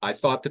 I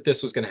thought that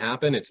this was going to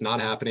happen. It's not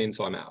happening,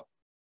 so I'm out.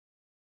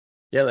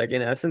 Yeah, like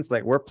in essence,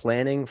 like we're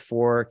planning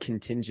for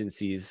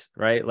contingencies,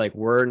 right? Like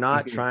we're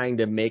not trying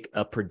to make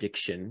a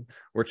prediction.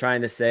 We're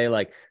trying to say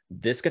like,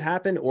 this could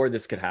happen or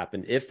this could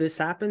happen. If this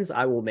happens,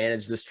 I will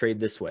manage this trade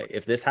this way.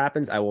 If this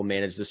happens, I will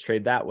manage this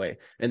trade that way.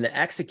 And the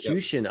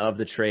execution of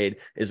the trade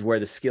is where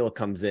the skill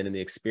comes in and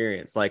the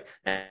experience. Like,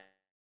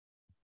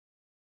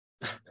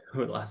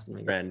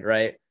 friend,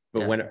 right?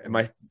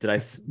 But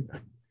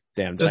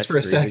damn, just for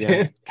a second.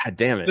 Again? God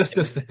damn it. Just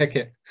a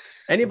second.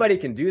 Anybody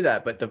can do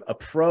that, but a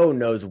pro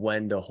knows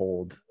when to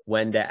hold,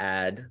 when to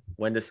add,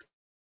 when to.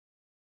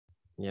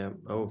 Yeah.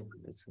 Oh,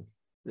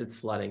 it's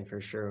flooding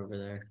for sure over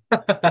there.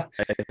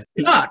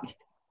 Fuck.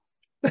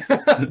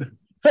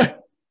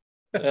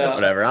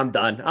 Whatever. I'm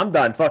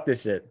done. Fuck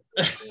this shit.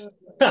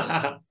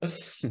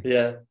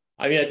 Yeah.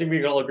 I mean, I think we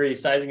can all agree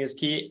sizing is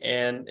key,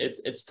 and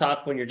it's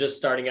tough when you're just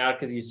starting out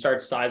because you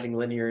start sizing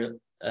linear,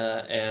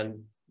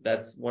 and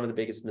that's one of the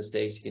biggest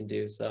mistakes you can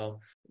do. So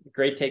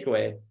great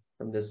takeaway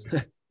from this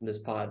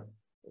pod.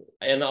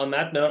 And on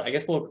that note, I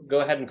guess we'll go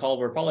ahead and call.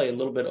 We're probably a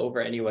little bit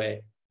over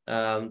anyway.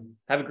 Have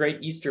a great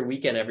Easter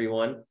weekend,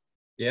 everyone.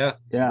 Yeah.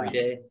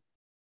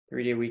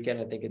 3-day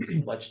weekend. I think it's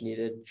much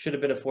needed. Should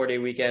have been a 4-day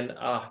weekend.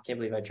 I can't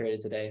believe I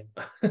traded today.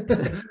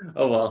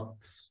 Oh, well.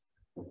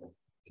 All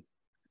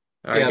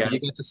right, but you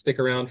get to stick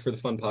around for the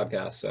fun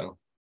podcast. So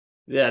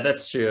yeah,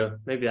 that's true.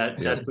 Maybe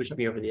that pushed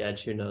me over the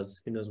edge. Who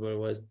knows? Who knows what it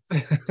was?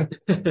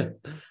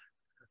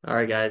 All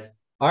right, guys.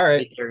 All right.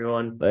 Thank you,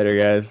 everyone. Later,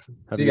 guys.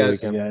 See you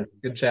guys.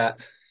 Good chat.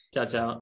 Ciao, ciao.